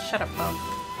 Yeah, shut up, phone.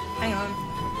 Hang on.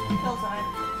 Hold on.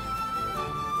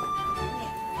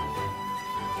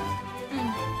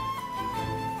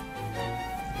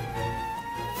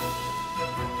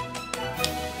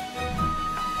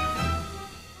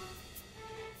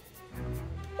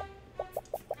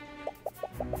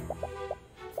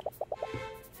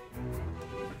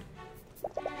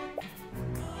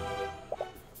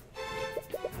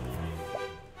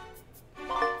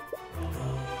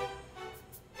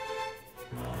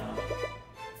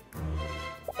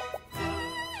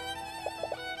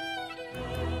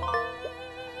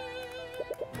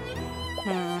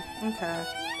 Okay.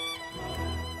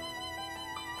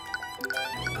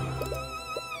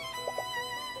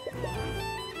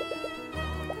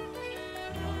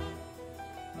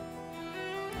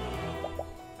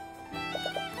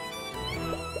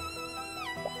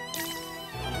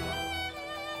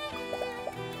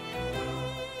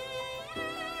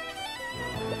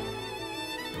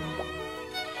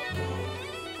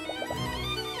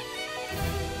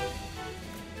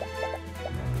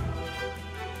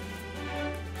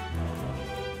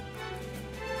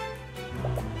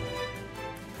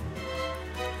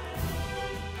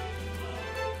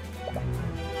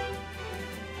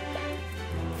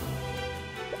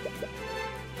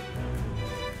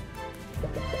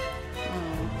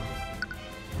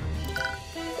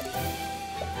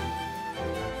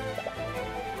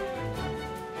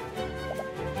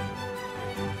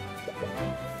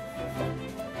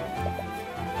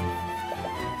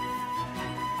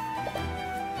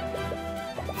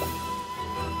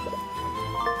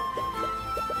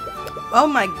 Oh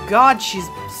my god, she's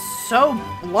so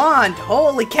blonde.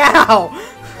 Holy cow.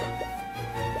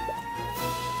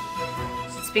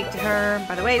 speak to her.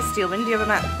 By the way, Steelman, do you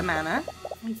have the mana?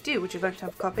 I do. Would you like to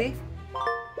have a copy?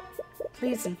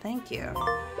 Please and thank you.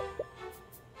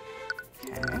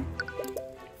 Okay.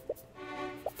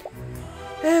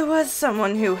 There was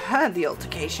someone who had the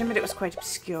altercation, but it was quite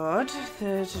obscured.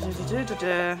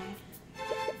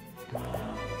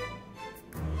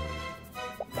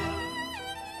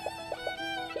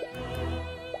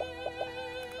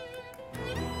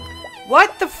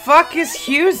 What the fuck is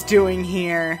Hughes doing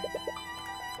here?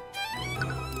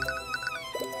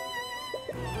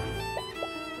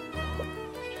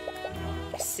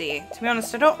 I see. To be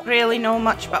honest, I don't really know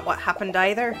much about what happened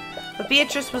either. But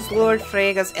Beatrice was Lord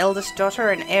Frega's eldest daughter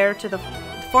and heir to the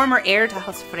former heir to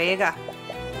House Frega.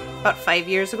 About 5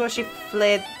 years ago, she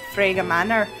fled Frega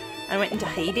Manor and went into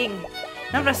hiding.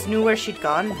 None of us knew where she'd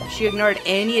gone. She ignored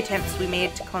any attempts we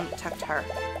made to contact her.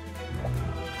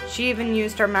 She even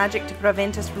used her magic to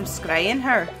prevent us from scrying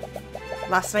her.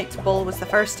 Last night's ball was the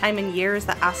first time in years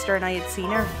that Aster and I had seen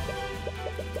her.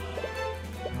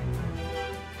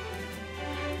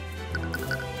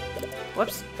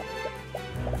 Whoops.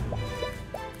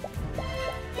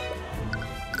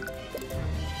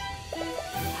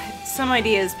 I had some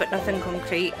ideas, but nothing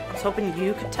concrete. I was hoping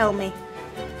you could tell me.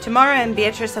 Tamara and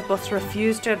Beatrice have both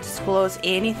refused to disclose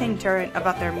anything to her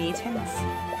about their meetings.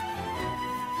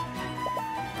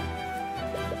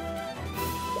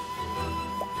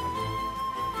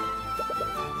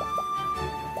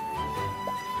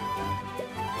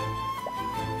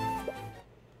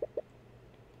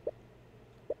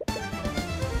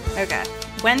 Okay.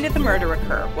 When did the murder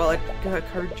occur? Well, it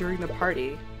occurred during the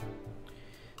party.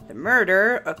 The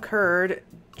murder occurred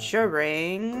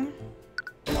during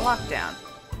the lockdown.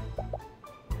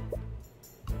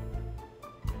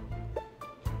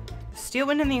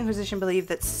 Steelwind and the Inquisition believe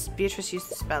that Beatrice used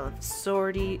the spell of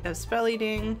spell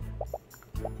eating.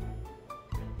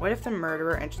 What if the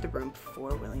murderer entered the room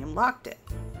before William locked it?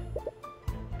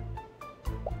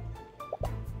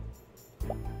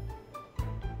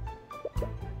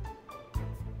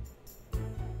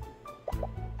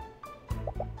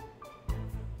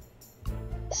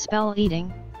 Spell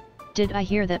eating? Did I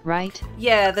hear that right?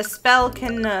 Yeah, the spell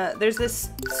can, there's this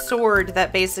sword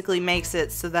that basically makes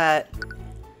it so that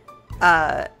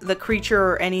the creature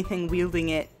or anything wielding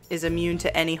it is immune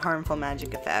to any harmful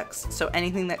magic effects. So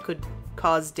anything that could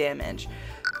cause damage.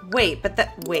 Wait, but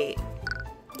wait.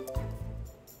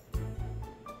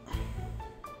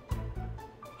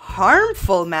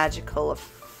 Harmful magical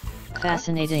effects?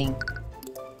 Fascinating.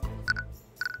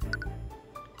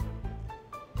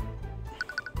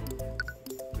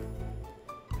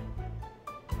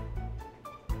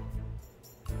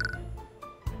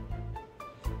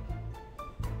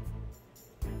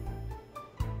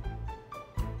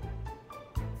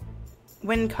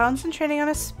 When concentrating on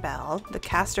a spell, the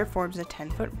caster forms a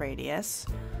 10-foot radius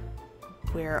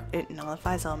where it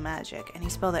nullifies all magic. Any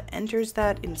spell that enters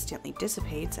that instantly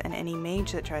dissipates, and any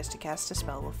mage that tries to cast a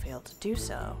spell will fail to do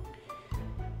so.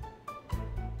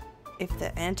 If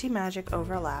the anti-magic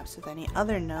overlaps with any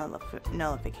other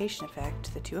nullification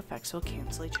effect, the two effects will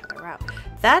cancel each other out.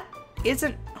 That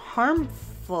isn't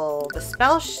harmful. The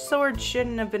spell sword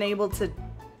shouldn't have been able to...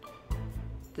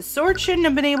 The sword shouldn't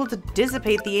have been able to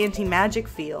dissipate the anti-magic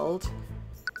field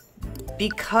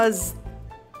because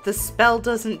the spell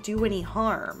doesn't do any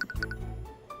harm.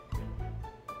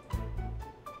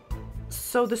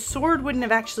 So the sword wouldn't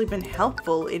have actually been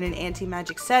helpful in an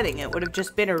anti-magic setting. It would have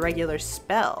just been a regular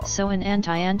spell. So an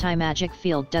anti-magic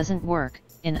field doesn't work,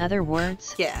 in other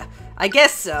words? Yeah, I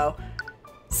guess so.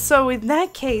 So in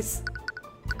that case,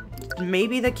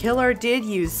 maybe the killer did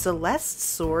use Celeste's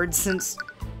sword, since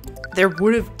there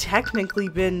would have technically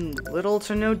been little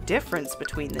to no difference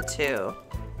between the two.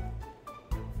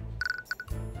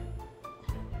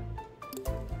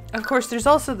 Of course, there's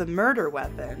also the murder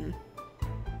weapon.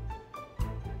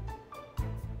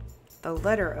 The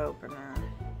letter opener.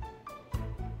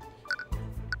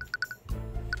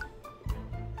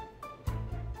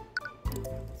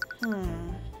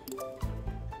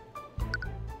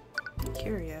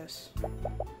 Curious.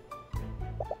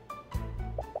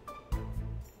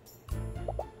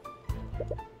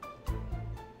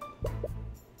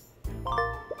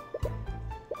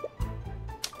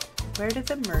 Where did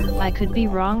the murder? I could be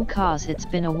wrong cause it's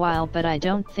been a while, but I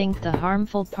don't think the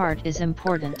harmful part is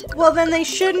important. Well, then they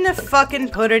shouldn't have fucking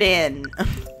put it in.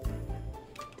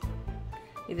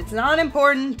 If it's not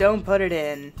important, don't put it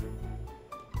in.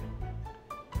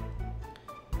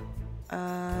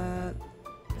 The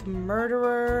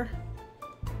murderer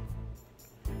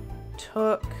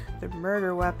took the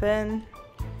murder weapon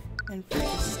and for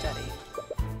his study.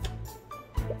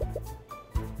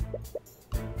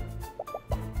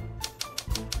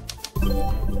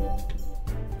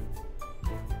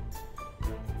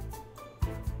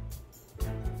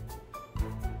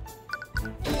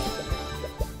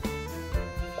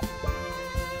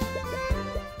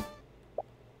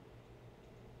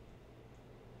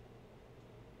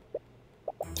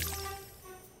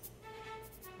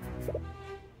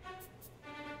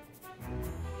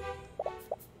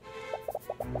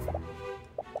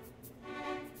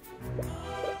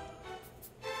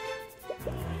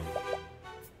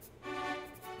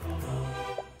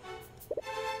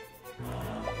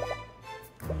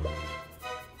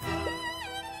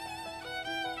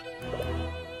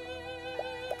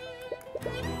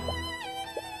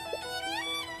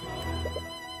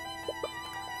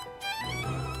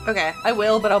 Okay, I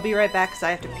will, but I'll be right back because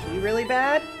I have to pee really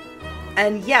bad.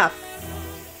 And yeah,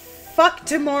 fuck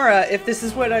Tamora if this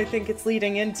is what I think it's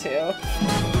leading into.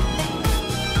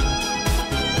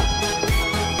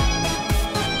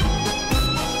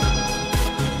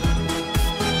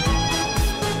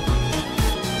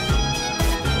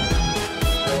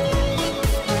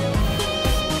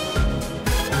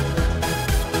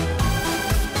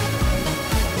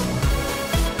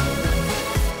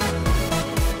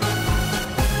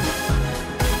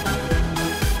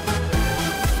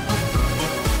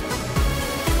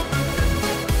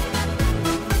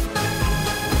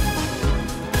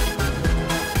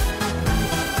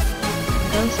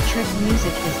 Trick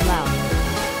music is loud.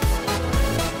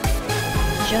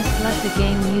 Just let the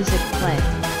game music play.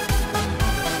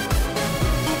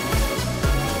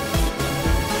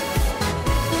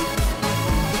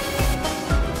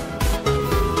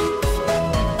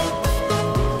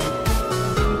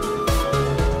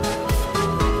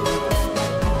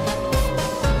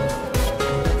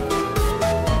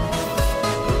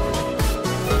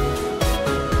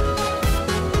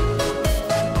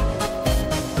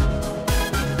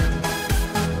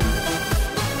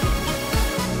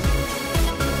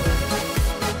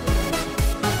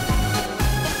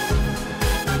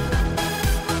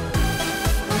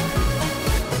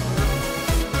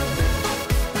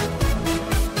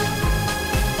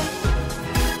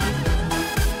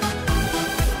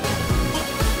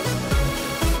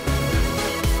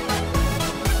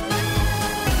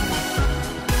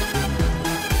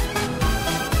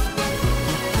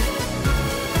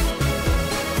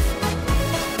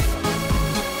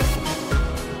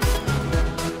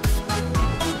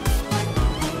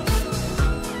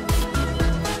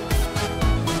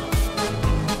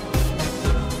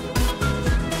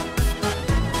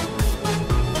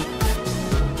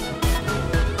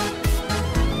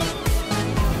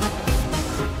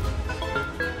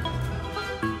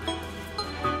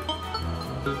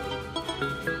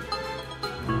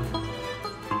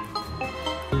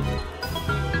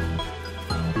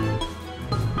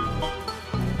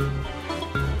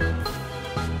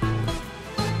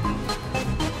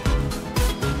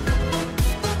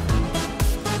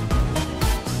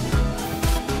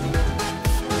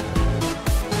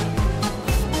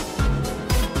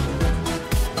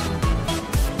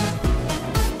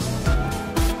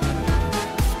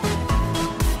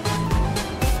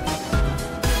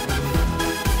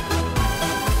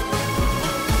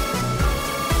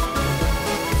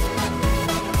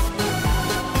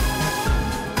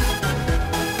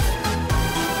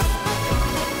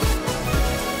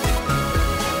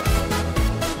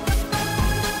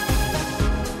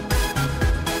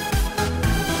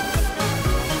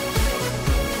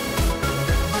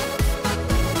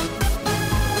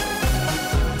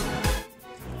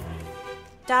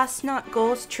 Das not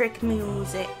Ghost Trick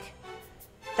Music.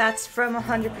 That's from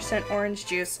 100% Orange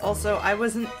Juice. Also, I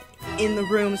wasn't in the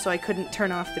room, so I couldn't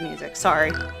turn off the music.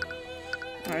 Sorry.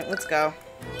 Alright, let's go.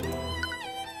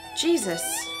 Jesus.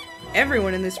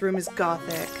 Everyone in this room is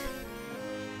gothic.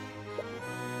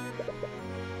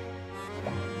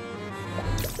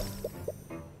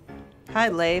 Hi,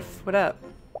 Leif. What up?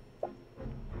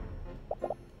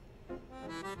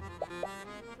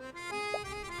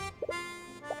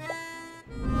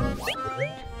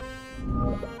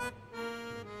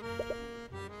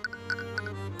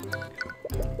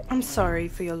 I'm sorry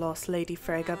for your loss, Lady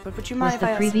Frega, but would you mind if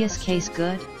I ask ask the previous case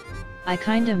good? I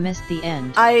kinda missed the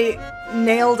end. I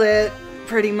nailed it,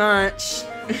 pretty much.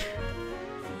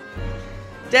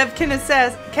 Dev can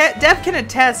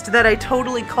attest that I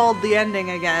totally called the ending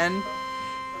again.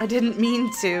 I didn't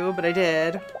mean to, but I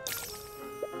did.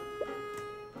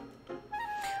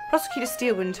 Prosecutor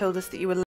Steelwind told us that you were